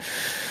 Yeah. But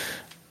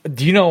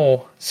do you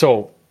know?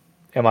 So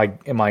am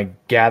I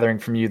gathering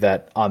from you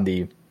that on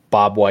the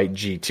Bob White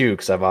G2,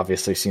 because I've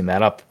obviously seen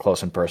that up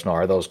close and personal,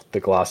 are those the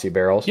glossy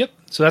barrels? Yep.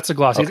 So that's a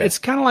glossy. Okay. It's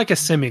kind of like a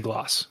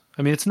semi-gloss.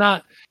 I mean, it's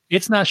not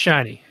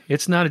shiny.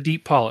 It's not a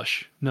deep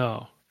polish.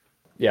 No.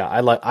 Yeah,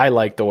 I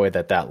like the way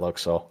that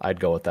looks, so I'd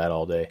go with that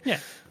all day. Yeah.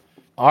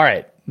 All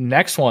right,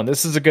 next one.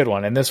 This is a good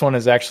one, and this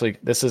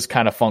is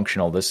kind of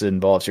functional. This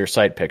involves your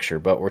sight picture,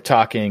 but we're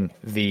talking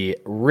the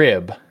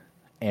rib,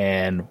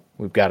 and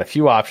we've got a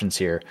few options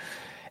here.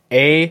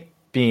 A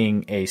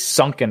being a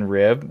sunken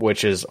rib,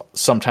 which is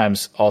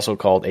sometimes also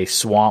called a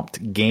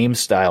swamped game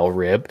style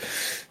rib.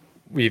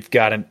 We've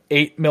got an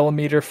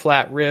 8mm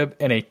flat rib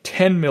and a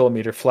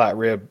 10mm flat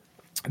rib.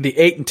 The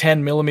 8 and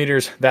 10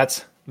 millimeters,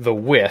 that's the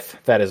width.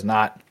 That is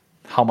not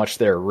how much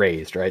they're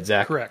raised, right,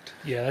 Zach? Correct.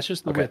 Yeah, that's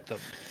just the width of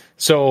them.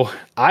 So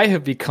I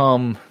have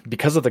become,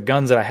 because of the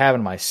guns that I have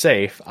in my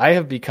safe, I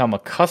have become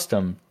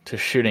accustomed to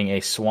shooting a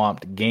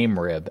swamped game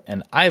rib,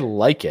 and I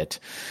like it.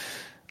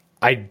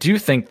 I do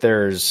think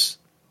there's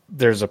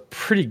a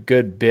pretty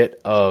good bit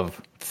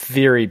of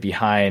theory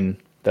behind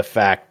the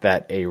fact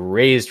that a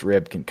raised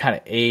rib can kind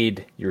of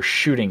aid your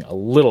shooting a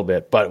little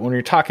bit. But when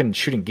you're talking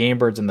shooting game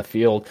birds in the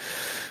field,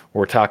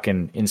 we're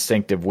talking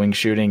instinctive wing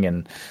shooting,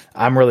 and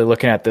I'm really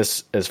looking at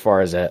this as far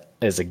as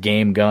a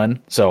game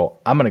gun. So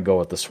I'm going to go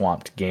with the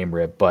swamped game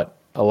rib, but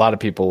a lot of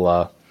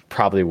people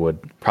probably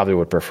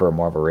would prefer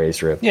more of a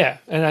raised rib. Yeah,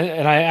 and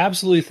I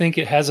absolutely think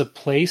it has a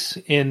place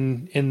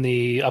in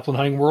the upland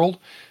hunting world.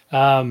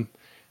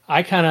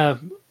 I kind of,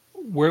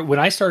 when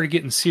I started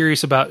getting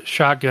serious about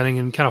shotgunning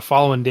and kind of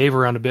following Dave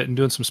around a bit and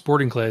doing some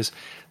sporting clays,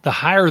 the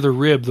higher the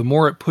rib, the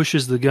more it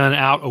pushes the gun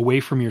out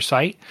away from your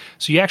sight.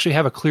 So you actually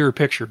have a clearer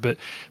picture. But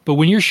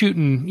when you're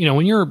shooting,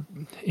 when you're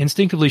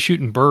instinctively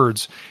shooting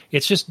birds,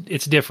 it's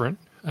different.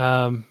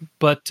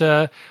 But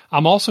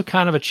I'm also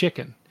kind of a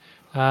chicken.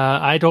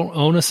 I don't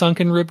own a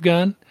sunken rib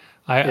gun.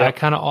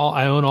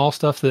 I own all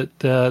stuff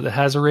that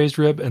has a raised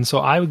rib, and so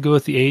I would go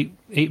with the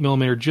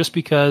 8mm just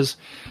because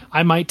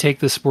I might take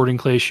this sporting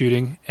clay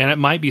shooting, and it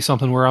might be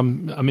something where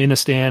I'm in a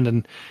stand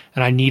and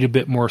I need a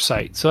bit more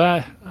sight. So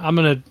I'm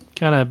gonna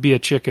kind of be a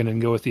chicken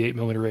and go with the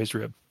 8mm raised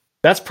rib.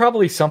 That's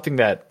probably something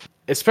that,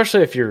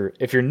 especially if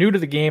you're new to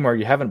the game or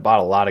you haven't bought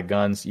a lot of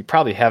guns, you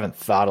probably haven't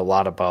thought a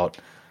lot about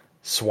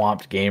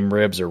swamped game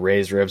ribs or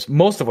raised ribs.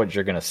 Most of what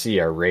you're going to see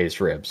are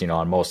raised ribs,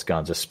 on most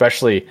guns,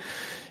 especially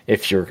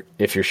if you're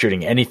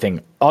shooting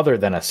anything other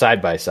than a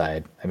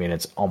side-by-side. I mean,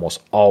 it's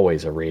almost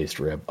always a raised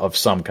rib of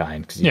some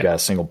kind because you've got a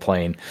single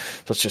plane.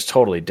 So it's just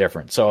totally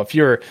different. So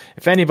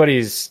if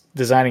anybody's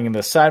designing in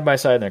the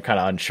side-by-side and they're kind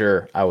of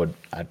unsure,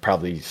 I'd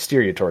probably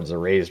steer you towards the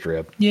raised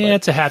rib. Yeah,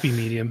 it's a happy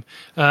medium.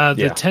 The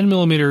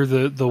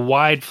 10mm, the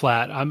wide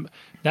flat,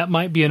 that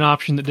might be an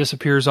option that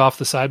disappears off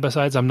the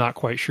side-by-sides. I'm not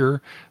quite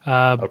sure.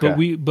 But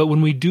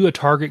when we do a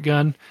target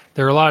gun,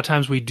 there are a lot of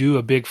times we do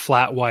a big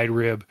flat wide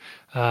rib.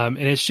 And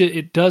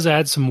it does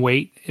add some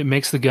weight. It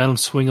makes the gun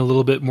swing a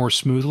little bit more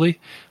smoothly.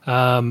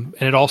 And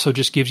it also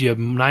just gives you a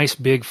nice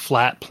big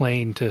flat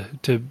plane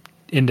to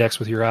index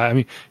with your eye. I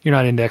mean, you're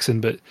not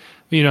indexing, but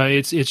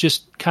it's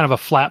just kind of a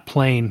flat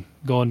plane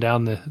going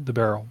down the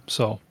barrel.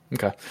 So,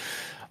 okay.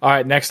 All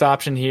right, next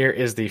option here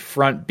is the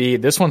front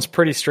bead. This one's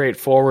pretty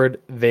straightforward.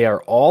 They are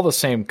all the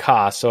same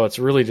cost, so it's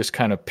really just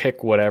kind of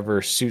pick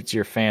whatever suits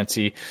your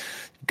fancy.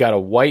 You've got a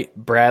white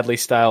Bradley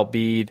style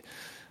bead,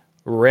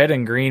 red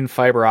and green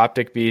fiber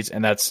optic beads,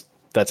 and that's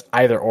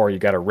either or. You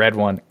got a red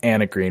one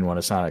and a green one.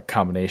 It's not a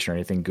combination or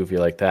anything goofy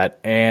like that.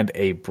 And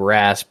a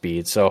brass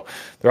bead. So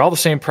they're all the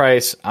same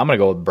price. I'm going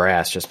to go with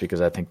brass just because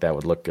I think that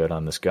would look good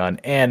on this gun.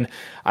 And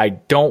I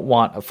don't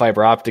want a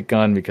fiber optic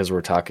gun because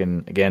we're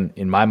talking, again,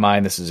 in my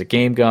mind, this is a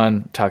game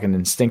gun. I'm talking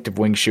instinctive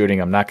wing shooting.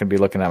 I'm not going to be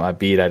looking at my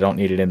bead. I don't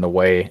need it in the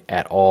way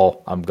at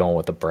all. I'm going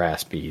with the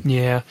brass bead.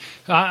 Yeah,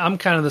 I'm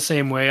kind of the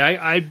same way.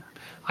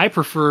 I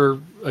prefer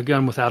a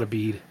gun without a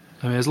bead.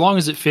 I mean, as long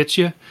as it fits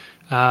you.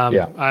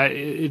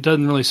 It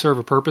doesn't really serve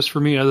a purpose for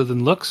me other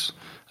than looks.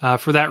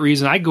 For that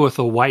reason, I go with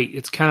a white.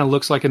 It kind of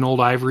looks like an old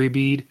ivory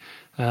bead.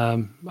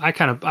 I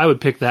would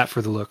pick that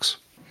for the looks.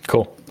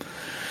 Cool.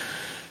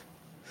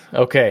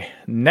 Okay,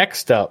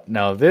 next up.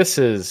 Now this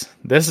is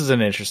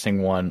an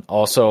interesting one.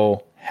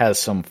 Also has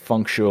some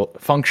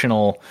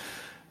functional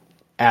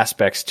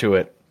aspects to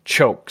it.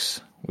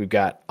 Chokes. We've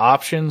got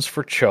options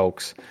for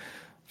chokes.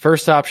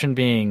 First option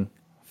being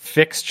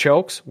fixed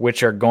chokes,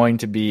 which are going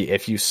to be,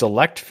 if you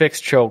select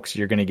fixed chokes,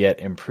 you're going to get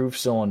improved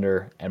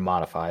cylinder and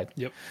modified.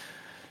 Yep.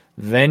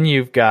 Then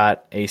you've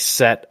got a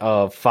set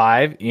of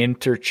 5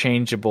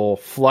 interchangeable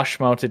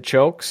flush-mounted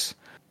chokes,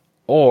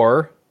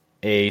 or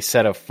a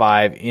set of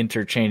 5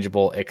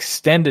 interchangeable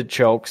extended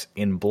chokes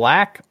in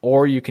black,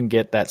 or you can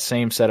get that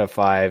same set of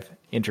 5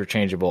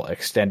 interchangeable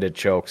extended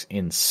chokes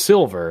in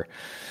silver.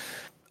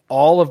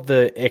 All of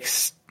the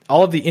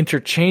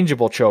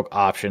interchangeable choke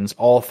options,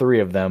 all 3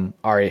 of them,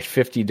 are a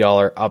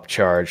 $50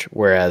 upcharge,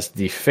 whereas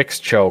the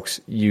fixed chokes,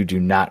 you do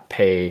not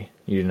pay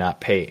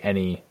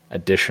any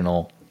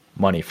additional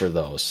money for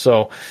those.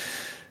 So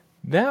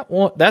that's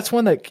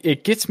one that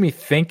it gets me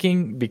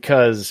thinking,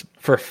 because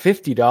for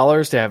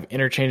 $50 to have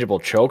interchangeable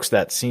chokes,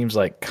 that seems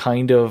like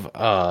kind of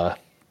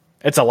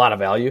it's a lot of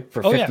value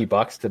for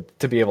 $50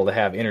 to be able to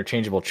have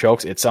interchangeable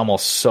chokes. It's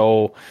almost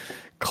so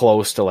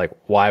close to like,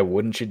 why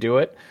wouldn't you do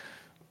it?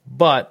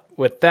 But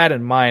with that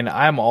in mind,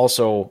 I'm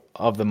also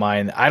of the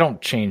mind I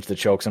don't change the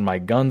chokes in my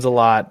guns a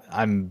lot.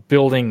 I'm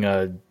building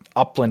a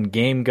Upland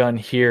game gun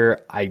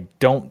here. I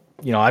don't,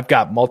 I've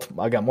got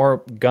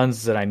more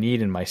guns that I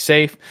need in my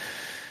safe.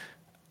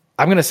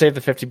 I'm going to save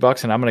the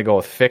 $50 and I'm going to go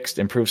with fixed,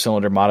 improved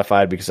cylinder,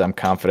 modified, because I'm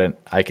confident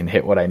I can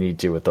hit what I need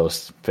to with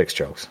those fixed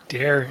chokes.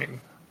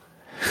 Daring.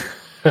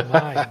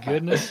 My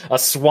goodness. A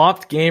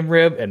swamped game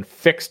rib and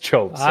fixed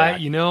chokes. I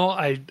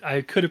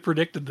could have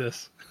predicted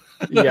this.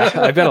 Yeah,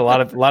 I bet a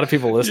lot of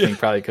people listening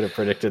probably could have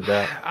predicted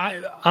that.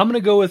 I'm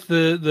going to go with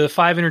the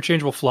 5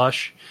 interchangeable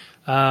flush.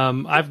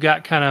 I've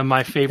got kind of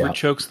my favorite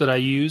chokes that I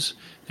use,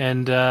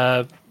 and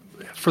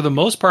for the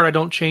most part, I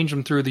don't change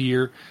them through the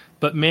year.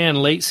 But man,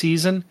 late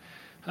season,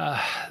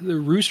 the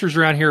roosters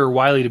around here are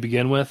wily to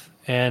begin with,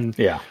 and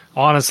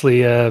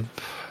honestly,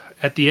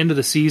 at the end of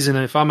the season,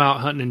 if I'm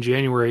out hunting in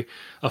January,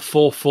 a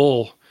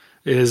full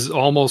is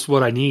almost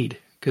what I need,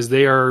 because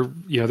they are,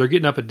 they're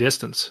getting up a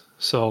distance.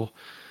 So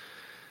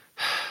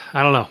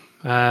I don't know.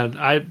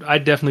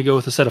 I'd definitely go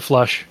with a set of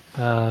flush,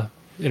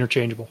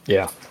 interchangeable.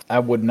 Yeah, I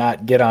would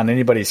not get on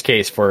anybody's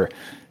case for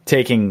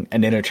taking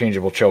an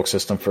interchangeable choke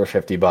system for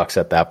 $50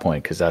 at that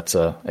point, because that's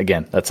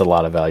a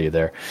lot of value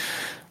there.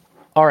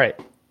 All right.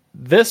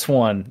 This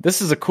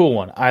is a cool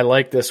one. I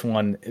like this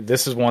one.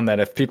 This is one that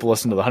if people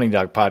listen to the Hunting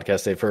Dog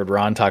podcast, they've heard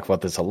Ron talk about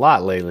this a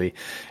lot lately.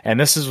 And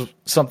this is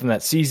something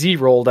that CZ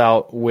rolled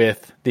out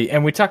with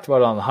and we talked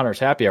about it on the Hunter's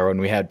Happy Hour when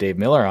we had Dave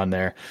Miller on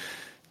there.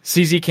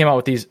 CZ came out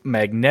with these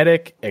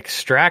magnetic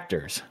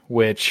extractors,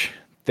 which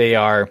they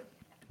are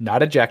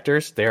not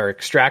ejectors, they are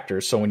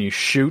extractors. So when you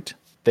shoot,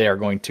 they are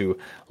going to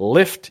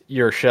lift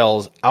your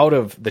shells out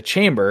of the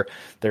chamber.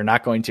 They're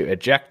not going to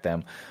eject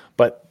them.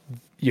 But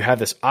you have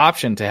this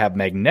option to have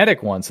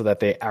magnetic ones so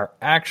that they are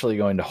actually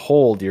going to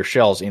hold your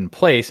shells in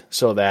place,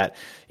 so that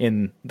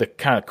in the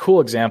kind of cool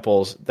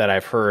examples that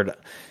I've heard,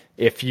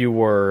 if you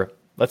were,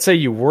 let's say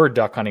you were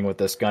duck hunting with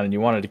this gun and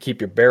you wanted to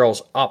keep your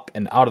barrels up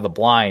and out of the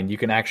blind, you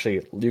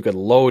could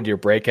load your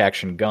break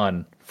action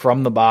gun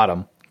from the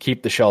bottom,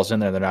 keep the shells in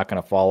there, they're not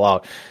going to fall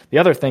out. The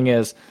other thing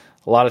is,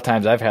 a lot of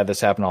times I've had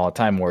this happen all the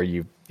time where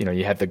you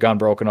have the gun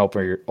broken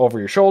open over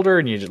your shoulder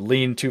and you just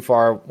lean too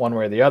far one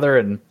way or the other,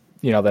 and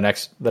the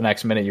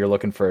next minute you're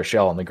looking for a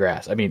shell in the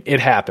grass. I mean, it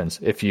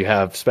happens if you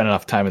have spent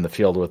enough time in the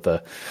field with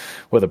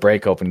a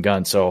break open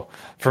gun. So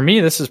for me,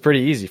 this is pretty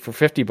easy. For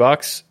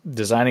 $50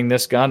 designing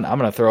this gun, I'm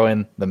going to throw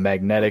in the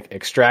magnetic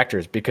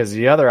extractors, because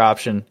the other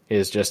option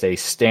is just a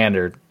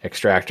standard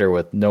extractor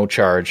with no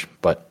charge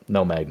but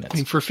no magnets. I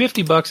mean, for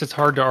 $50, it's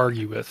hard to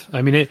argue with.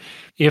 I mean,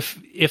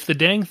 if the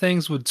dang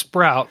things would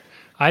sprout,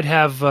 I'd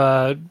have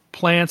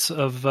plants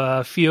of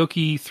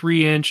Fiocchi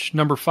 3-inch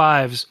number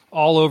 5s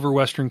all over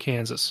western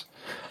Kansas.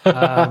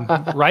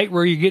 Right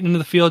where you're getting into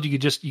the field, you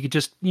could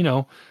just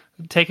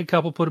take a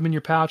couple, put them in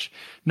your pouch.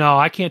 No,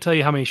 I can't tell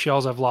you how many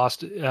shells I've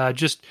lost.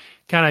 Just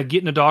kind of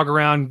getting a dog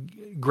around,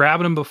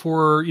 grabbing them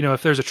before,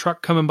 if there's a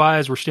truck coming by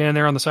as we're standing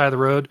there on the side of the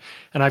road,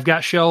 and I've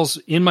got shells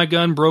in my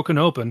gun broken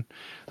open,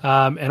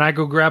 and I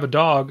go grab a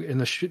dog and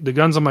the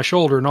gun's on my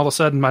shoulder, and all of a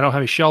sudden I don't have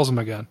any shells in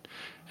my gun,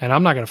 and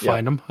I'm not going to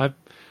find them.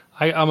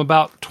 I'm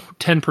about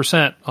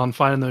 10% on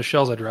finding those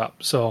shells I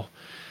dropped. So,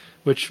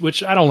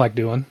 which I don't like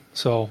doing.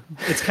 So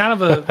it's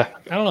kind of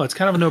it's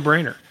kind of a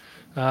no-brainer.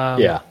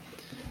 Yeah.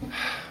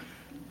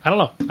 I don't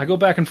know. I go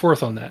back and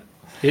forth on that.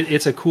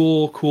 It's a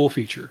cool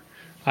feature.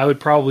 I would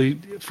probably,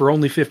 for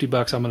only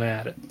 $50, I'm going to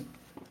add it.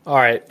 All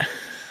right.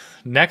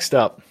 Next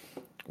up,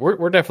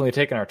 we're definitely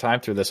taking our time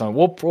through this one.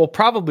 We'll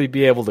probably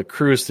be able to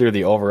cruise through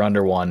the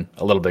over/under one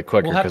a little bit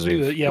quicker, because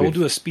we'll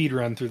do a speed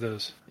run through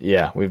those.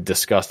 Yeah, we've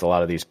discussed a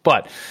lot of these,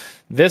 but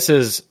this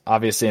is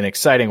obviously an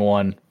exciting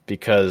one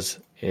because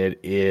it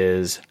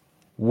is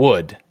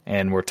wood,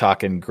 and we're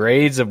talking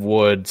grades of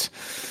woods,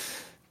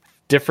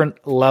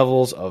 different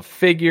levels of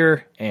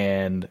figure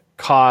and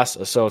costs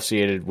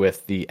associated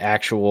with the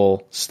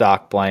actual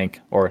stock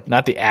blank, or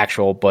not the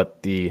actual,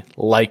 but the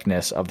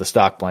likeness of the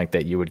stock blank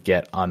that you would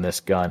get on this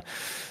gun.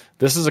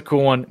 This is a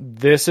cool one.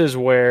 This is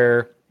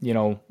where,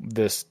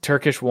 this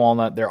Turkish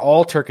walnut, they're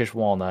all Turkish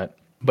walnut,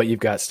 but you've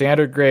got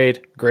standard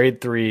grade, grade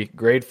 3,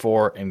 grade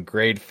 4, and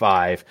grade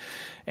 5.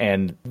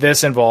 And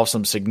this involves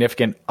some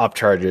significant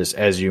upcharges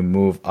as you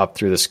move up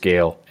through the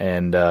scale.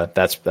 And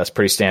that's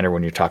pretty standard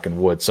when you're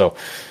talking wood. So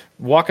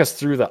walk us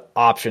through the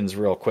options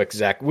real quick,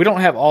 Zach. We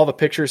don't have all the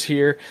pictures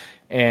here,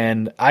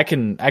 and I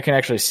can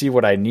actually see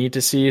what I need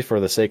to see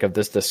for the sake of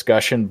this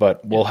discussion,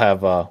 but we'll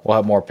have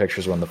more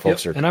pictures when the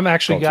folks are. And I've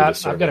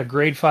got a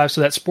grade 5.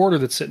 So that Sporter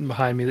that's sitting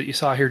behind me that you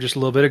saw here just a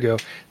little bit ago,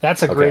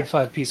 that's a grade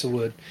 5 piece of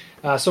wood.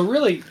 So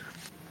really,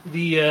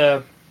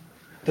 the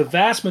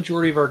vast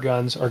majority of our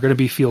guns are going to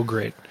be field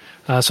grade.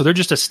 So they're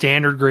just a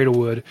standard grade of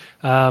wood.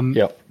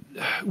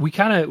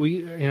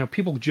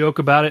 People joke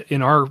about it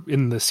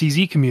in the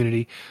CZ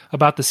community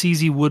about the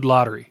CZ wood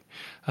lottery.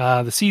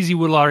 The CZ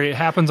wood lottery, it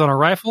happens on our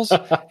rifles,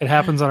 it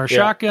happens on our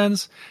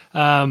shotguns.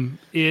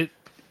 The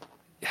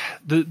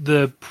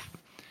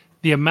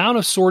amount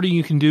of sorting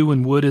you can do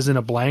when wood is in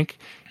a blank,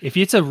 if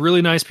it's a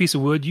really nice piece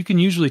of wood, you can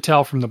usually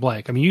tell from the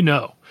blank. I mean,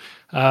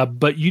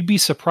 but you'd be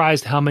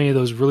surprised how many of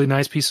those really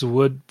nice pieces of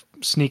wood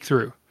sneak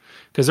through,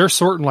 because they're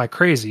sorting like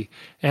crazy,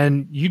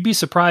 and you'd be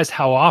surprised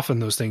how often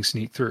those things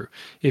sneak through.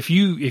 If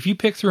you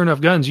pick through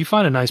enough guns, you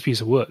find a nice piece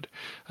of wood.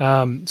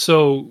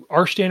 So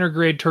our standard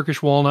grade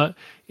Turkish walnut,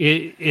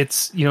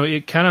 it's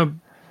kind of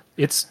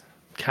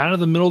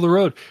the middle of the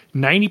road.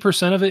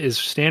 90% of it is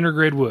standard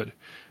grade wood.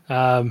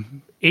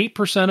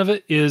 8% of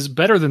it is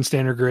better than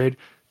standard grade.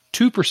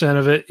 2%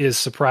 of it is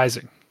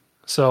surprising.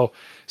 So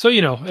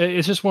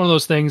it's just one of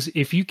those things.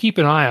 If you keep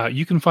an eye out,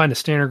 you can find a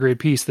standard grade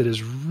piece that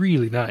is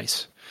really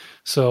nice.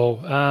 So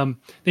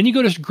then you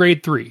go to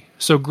grade 3.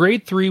 So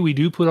grade 3, we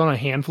do put on a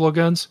handful of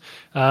guns.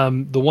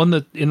 The one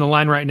that in the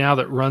line right now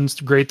that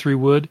runs grade 3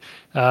 wood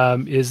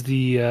is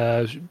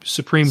the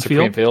Supreme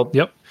Field.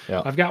 Yep.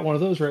 I've got one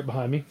of those right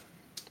behind me.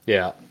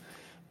 Yeah.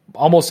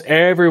 Almost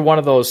every one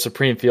of those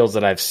Supreme Fields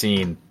that I've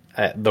seen,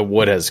 the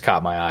wood has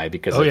caught my eye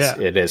because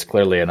it is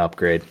clearly an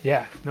upgrade.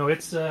 Yeah. No,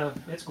 it's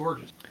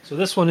gorgeous. So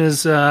this one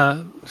is,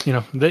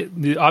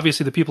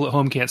 obviously the people at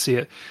home can't see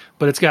it,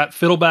 but it's got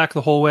fiddleback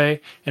the whole way,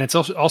 and it's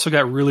also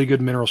got really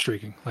good mineral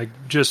streaking, like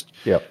just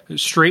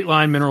straight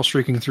line mineral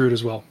streaking through it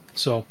as well.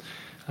 So,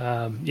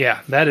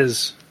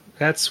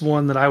 that's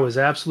one that I was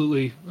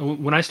absolutely,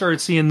 when I started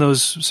seeing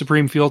those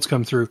Supreme Fields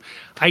come through,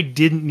 I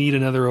didn't need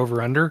another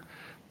over-under,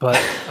 but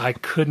I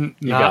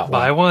couldn't not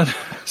buy one.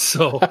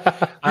 So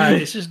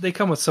it's just, they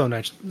come with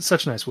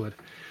such nice wood.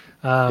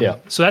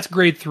 So that's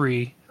grade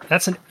 3.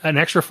 That's an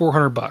extra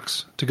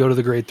 $400 to go to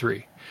the grade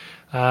 3.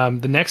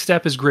 The next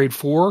step is grade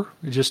 4,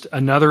 just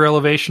another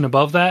elevation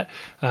above that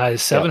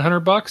is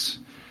 $700,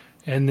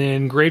 and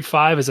then grade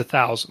 5 is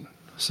 $1,000.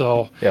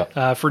 So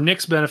for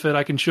Nick's benefit,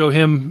 I can show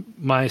him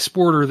my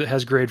Sporter that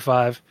has grade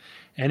 5,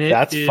 and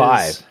that's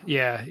 5.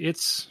 Yeah,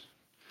 it's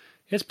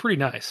pretty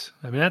nice.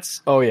 I mean,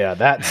 that's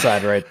that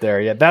side right there.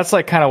 Yeah, that's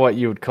like kind of what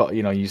you would call,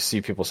 you see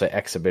people say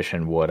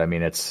exhibition wood. I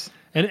mean, it's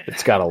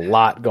got a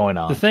lot going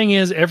on. The thing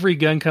is, every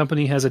gun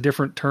company has a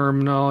different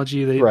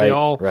terminology. They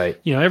all,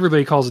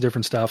 everybody calls it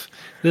different stuff.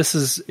 This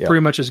is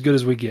pretty much as good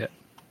as we get.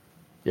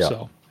 Yeah.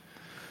 So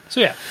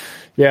yeah.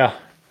 Yeah.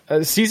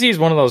 CZ is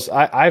one of those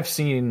I've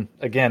seen,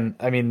 again,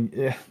 I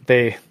mean,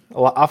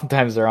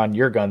 oftentimes they're on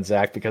your gun,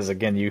 Zach, because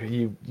again,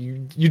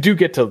 you do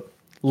get to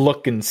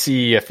look and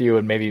see a few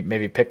and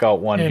maybe pick out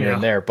one here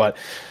and there. But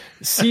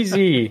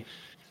CZ,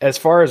 as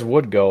far as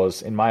wood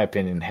goes, in my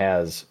opinion,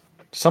 has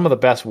some of the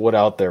best wood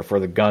out there for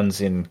the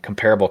guns in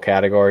comparable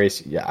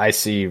categories. Yeah, I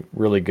see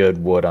really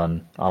good wood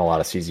on a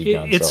lot of CZ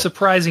guns. It's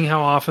surprising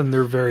how often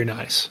they're very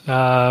nice.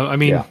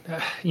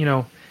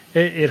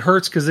 It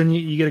hurts because then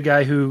you get a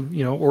guy who,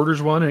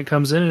 orders one and it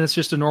comes in and it's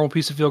just a normal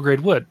piece of field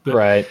grade wood.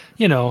 But,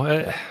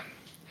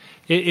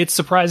 it's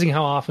surprising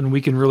how often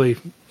we can really,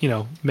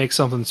 make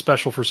something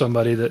special for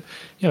somebody that,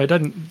 it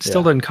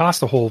doesn't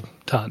cost a whole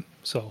ton.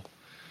 So.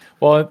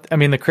 Well, I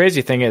mean, the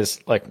crazy thing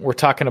is, like, we're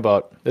talking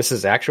about, this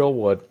is actual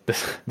wood.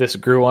 This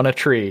grew on a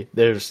tree.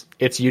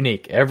 It's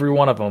unique. Every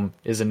one of them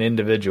is an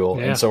individual.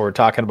 Yeah. And so we're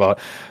talking about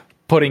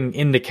putting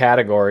into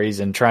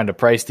categories and trying to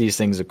price these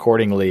things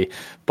accordingly.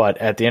 But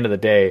at the end of the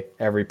day,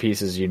 every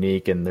piece is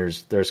unique, and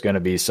there's going to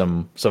be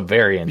some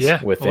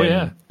variance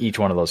within each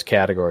one of those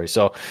categories.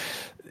 So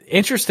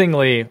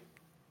interestingly,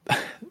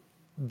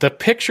 the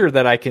picture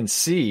that I can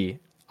see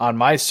on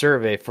my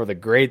survey for the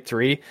grade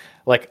 3,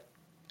 like,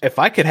 if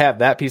I could have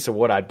that piece of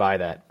wood, I'd buy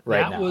that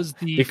now. That was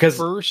the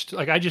first,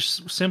 I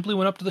just simply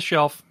went up to the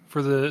shelf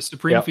for the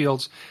Supreme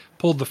Fields,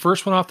 pulled the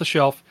first one off the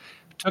shelf,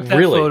 took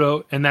that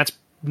photo, and that's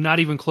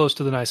not even close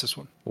to the nicest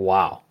one.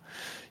 Wow.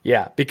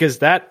 Yeah, because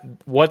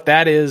what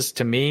that is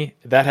to me,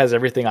 that has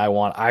everything I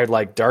want. I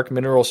like dark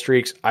mineral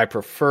streaks. I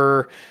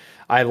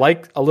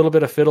like a little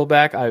bit of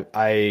fiddleback.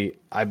 I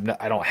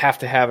don't have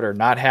to have it or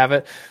not have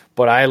it,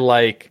 but I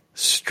like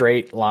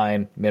straight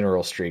line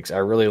mineral streaks. I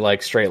really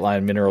like straight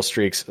line mineral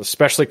streaks,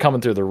 especially coming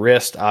through the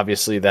wrist.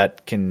 Obviously,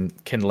 that can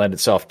lend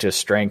itself to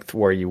strength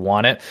where you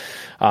want it.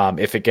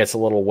 If it gets a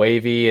little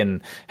wavy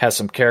and has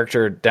some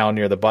character down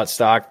near the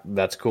buttstock,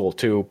 that's cool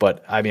too.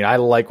 But I mean, I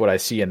like what I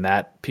see in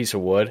that piece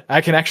of wood.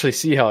 I can actually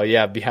see how,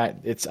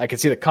 behind it's. I can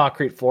see the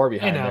concrete floor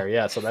behind there.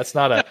 Yeah, so that's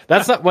not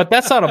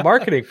a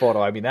marketing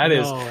photo. I mean,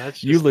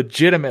 you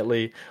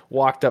legitimately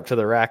walked up to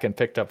the rack and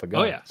picked up a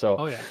gun.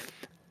 Oh yeah.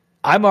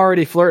 I'm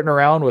already flirting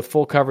around with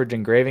full coverage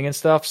engraving and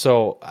stuff.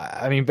 So,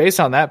 I mean, based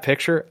on that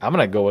picture, I'm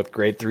going to go with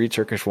grade 3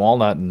 Turkish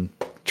walnut and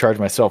charge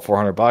myself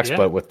 $400. Yeah.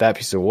 But with that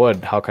piece of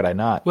wood, how could I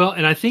not? Well,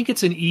 and I think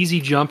it's an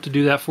easy jump to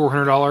do that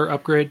 $400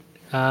 upgrade.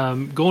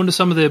 Going to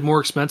some of the more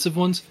expensive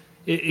ones,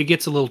 it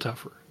gets a little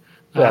tougher.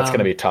 That's going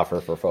to be tougher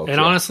for folks. And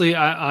honestly,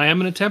 I am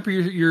going to temper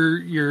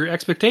your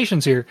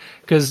expectations here,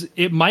 because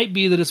it might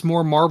be that it's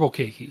more marble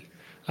cakey.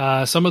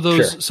 Some of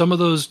those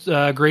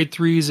grade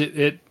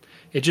 3s,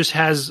 it just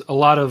has a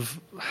lot of,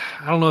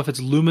 I don't know if it's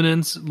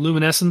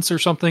luminescence or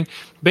something.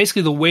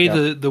 Basically, the way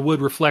the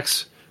wood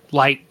reflects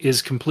light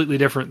is completely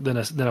different than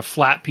a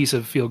flat piece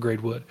of field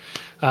grade wood.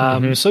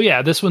 So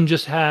yeah, this one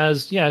just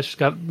has, it's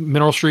got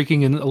mineral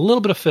streaking and a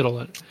little bit of fiddle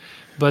in it.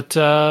 But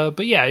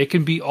yeah, it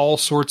can be all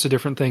sorts of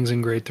different things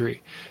in grade 3.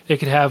 It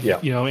could have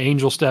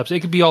angel steps. It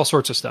could be all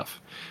sorts of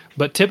stuff.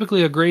 But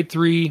typically, a grade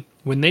 3,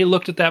 when they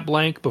looked at that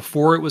blank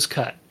before it was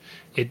cut,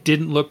 it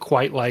didn't look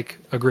quite like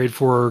a grade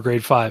 4 or a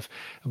grade 5.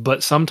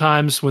 But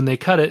sometimes when they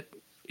cut it,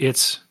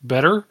 it's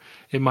better.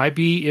 It might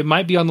be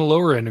on the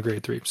lower end of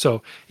grade 3.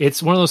 So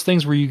it's one of those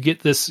things where you get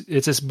this.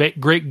 It's this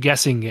great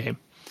guessing game.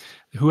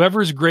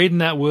 Whoever's grading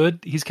that wood,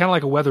 he's kind of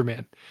like a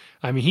weatherman.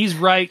 I mean, he's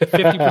right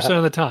 50%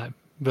 of the time.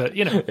 But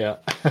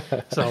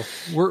so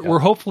we're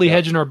hopefully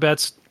hedging our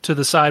bets to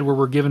the side where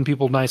we're giving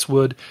people nice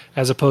wood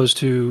as opposed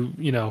to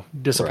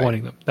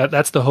disappointing them.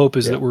 That's the hope,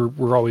 is that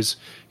we're always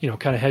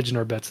kind of hedging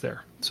our bets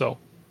there. So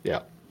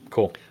yeah,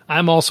 cool.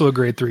 I'm also a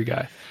grade 3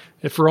 guy.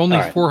 If for only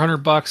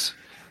 $400,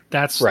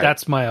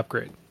 that's my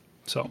upgrade.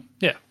 So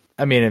yeah.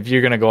 I mean, if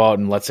you're going to go out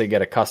and let's say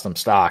get a custom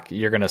stock,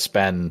 you're going to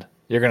spend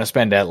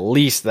at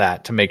least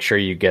that to make sure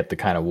you get the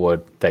kind of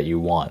wood that you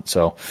want.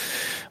 So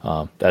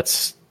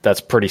that's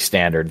pretty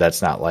standard.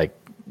 That's not like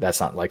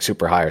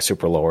super high or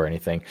super low or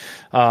anything.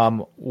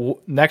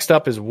 Next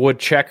up is wood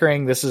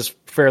checkering. This is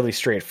fairly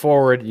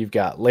straightforward. You've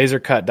got laser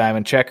cut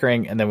diamond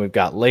checkering, and then we've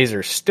got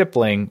laser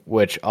stippling,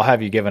 which I'll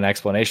have you give an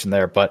explanation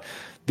there. But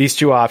these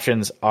two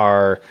options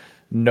are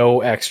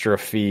no extra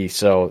fee,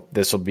 so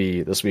this will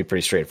be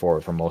pretty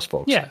straightforward for most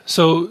folks. Yeah.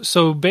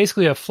 So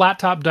basically a flat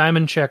top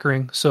diamond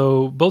checkering.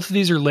 So both of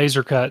these are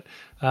laser cut.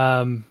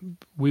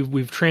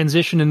 We've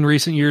transitioned in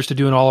recent years to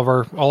doing all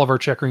of our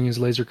checkering is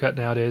laser cut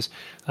nowadays.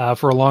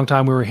 For a long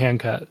time we were hand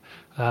cut.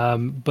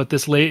 But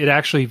it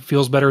actually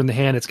feels better in the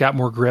hand. It's got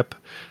more grip.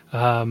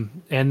 And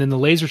then the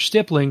laser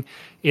stippling,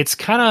 it's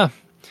kind of,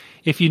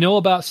 if you know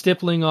about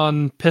stippling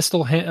on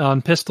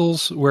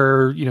pistols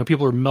where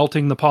people are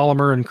melting the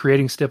polymer and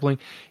creating stippling,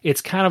 it's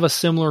kind of a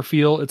similar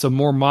feel. It's a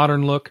more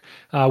modern look.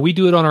 We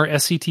do it on our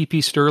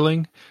SCTP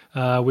Sterling,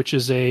 which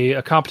is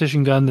a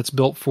competition gun that's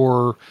built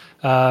for.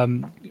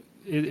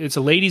 It's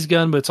a ladies'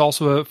 gun, but it's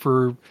also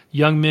for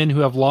young men who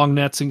have long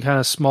nets and kind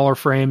of smaller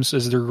frames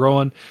as they're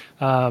growing.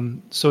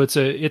 So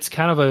it's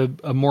kind of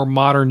a more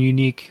modern,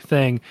 unique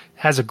thing.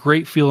 Has a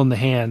great feel in the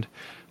hand.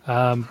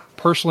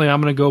 Personally,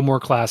 I'm going to go more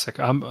classic.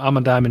 I'm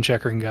a diamond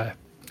checkering guy.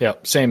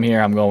 Yep, same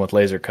here. I'm going with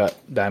laser cut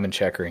diamond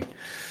checkering.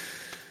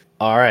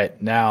 All right,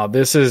 now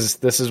this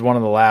is one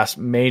of the last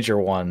major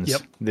ones.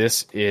 Yep.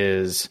 This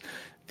is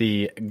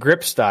the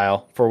grip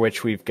style, for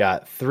which we've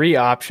got 3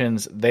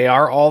 options. They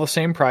are all the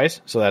same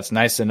price, so that's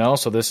nice to know.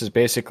 So this is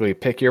basically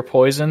pick your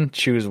poison,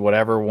 choose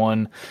whatever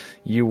one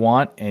you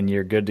want, and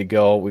you're good to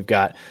go. We've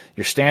got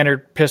your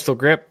standard pistol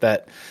grip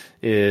that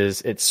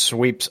it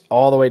sweeps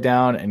all the way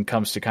down and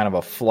comes to kind of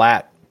a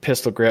flat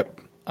pistol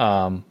grip,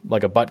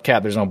 like a butt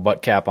cap. There's no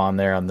butt cap on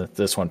there on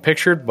this one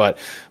pictured, but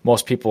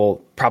most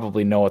people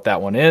probably know what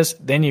that one is.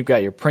 Then you've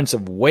got your Prince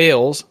of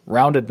Wales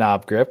rounded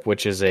knob grip,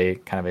 which is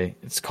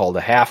it's called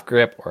a half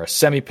grip or a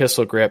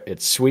semi-pistol grip.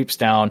 It sweeps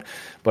down,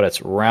 but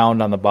it's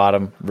round on the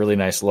bottom. Really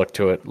nice look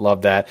to it.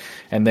 Love that.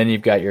 And then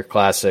you've got your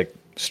classic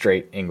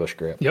straight English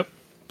grip. Yep.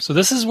 So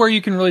this is where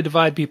you can really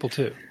divide people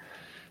too.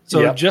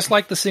 So just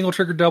like the single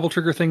trigger, double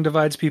trigger thing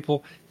divides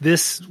people,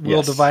 this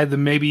will divide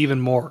them maybe even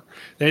more.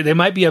 They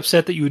might be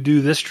upset that you would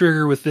do this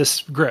trigger with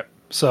this grip.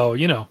 So,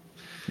 Yeah.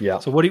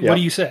 So what do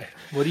you say?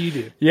 What do you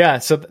do? Yeah.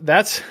 So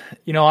that's,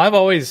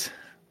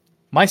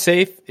 my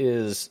safe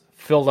is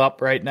filled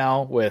up right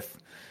now with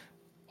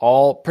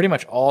pretty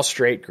much all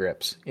straight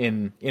grips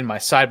in my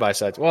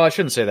side-by-sides. Well, I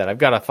shouldn't say that. I've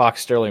got a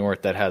Fox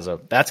Sterlingworth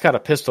that's got a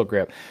pistol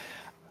grip.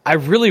 I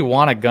really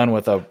want a gun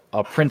with a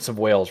Prince of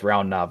Wales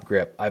round knob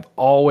grip. I've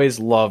always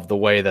loved the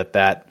way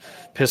that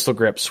pistol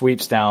grip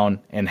sweeps down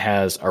and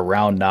has a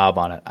round knob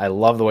on it. I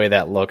love the way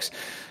that looks.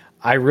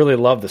 I really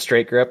love the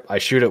straight grip. I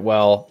shoot it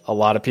well. A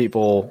lot of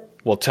people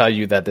will tell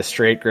you that the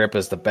straight grip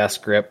is the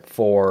best grip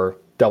for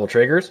double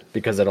triggers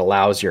because it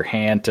allows your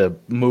hand to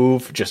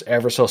move just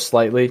ever so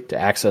slightly to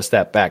access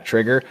that back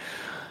trigger.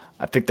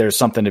 I think there's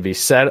something to be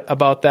said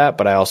about that,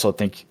 but I also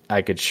think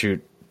I could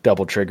shoot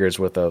double triggers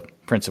with a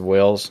Prince of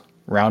Wales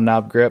round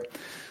knob grip.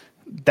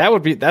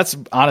 That's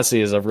honestly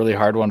is a really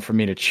hard one for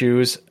me to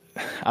choose.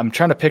 I'm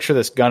trying to picture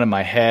this gun in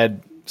my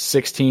head,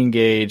 16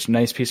 gauge,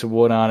 nice piece of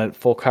wood on it,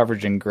 full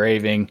coverage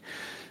engraving.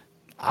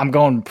 I'm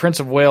going Prince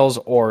of Wales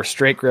or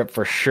straight grip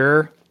for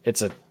sure.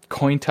 It's a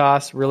coin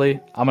toss,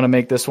 really. I'm going to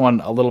make this one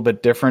a little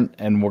bit different,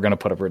 and we're going to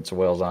put a Prince of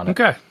Wales on it.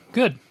 Okay,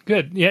 good.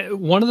 Yeah,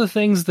 one of the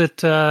things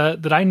that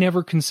I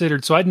never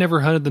considered, so I'd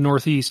never hunted the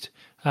Northeast,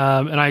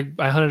 and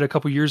I hunted a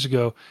couple years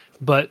ago,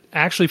 but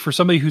actually for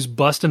somebody who's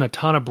busting a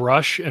ton of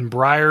brush and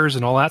briars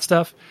and all that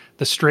stuff,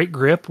 the straight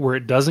grip where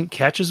it doesn't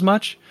catch as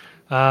much,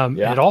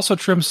 it also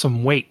trims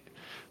some weight.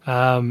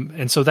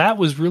 And so that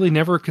was really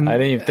never. I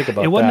didn't even think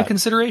about that. It wasn't a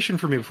consideration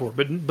for me before,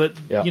 but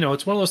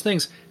it's one of those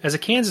things. As a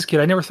Kansas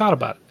kid, I never thought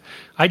about it.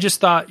 I just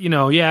thought, it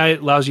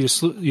allows you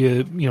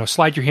to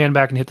slide your hand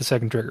back and hit the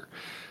second trigger.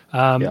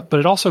 But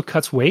it also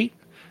cuts weight.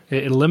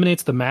 It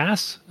eliminates the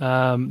mass.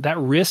 That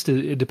wrist,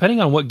 depending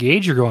on what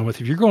gauge you're going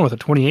with. If you're going with a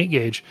 28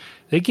 gauge,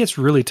 it gets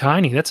really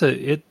tiny.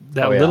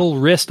 Little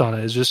wrist on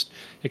it is just,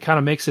 it kind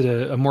of makes it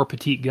a more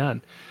petite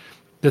gun.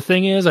 The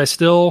thing is,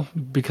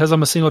 because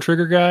I'm a single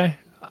trigger guy,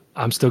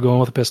 I'm still going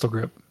with a pistol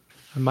grip.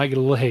 I might get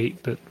a little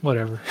hate, but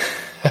whatever.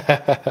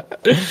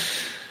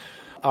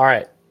 All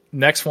right.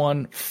 Next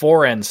one,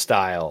 forend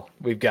style.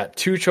 We've got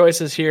two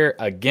choices here.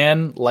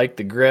 Again, like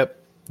the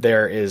grip,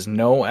 there is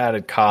no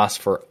added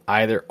cost for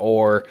either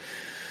or.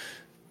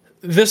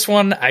 This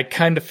one, I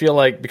kind of feel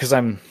like, because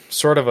I'm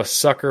sort of a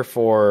sucker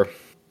for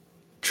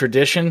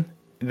tradition,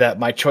 that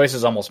my choice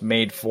is almost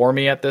made for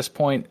me at this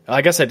point.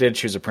 I guess I did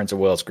choose a Prince of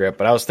Wales grip,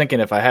 but I was thinking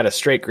if I had a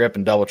straight grip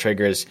and double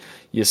triggers,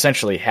 you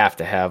essentially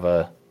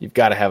you've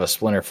got to have a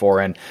splinter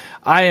forend.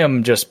 I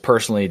am just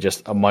personally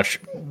just a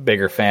much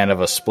bigger fan of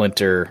a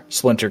splinter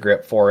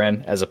grip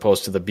forend as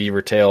opposed to the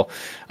beaver tail.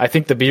 I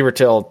think the beaver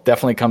tail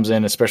definitely comes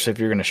in, especially if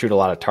you're going to shoot a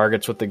lot of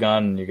targets with the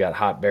gun, you got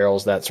hot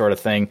barrels, that sort of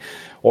thing.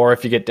 Or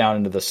if you get down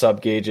into the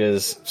sub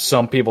gauges,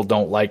 some people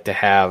don't like to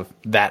have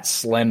that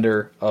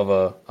slender of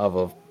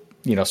a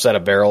set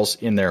of barrels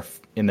in their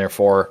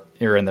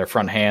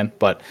front hand,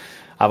 but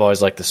I've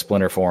always liked the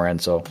splinter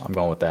forend, so I'm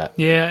going with that.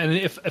 Yeah, and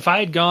if I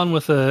had gone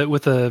with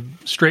a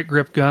straight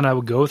grip gun, I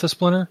would go with a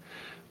splinter,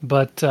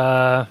 but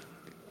I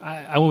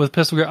went with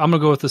pistol grip. I'm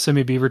going to go with the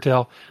semi beaver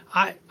tail.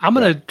 I'm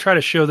going to try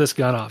to show this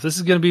gun off. This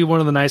is going to be one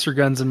of the nicer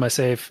guns in my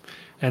safe,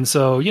 and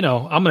so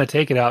I'm going to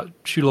take it out,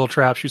 shoot a little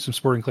trap, shoot some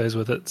sporting clays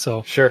with it.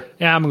 So sure,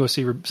 yeah, I'm going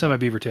to go semi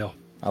beaver tail.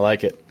 I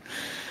like it.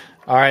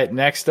 All right,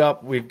 next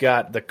up, we've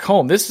got the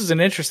comb. This is an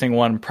interesting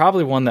one,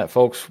 probably one that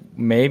folks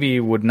maybe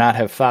would not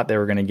have thought they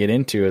were going to get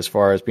into as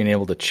far as being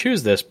able to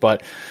choose this,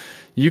 but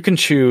you can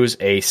choose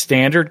a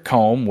standard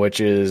comb,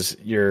 which is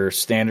your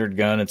standard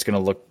gun. It's going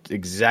to look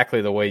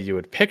exactly the way you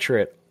would picture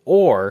it,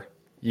 or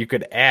you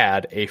could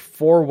add a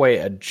 4-way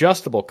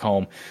adjustable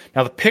comb.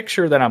 Now, the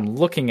picture that I'm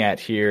looking at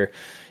here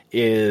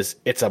is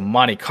it's a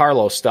Monte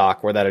Carlo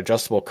stock where that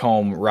adjustable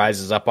comb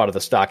rises up out of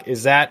the stock.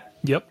 Is that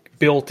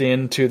built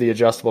into the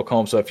adjustable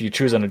comb? So if you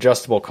choose an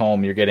adjustable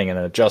comb, you're getting an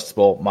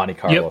adjustable Monte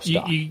Carlo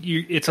stock.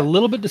 It's a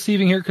little bit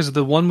deceiving here because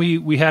the one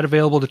we had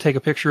available to take a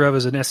picture of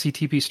is an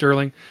SCTP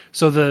Sterling.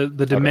 So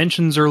the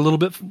dimensions are a little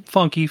bit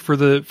funky for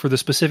the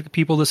specific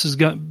people this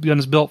gun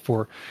is built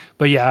for.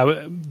 But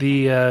yeah,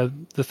 the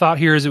thought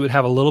here is it would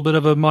have a little bit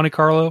of a Monte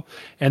Carlo,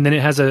 and then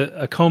it has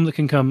a comb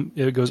that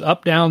it goes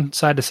up, down,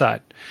 side to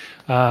side.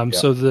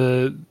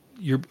 So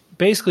you're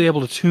basically able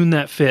to tune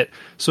that fit.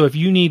 So if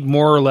you need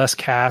more or less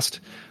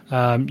cast,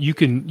 you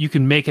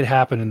can make it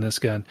happen in this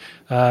gun.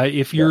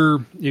 If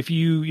you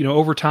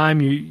over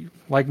time, you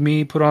like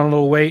me, put on a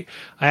little weight,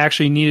 I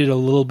actually needed a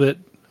little bit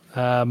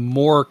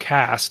more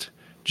cast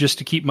just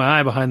to keep my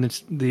eye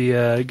behind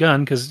the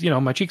gun because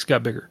my cheeks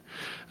got bigger.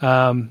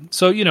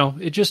 So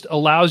it just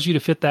allows you to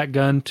fit that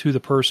gun to the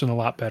person a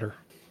lot better.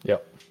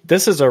 Yep.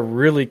 This is a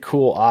really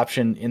cool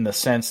option in the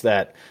sense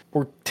that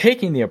we're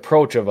taking the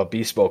approach of a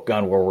bespoke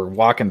gun where we're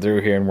walking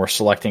through here and we're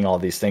selecting all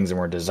these things and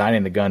we're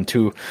designing the gun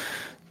to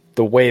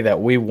the way that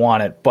we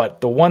want it.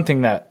 But the one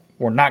thing that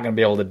we're not going to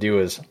be able to do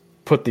is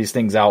put these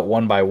things out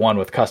one by one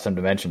with custom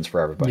dimensions for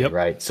everybody,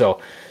 right?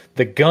 So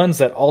the guns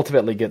that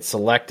ultimately get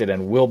selected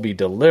and will be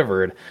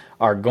delivered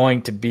are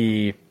going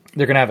to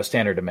have a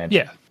standard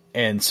dimension. Yeah.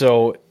 And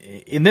so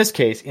in this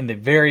case, in the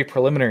very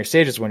preliminary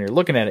stages when you're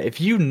looking at it, if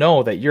you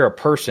know that you're a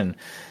person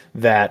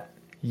that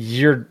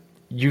you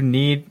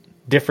need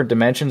different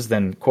dimensions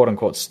than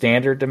quote-unquote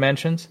standard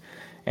dimensions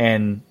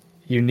and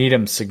you need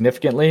them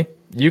significantly,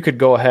 you could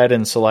go ahead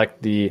and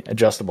select the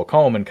adjustable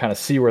comb and kind of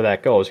see where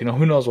that goes.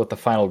 Who knows what the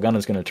final gun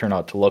is going to turn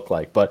out to look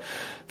like. But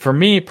for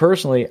me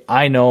personally,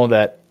 I know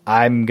that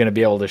I'm going to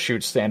be able to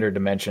shoot standard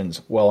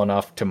dimensions well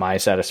enough to my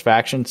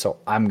satisfaction, so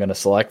I'm going to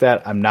select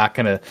that. I'm not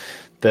going to...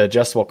 The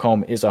adjustable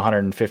comb is a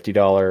 $150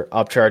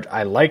 upcharge.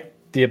 I like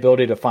the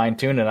ability to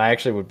fine-tune, and I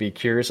actually would be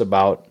curious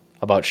about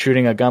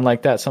shooting a gun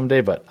like that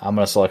someday, but I'm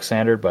going to select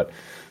standard. But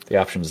the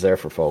options there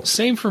for folks.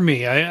 Same for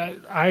me.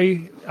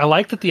 I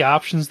like that the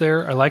options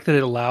there. I like that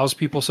it allows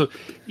people. So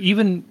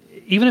even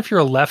if you're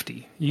a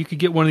lefty, you could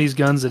get one of these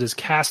guns that is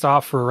cast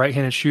off for a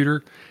right-handed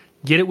shooter.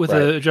 Get it with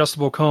an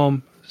adjustable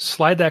comb.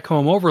 Slide that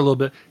comb over a little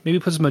bit. Maybe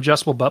put some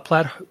adjustable butt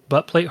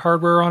plate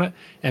hardware on it,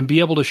 and be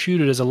able to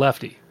shoot it as a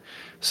lefty.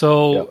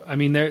 So I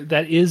mean,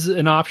 that is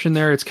an option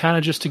there. It's kind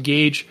of just to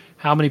gauge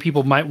how many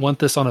people might want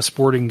this on a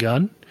sporting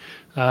gun.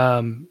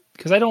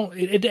 Because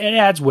it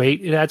adds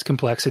weight, it adds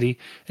complexity.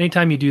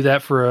 Anytime you do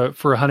that for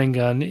a hunting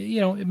gun,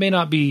 it may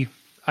not be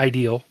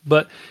ideal,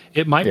 but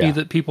it might be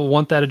that people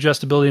want that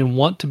adjustability and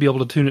want to be able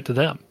to tune it to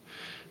them.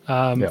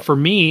 For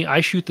me,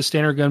 I shoot the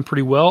standard gun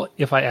pretty well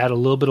if I add a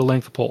little bit of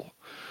length of pull.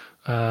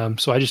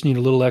 So I just need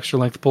a little extra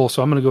length of pull,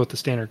 so I'm going to go with the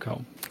standard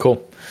comb.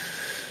 Cool.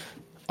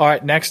 All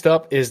right, next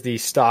up is the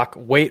stock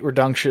weight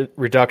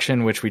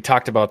reduction, which we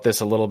talked about this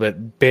a little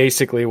bit.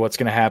 Basically, what's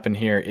going to happen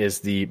here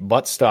is the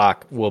butt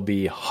stock will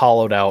be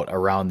hollowed out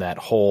around that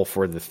hole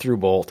for the through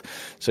bolt.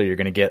 So you're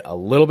going to get a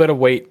little bit of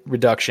weight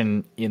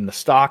reduction in the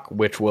stock,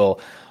 which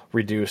will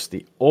reduce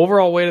the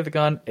overall weight of the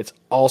gun. It's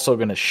also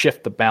going to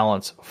shift the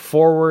balance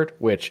forward,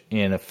 which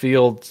in a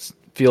field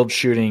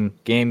shooting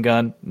game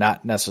gun,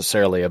 not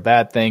necessarily a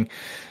bad thing.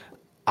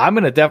 I'm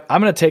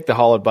gonna take the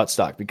hollowed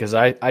buttstock because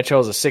I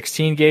chose a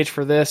 16 gauge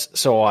for this,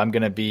 so I'm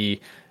gonna be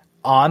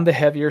on the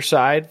heavier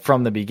side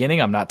from the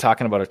beginning. I'm not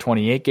talking about a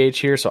 28 gauge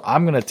here, so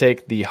I'm gonna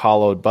take the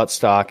hollowed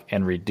buttstock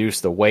and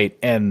reduce the weight.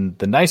 And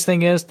the nice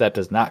thing is that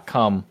does not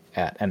come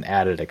at an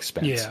added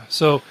expense. Yeah.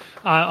 So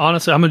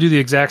honestly, I'm gonna do the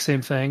exact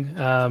same thing.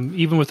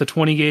 Even with the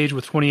 20 gauge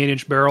with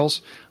 28-inch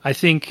barrels, I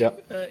think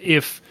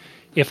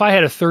if I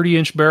had a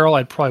 30-inch barrel,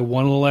 I'd probably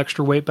want a little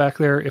extra weight back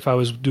there if I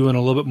was doing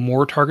a little bit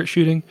more target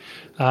shooting.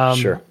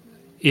 Sure.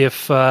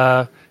 If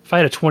I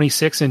had a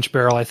 26-inch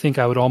barrel, I think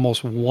I would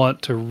almost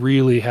want to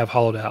really have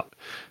hollowed out.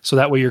 So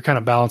that way you're kind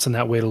of balancing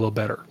that weight a little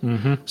better.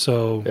 Mm-hmm.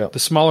 So the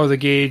smaller the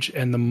gauge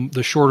and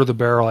the shorter the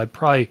barrel, I'd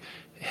probably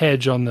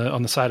hedge on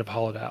the side of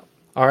hollowed out.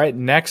 All right,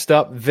 next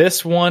up,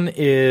 this one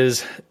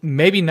is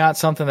maybe not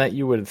something that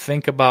you would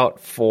think about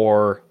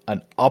for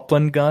an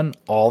upland gun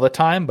all the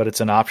time, but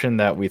it's an option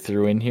that we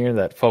threw in here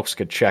that folks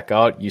could check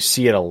out. You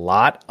see it a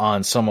lot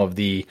on some of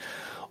the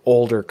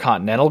older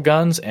Continental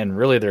guns, and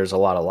really there's a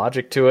lot of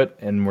logic to it.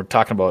 And we're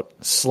talking about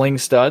sling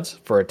studs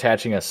for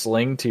attaching a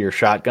sling to your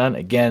shotgun.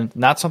 Again,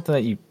 not something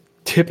that you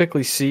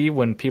typically see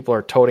when people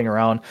are toting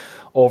around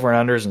over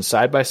and unders and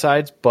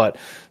side-by-sides, but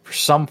for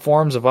some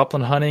forms of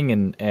upland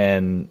hunting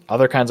and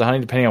other kinds of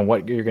hunting, depending on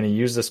what you're going to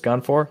use this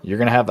gun for, you're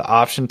going to have the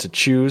option to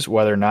choose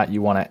whether or not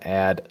you want to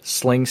add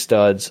sling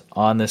studs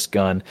on this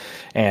gun.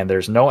 And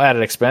there's no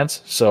added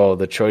expense, so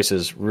the choice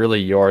is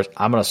really yours.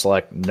 I'm going to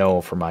select no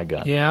for my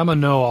gun. Yeah, I'm a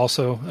no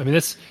also. I mean,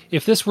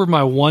 if this were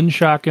my one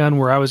shotgun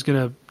where I was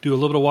going to do a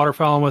little bit of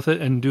waterfowling with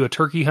it and do a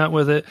turkey hunt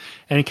with it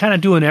and kind of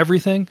doing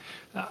everything,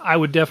 I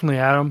would definitely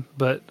add them.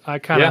 But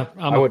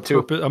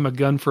I'm a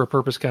gun for a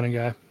purpose kind of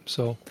guy.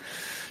 So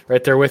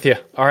right there with you.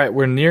 All right,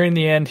 we're nearing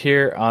the end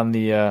here on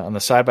the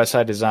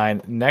side-by-side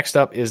design. Next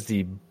up is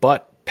the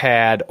butt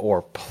pad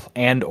or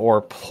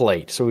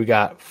plate. So we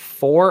got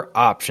 4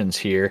 options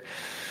here.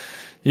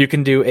 You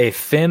can do a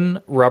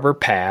thin rubber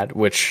pad,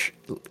 which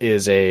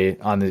is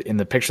in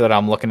the picture that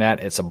I'm looking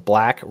at, it's a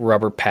black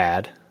rubber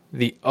pad.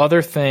 The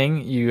other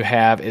thing you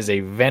have is a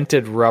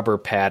vented rubber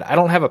pad. I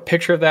don't have a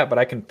picture of that, but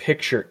I can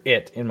picture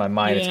it in my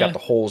mind. Yeah. It's got the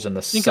holes in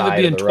the side of the rubber. Think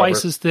of it being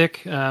twice as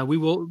thick.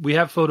 We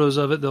have photos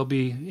of it. They'll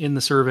be in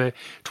the survey.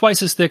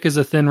 Twice as thick as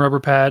a thin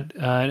rubber pad.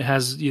 It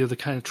has the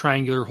kind of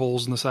triangular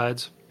holes in the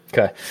sides.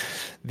 Okay.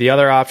 The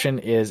other option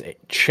is a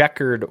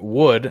checkered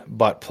wood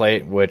butt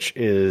plate, which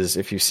is,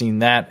 if you've seen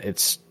that,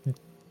 it's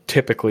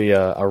typically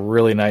a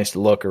really nice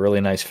look, a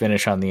really nice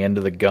finish on the end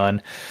of the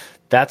gun.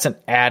 That's an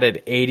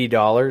added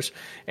 $80.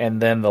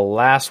 And then the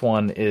last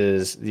one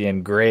is the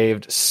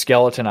engraved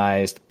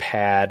skeletonized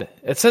pad.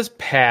 It says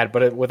pad,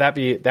 but it's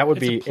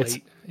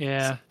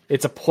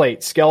a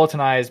plate.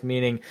 Skeletonized,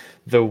 meaning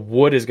the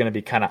wood is going to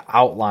be kind of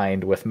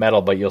outlined with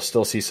metal, but you'll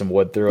still see some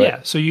wood through it. Yeah,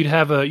 so you'd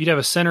have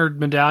a centered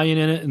medallion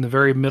in it in the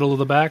very middle of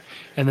the back,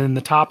 and then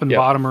the top and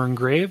bottom are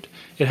engraved.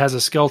 It has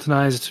a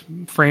skeletonized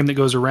frame that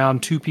goes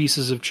around 2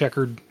 pieces of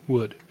checkered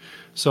wood.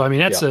 So I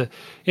mean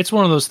it's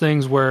one of those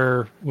things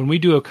where when we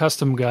do a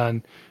custom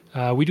gun,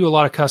 we do a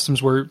lot of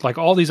customs where, like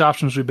all these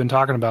options we've been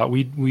talking about,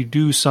 we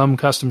do some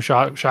custom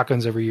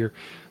shotguns every year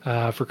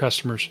for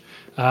customers.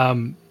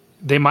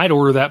 They might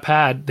order that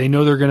pad. They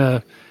know they're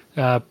going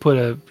to put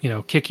a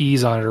kick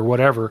ease on it or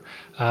whatever.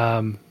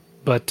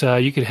 But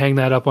you could hang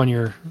that up on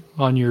your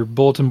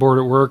bulletin board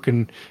at work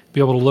and be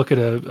able to look at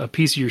a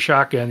piece of your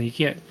shotgun. You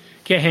can't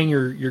hang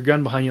your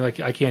gun behind you like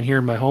I can here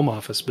in my home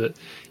office, but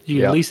you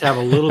can at least have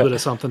a little bit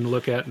of something to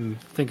look at and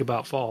think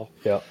about fall.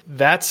 Yeah,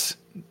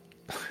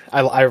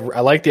 I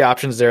like the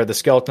options there. The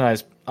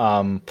skeletonized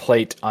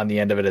plate on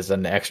the end of it is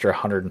an extra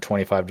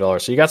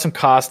 $125. So you got some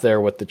cost there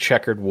with the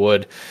checkered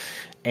wood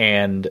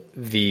and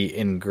the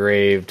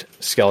engraved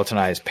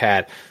skeletonized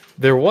pad.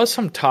 There was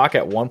some talk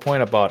at one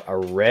point about a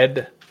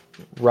red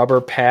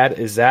rubber pad.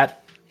 Is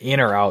that in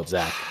or out,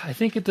 Zach? I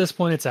think at this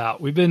point it's out.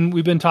 We've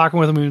been talking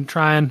with them. We've been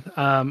trying.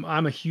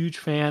 I'm a huge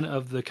fan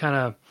of the kind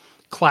of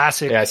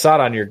classic. Yeah, I saw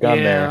it on your gun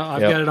there.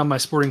 I've got it on my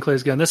Sporting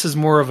Clays gun. This is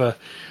more of a.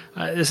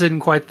 This isn't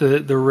quite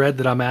the red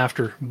that I'm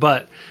after,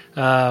 but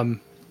kind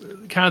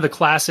of the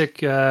classic.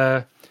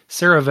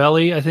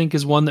 Saravelli, I think,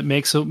 is one that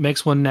makes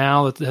one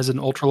now that has an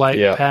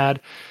ultralight pad.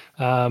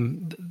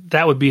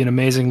 That would be an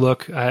amazing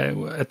look.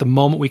 At the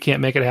moment, we can't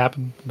make it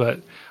happen,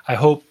 but I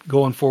hope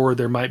going forward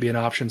there might be an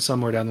option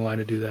somewhere down the line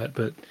to do that.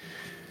 But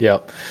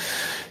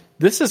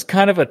this is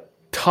kind of a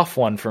tough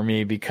one for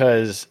me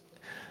because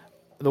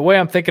the way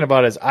I'm thinking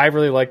about it is I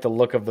really like the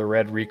look of the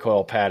red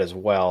recoil pad as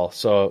well.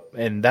 So,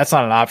 and that's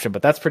not an option,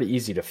 but that's pretty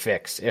easy to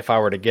fix. If I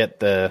were to get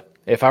the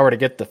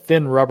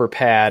thin rubber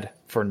pad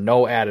for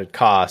no added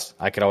cost,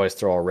 I could always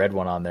throw a red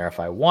one on there if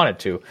I wanted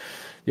to.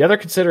 The other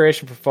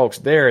consideration for folks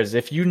there is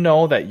if you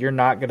know that you're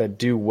not going to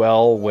do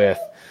well with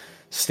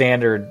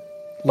standard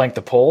length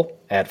of pull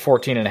at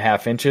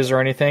 14.5 inches or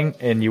anything,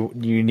 and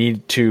you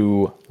need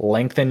to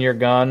lengthen your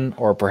gun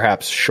or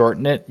perhaps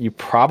shorten it, you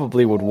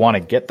probably would want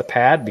to get the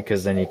pad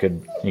because then you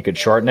could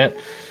shorten it.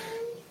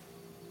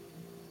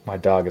 My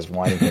dog is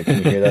whining here.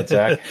 Can you hear that,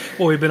 Zach?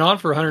 Well, we've been on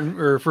for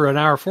an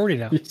hour 40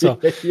 now. So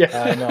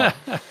yeah, I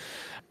know.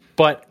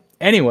 But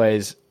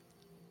anyways,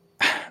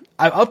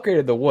 I've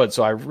upgraded the wood,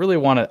 so I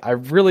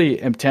really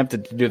am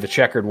tempted to do the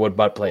checkered wood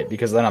butt plate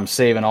because then I'm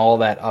saving all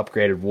that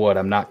upgraded wood.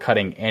 I'm not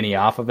cutting any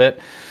off of it.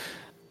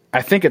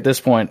 I think at this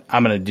point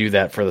I'm going to do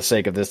that for the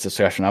sake of this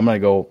discussion. I'm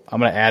going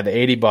to add the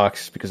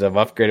 $80 because I've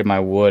upgraded my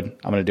wood.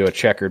 I'm going to do a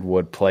checkered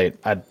wood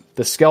plate.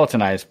 The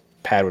skeletonized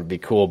pad would be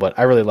cool, but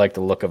I really like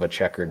the look of a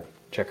checkered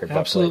butt plate.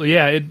 Absolutely,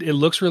 yeah. It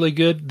looks really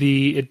good.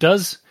 It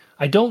does.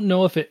 I don't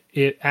know if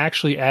it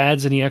actually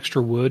adds any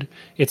extra wood.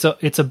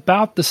 It's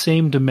about the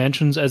same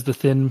dimensions as the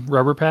thin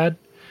rubber pad.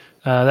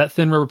 That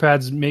thin rubber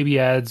pad maybe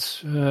adds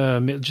just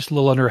a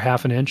little under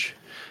half an inch.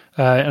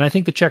 And I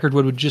think the checkered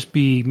wood would just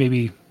be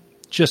maybe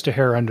just a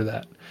hair under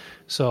that.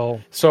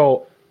 So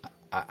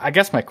I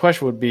guess my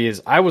question would be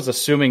is I was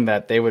assuming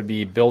that they would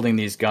be building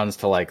these guns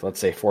to like, let's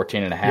say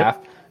 14.5.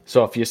 Yep.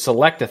 So if you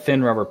select a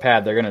thin rubber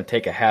pad, they're going to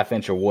take a half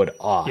inch of wood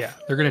off. Yeah,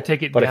 they're going to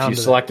take it down. But if you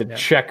select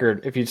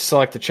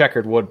a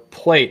checkered wood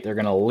plate, they're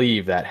going to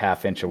leave that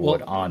half inch of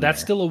wood on.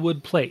 That's still a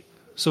wood plate.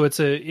 So it's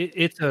a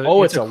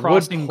crossing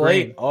wood plate.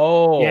 Grain.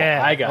 Oh,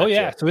 yeah. I got you. Oh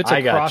yeah, so it's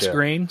a cross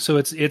grain. So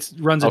it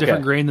runs a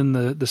different grain than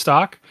the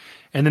stock,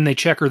 and then they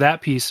checker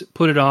that piece,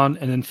 put it on,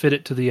 and then fit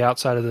it to the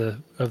outside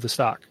of the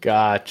stock.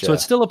 Gotcha. So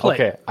it's still a plate.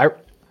 Okay,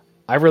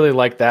 I really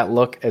like that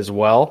look as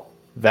well.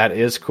 That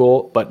is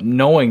cool, but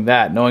knowing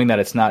that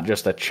it's not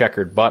just a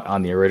checkered butt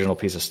on the original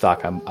piece of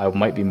stock, I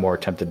might be more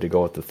tempted to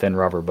go with the thin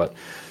rubber, but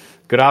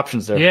good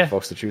options there for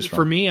folks to choose from.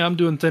 For me, I'm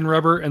doing thin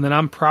rubber, and then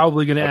I'm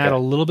probably going to add a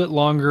little bit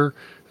longer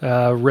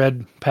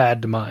red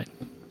pad to mine.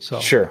 So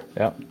sure,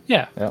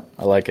 yeah,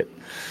 I like it.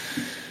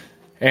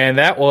 And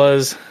that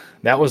was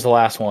the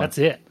last one. That's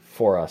it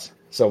for us.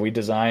 So we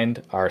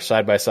designed our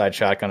side-by-side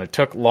shotgun. It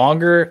took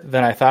longer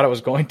than I thought it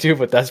was going to,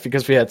 but that's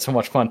because we had so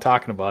much fun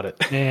talking about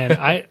it. Man,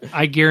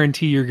 I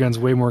guarantee your gun's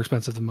way more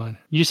expensive than mine.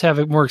 You just have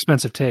a more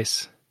expensive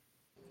taste.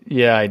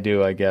 Yeah, I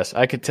do, I guess.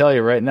 I could tell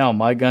you right now,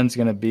 my gun's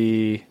going to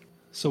be...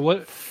 So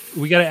what?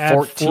 We got to add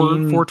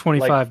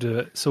 425 to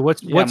it. So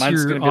what's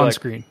your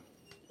on-screen?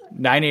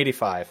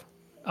 $985.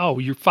 Oh,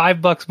 you're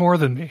 $5 more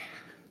than me.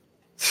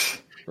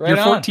 Right you're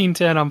on.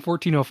 1410. I'm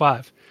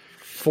 1405.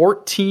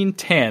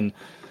 1410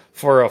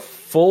 for a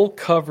full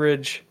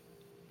coverage,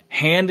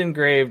 hand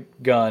engraved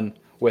gun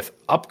with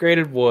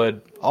upgraded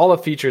wood, all the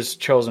features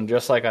chosen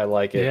just like I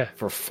like it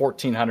for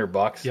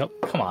 $1,400. Yep.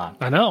 Come on.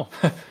 I know.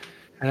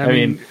 And I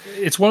mean,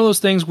 it's one of those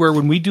things where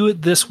when we do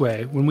it this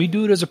way, when we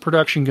do it as a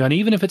production gun,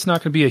 even if it's not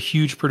going to be a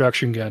huge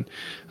production gun,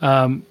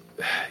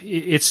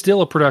 it's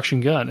still a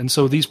production gun. And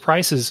so these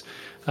prices,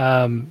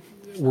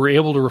 we're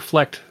able to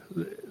reflect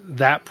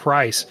that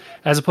price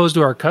as opposed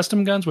to our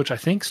custom guns, which I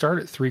think start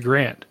at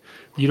 $3,000.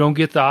 You don't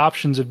get the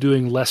options of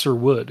doing lesser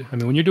wood. I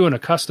mean, when you're doing a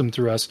custom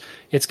through us,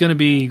 it's going to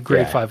be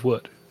grade 5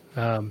 wood.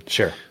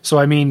 Sure. So,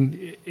 I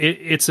mean,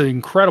 it's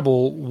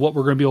incredible what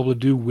we're going to be able to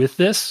do with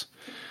this.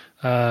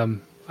 I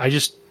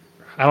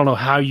don't know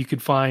how you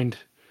could find,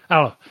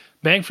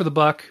 bang for the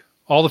buck,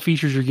 all the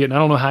features you're getting. I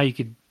don't know how you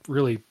could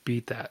really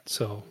beat that.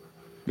 So,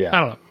 I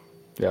don't know.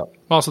 Yeah.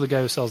 I'm also the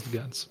guy who sells the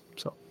guns.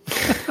 So,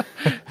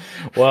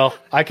 well,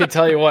 I can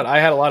tell you what,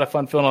 I had a lot of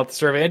fun filling out the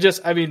survey.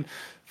 And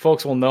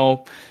folks will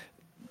know,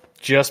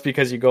 just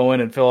because you go in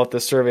and fill out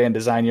this survey and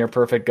design your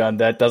perfect gun,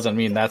 that doesn't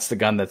mean that's the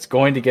gun that's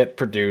going to get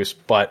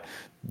produced. But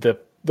the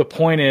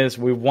point is,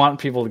 we want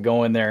people to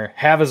go in there,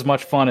 have as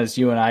much fun as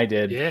you and I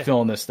did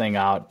filling this thing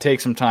out.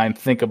 Take some time,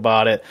 think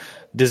about it,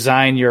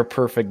 design your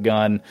perfect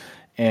gun,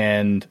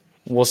 and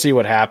we'll see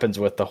what happens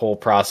with the whole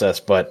process.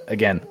 But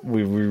again,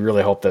 we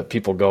really hope that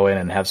people go in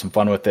and have some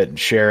fun with it and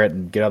share it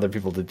and get other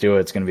people to do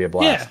it. It's going to be a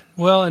blast. Yeah,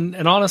 well, and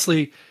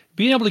honestly,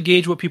 being able to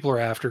gauge what people are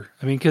after.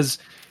 I mean, because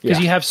you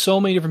have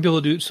so many different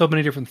people to do so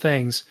many different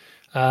things.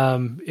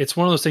 It's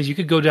one of those things you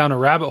could go down a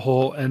rabbit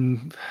hole,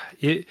 and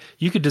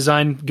you could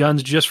design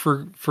guns just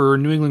for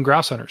New England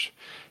grouse hunters.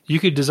 You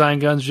could design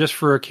guns just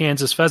for a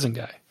Kansas pheasant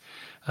guy.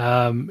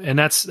 And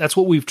that's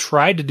what we've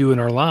tried to do in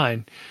our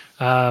line,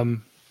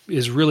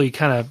 is really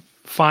kind of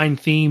find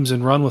themes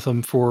and run with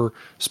them for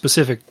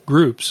specific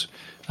groups.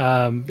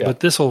 But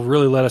this will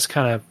really let us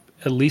kind of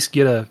at least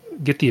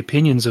get the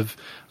opinions of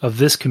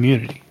this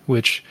community,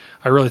 which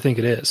I really think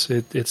it is.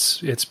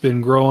 It's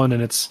been growing,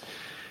 and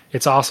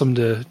it's awesome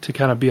to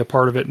kind of be a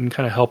part of it and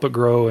kind of help it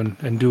grow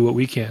and do what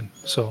we can.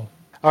 So,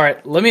 all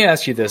right, let me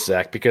ask you this,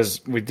 Zach, because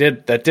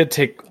that did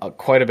take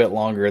quite a bit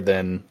longer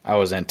than I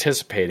was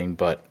anticipating,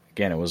 but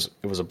again, it was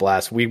a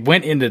blast. We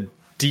went into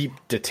deep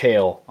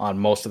detail on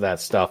most of that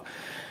stuff.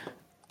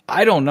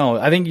 I don't know.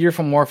 I think you're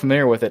more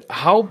familiar with it.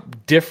 How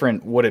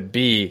different would it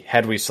be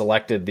had we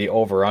selected the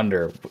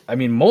over-under? I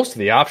mean, most of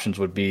the options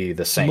would be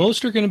the same.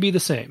 Most are going to be the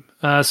same.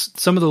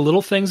 Some of the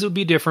little things that would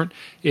be different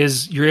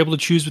is you're able to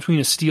choose between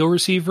a steel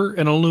receiver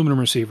and an aluminum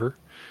receiver.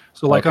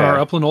 So like on our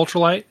Upland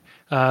Ultralight,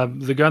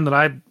 the gun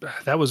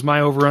that was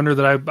my over-under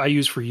that I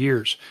used for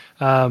years.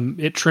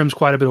 It trims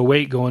quite a bit of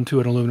weight going to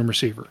an aluminum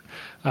receiver.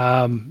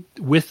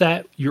 With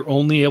that, you're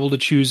only able to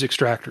choose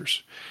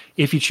extractors.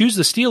 If you choose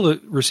the steel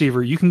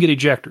receiver, you can get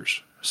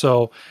ejectors.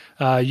 So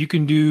you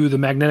can do the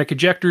magnetic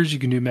ejectors, you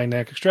can do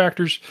magnetic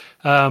extractors.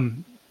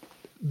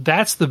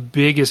 That's the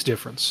biggest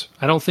difference.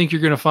 I don't think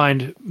you're going to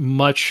find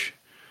much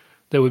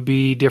that would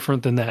be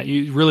different than that.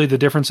 Really, the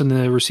difference in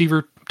the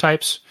receiver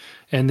types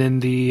and then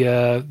the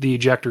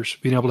ejectors,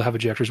 being able to have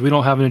ejectors. We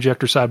don't have an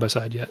ejector side by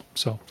side yet.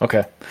 So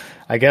okay,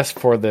 I guess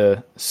for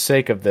the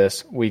sake of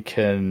this,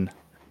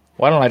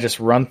 why don't I just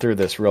run through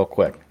this real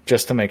quick,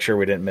 just to make sure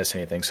we didn't miss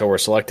anything. So we're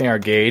selecting our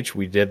gauge.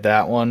 We did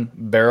that one.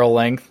 Barrel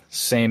length,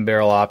 same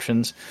barrel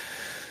options.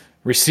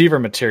 Receiver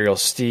material,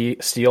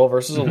 steel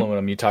versus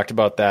aluminum. You talked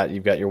about that.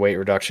 You've got your weight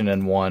reduction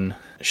in one.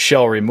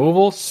 Shell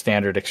removal,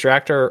 standard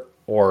extractor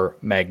or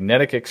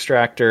magnetic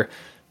extractor.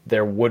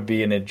 There would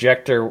be an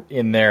ejector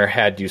in there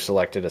had you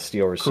selected a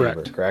steel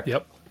receiver, correct?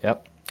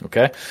 Yep.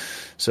 Okay.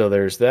 So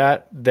there's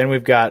that. Then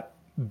we've got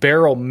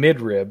barrel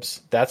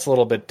midribs. That's a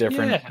little bit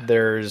different.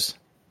 Yeah.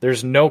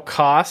 There's no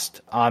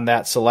cost on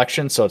that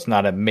selection, so it's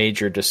not a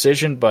major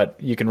decision, but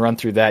you can run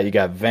through that. You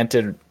got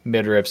vented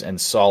midribs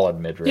and solid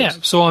midribs. Yeah,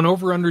 so on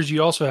over-unders,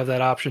 you also have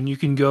that option. You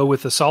can go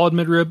with a solid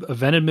midrib, a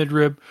vented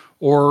midrib,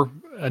 or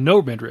a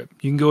no midrib.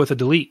 You can go with a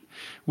delete,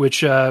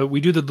 which we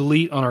do the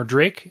delete on our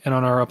Drake and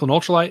on our Upland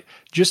Ultralight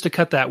just to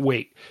cut that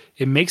weight.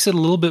 It makes it a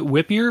little bit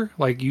whippier,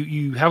 like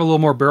you have a little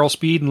more barrel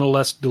speed and a little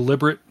less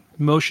deliberate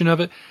motion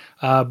of it,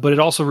 but it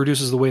also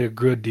reduces the weight a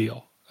good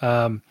deal.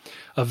 A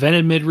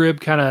vented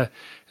midrib kind of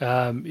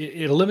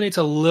it eliminates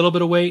a little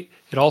bit of weight.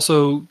 It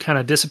also kind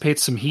of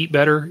dissipates some heat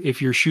better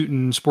if you're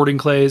shooting sporting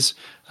clays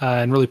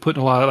and really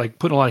putting a lot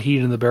of heat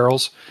in the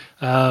barrels.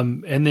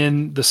 And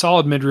then the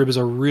solid midrib is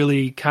a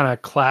really kind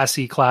of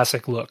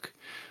classic look.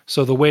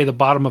 So the way the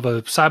bottom of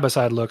a side by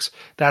side looks,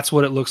 that's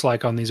what it looks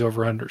like on these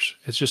over unders.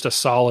 It's just a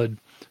solid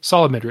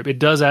midrib. It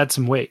does add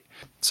some weight.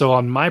 So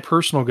on my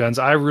personal guns,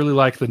 I really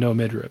like the no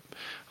midrib.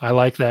 I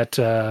like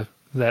that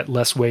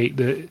less weight.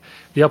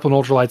 The Upland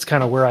Ultralight's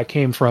kind of where I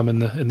came from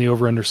in the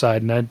over-under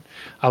side, and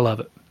I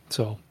love it.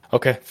 So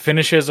okay,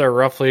 finishes are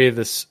roughly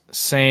the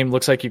same.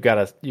 Looks like you got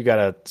a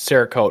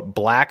Cerakote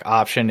black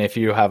option if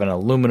you have an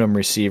aluminum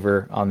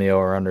receiver on the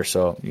over-under,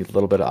 so you have a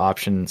little bit of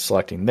option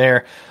selecting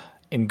there.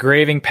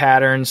 Engraving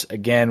patterns,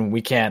 again,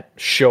 we can't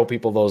show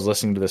people those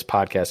listening to this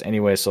podcast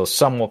anyway, so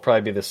some will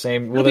probably be the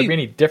same. Will there be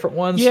any different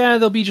ones? Yeah,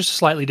 they'll be just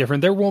slightly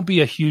different. There won't be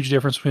a huge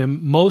difference between them.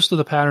 Most of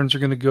the patterns are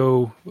going to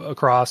go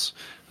across.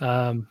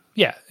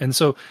 And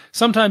so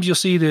sometimes you'll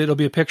see that it'll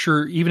be a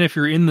picture, even if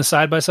you're in the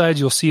side-by-sides,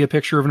 you'll see a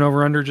picture of an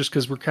over-under just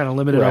because we're kind of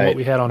limited on what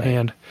we had on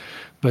hand.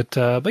 But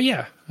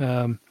yeah,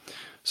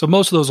 so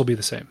most of those will be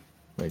the same.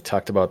 We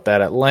talked about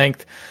that at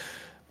length.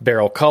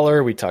 Barrel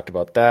color, we talked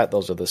about that.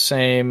 Those are the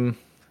same.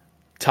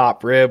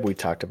 Top rib, we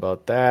talked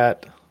about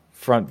that.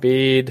 Front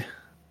bead,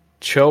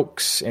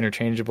 chokes,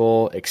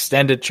 interchangeable,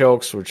 extended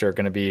chokes, which are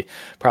going to be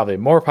probably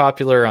more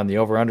popular on the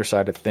over-under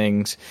side of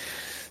things.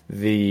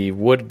 The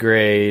wood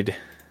grade,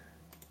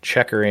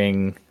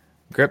 checkering,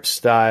 grip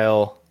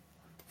style,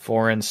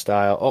 foreign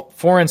style. Oh,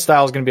 foreign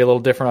style is going to be a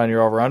little different on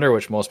your over-under,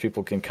 which most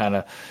people can kind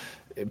of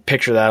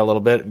picture that a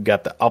little bit. We've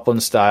got the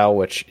Upland style,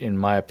 which in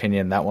my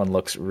opinion, that one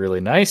looks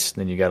really nice.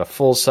 Then you got a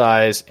full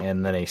size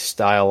and then a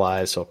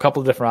stylized. So a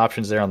couple of different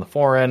options there on the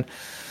forend.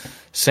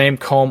 Same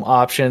comb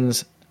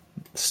options,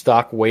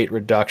 stock weight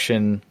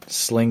reduction,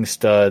 sling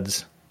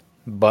studs,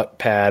 butt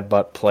pad,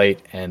 butt plate,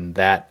 and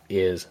that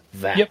is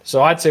that. Yep.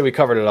 So I'd say we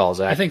covered it all,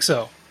 Zach. I think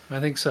so.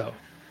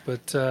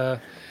 But,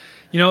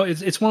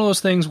 it's one of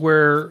those things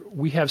where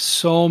we have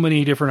so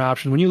many different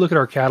options. When you look at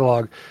our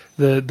catalog,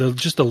 the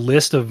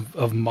list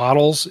of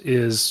models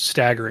is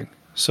staggering.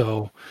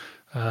 So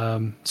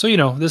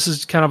this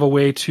is kind of a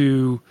way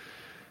to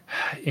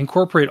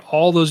incorporate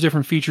all those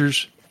different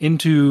features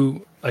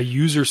into a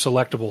user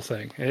selectable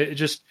thing. It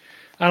just,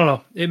 I don't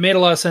know. It made a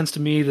lot of sense to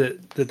me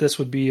that this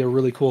would be a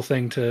really cool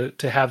thing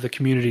to have the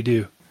community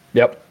do.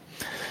 Yep.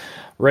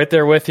 Right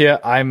there with you.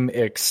 I'm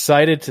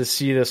excited to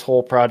see this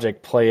whole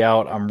project play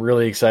out. I'm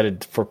really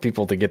excited for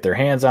people to get their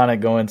hands on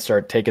it, go and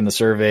start taking the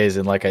surveys,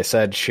 and like I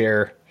said,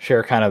 share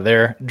kind of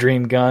their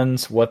dream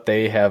guns, what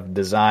they have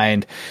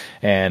designed,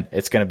 and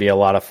it's going to be a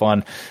lot of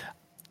fun.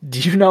 Do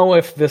you know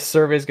if this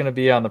survey is going to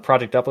be on the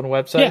Project Upland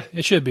website? Yeah,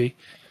 it should be.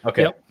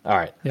 Okay. Yep. All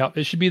right. Yep,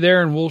 it should be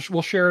there, and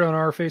we'll share it on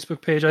our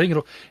Facebook page. I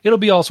think it'll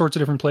be all sorts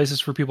of different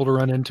places for people to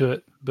run into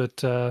it.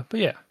 But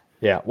yeah.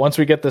 Yeah, once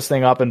we get this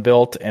thing up and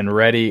built and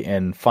ready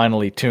and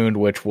finally tuned,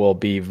 which will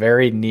be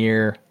very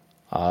near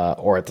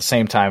or at the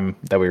same time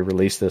that we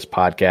release this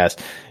podcast,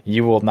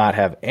 you will not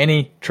have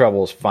any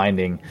troubles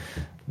finding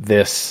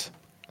this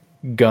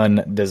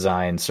gun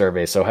design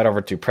survey. So head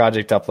over to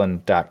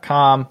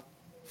projectupland.com,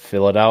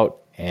 fill it out,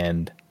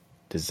 and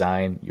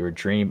design your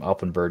dream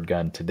Upland Bird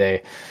gun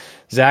today.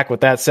 Zach, with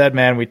that said,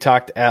 man, we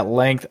talked at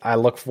length. I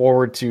look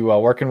forward to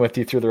working with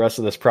you through the rest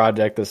of this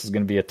project. This is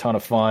going to be a ton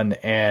of fun,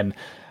 and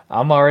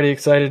I'm already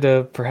excited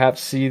to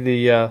perhaps see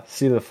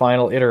the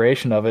final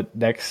iteration of it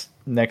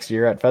next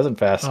year at Pheasant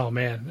Fest. Oh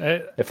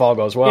man, if all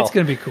goes well, it's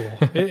going to be cool.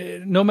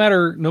 No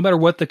matter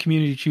what the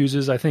community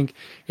chooses, I think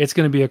it's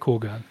going to be a cool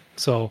gun.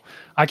 So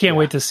I can't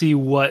wait to see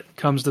what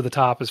comes to the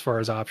top as far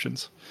as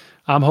options.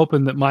 I'm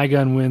hoping that my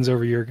gun wins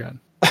over your gun.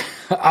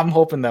 I'm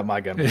hoping that my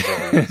gun wins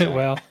over yours.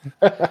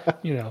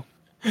 Well,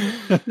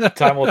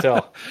 time will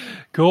tell.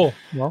 Cool.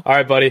 Well, all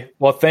right, buddy.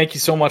 Well, thank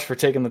you so much for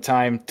taking the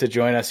time to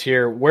join us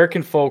here. Where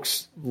can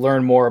folks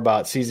learn more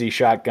about CZ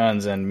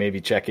Shotguns and maybe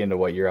check into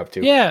what you're up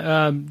to?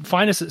 Yeah,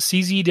 find us at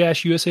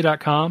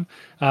cz-usa.com.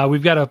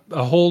 We've got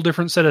a whole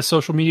different set of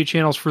social media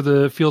channels for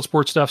the field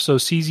sports stuff. So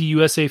CZ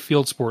USA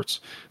Field Sports.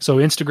 So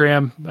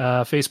Instagram,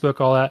 Facebook,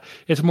 all that.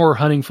 It's more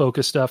hunting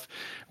focused stuff.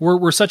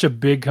 We're such a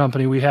big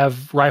company. We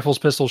have rifles,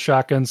 pistols,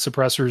 shotguns,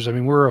 suppressors. I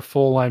mean, we're a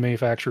full line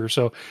manufacturer.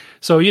 So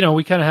we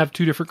kind of have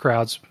two different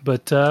crowds.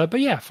 But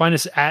yeah, find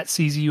us at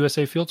CZ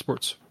USA Field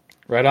Sports.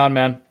 Right on,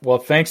 man. Well,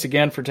 thanks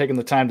again for taking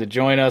the time to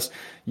join us.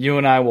 You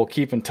and I will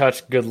keep in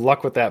touch. Good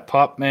luck with that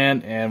pup,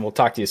 man, and we'll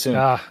talk to you soon.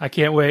 I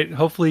can't wait.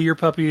 Hopefully your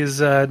puppy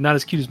is not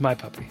as cute as my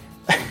puppy.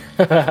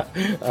 All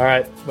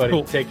right, buddy.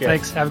 Cool. Take care.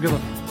 Thanks. Have a good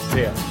one.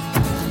 See ya.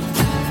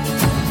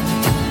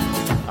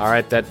 All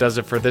right, that does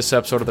it for this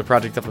episode of the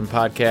Project Upland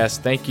Podcast.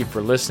 Thank you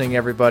for listening,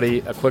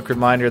 everybody. A quick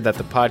reminder that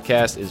the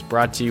podcast is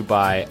brought to you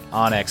by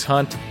Onyx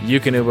Hunt,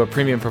 Eukanuba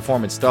Premium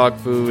Performance Dog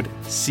Food,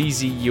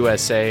 CZ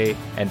USA,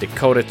 and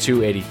Dakota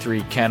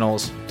 283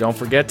 Kennels. Don't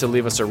forget to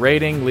leave us a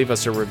rating, leave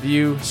us a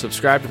review,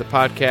 subscribe to the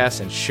podcast,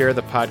 and share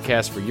the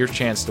podcast for your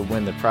chance to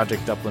win the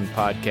Project Upland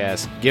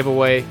Podcast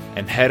giveaway.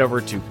 And head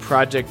over to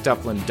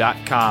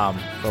projectupland.com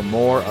for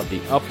more of the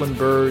upland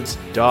birds,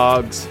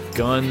 dogs,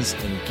 guns,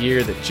 and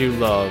gear that you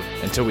love.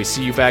 Until we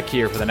see you back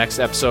here for the next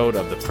episode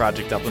of the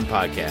Project Upland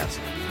Podcast.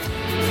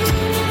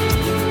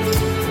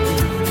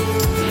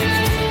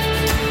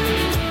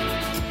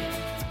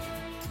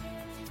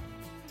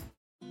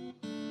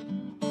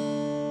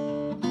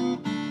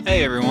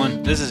 Hey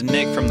everyone, this is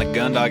Nick from the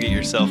Gun Dog It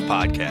Yourself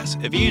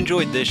podcast. If you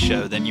enjoyed this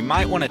show, then you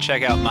might want to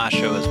check out my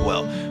show as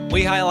well.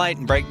 We highlight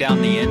and break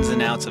down the ins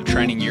and outs of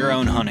training your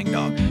own hunting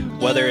dog.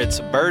 Whether it's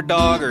a bird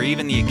dog or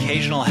even the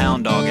occasional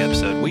hound dog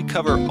episode, we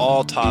cover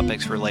all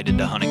topics related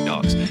to hunting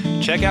dogs.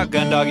 Check out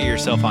Gun Dog It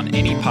Yourself on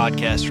any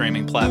podcast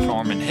streaming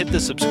platform and hit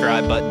the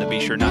subscribe button to be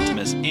sure not to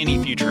miss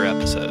any future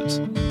episodes.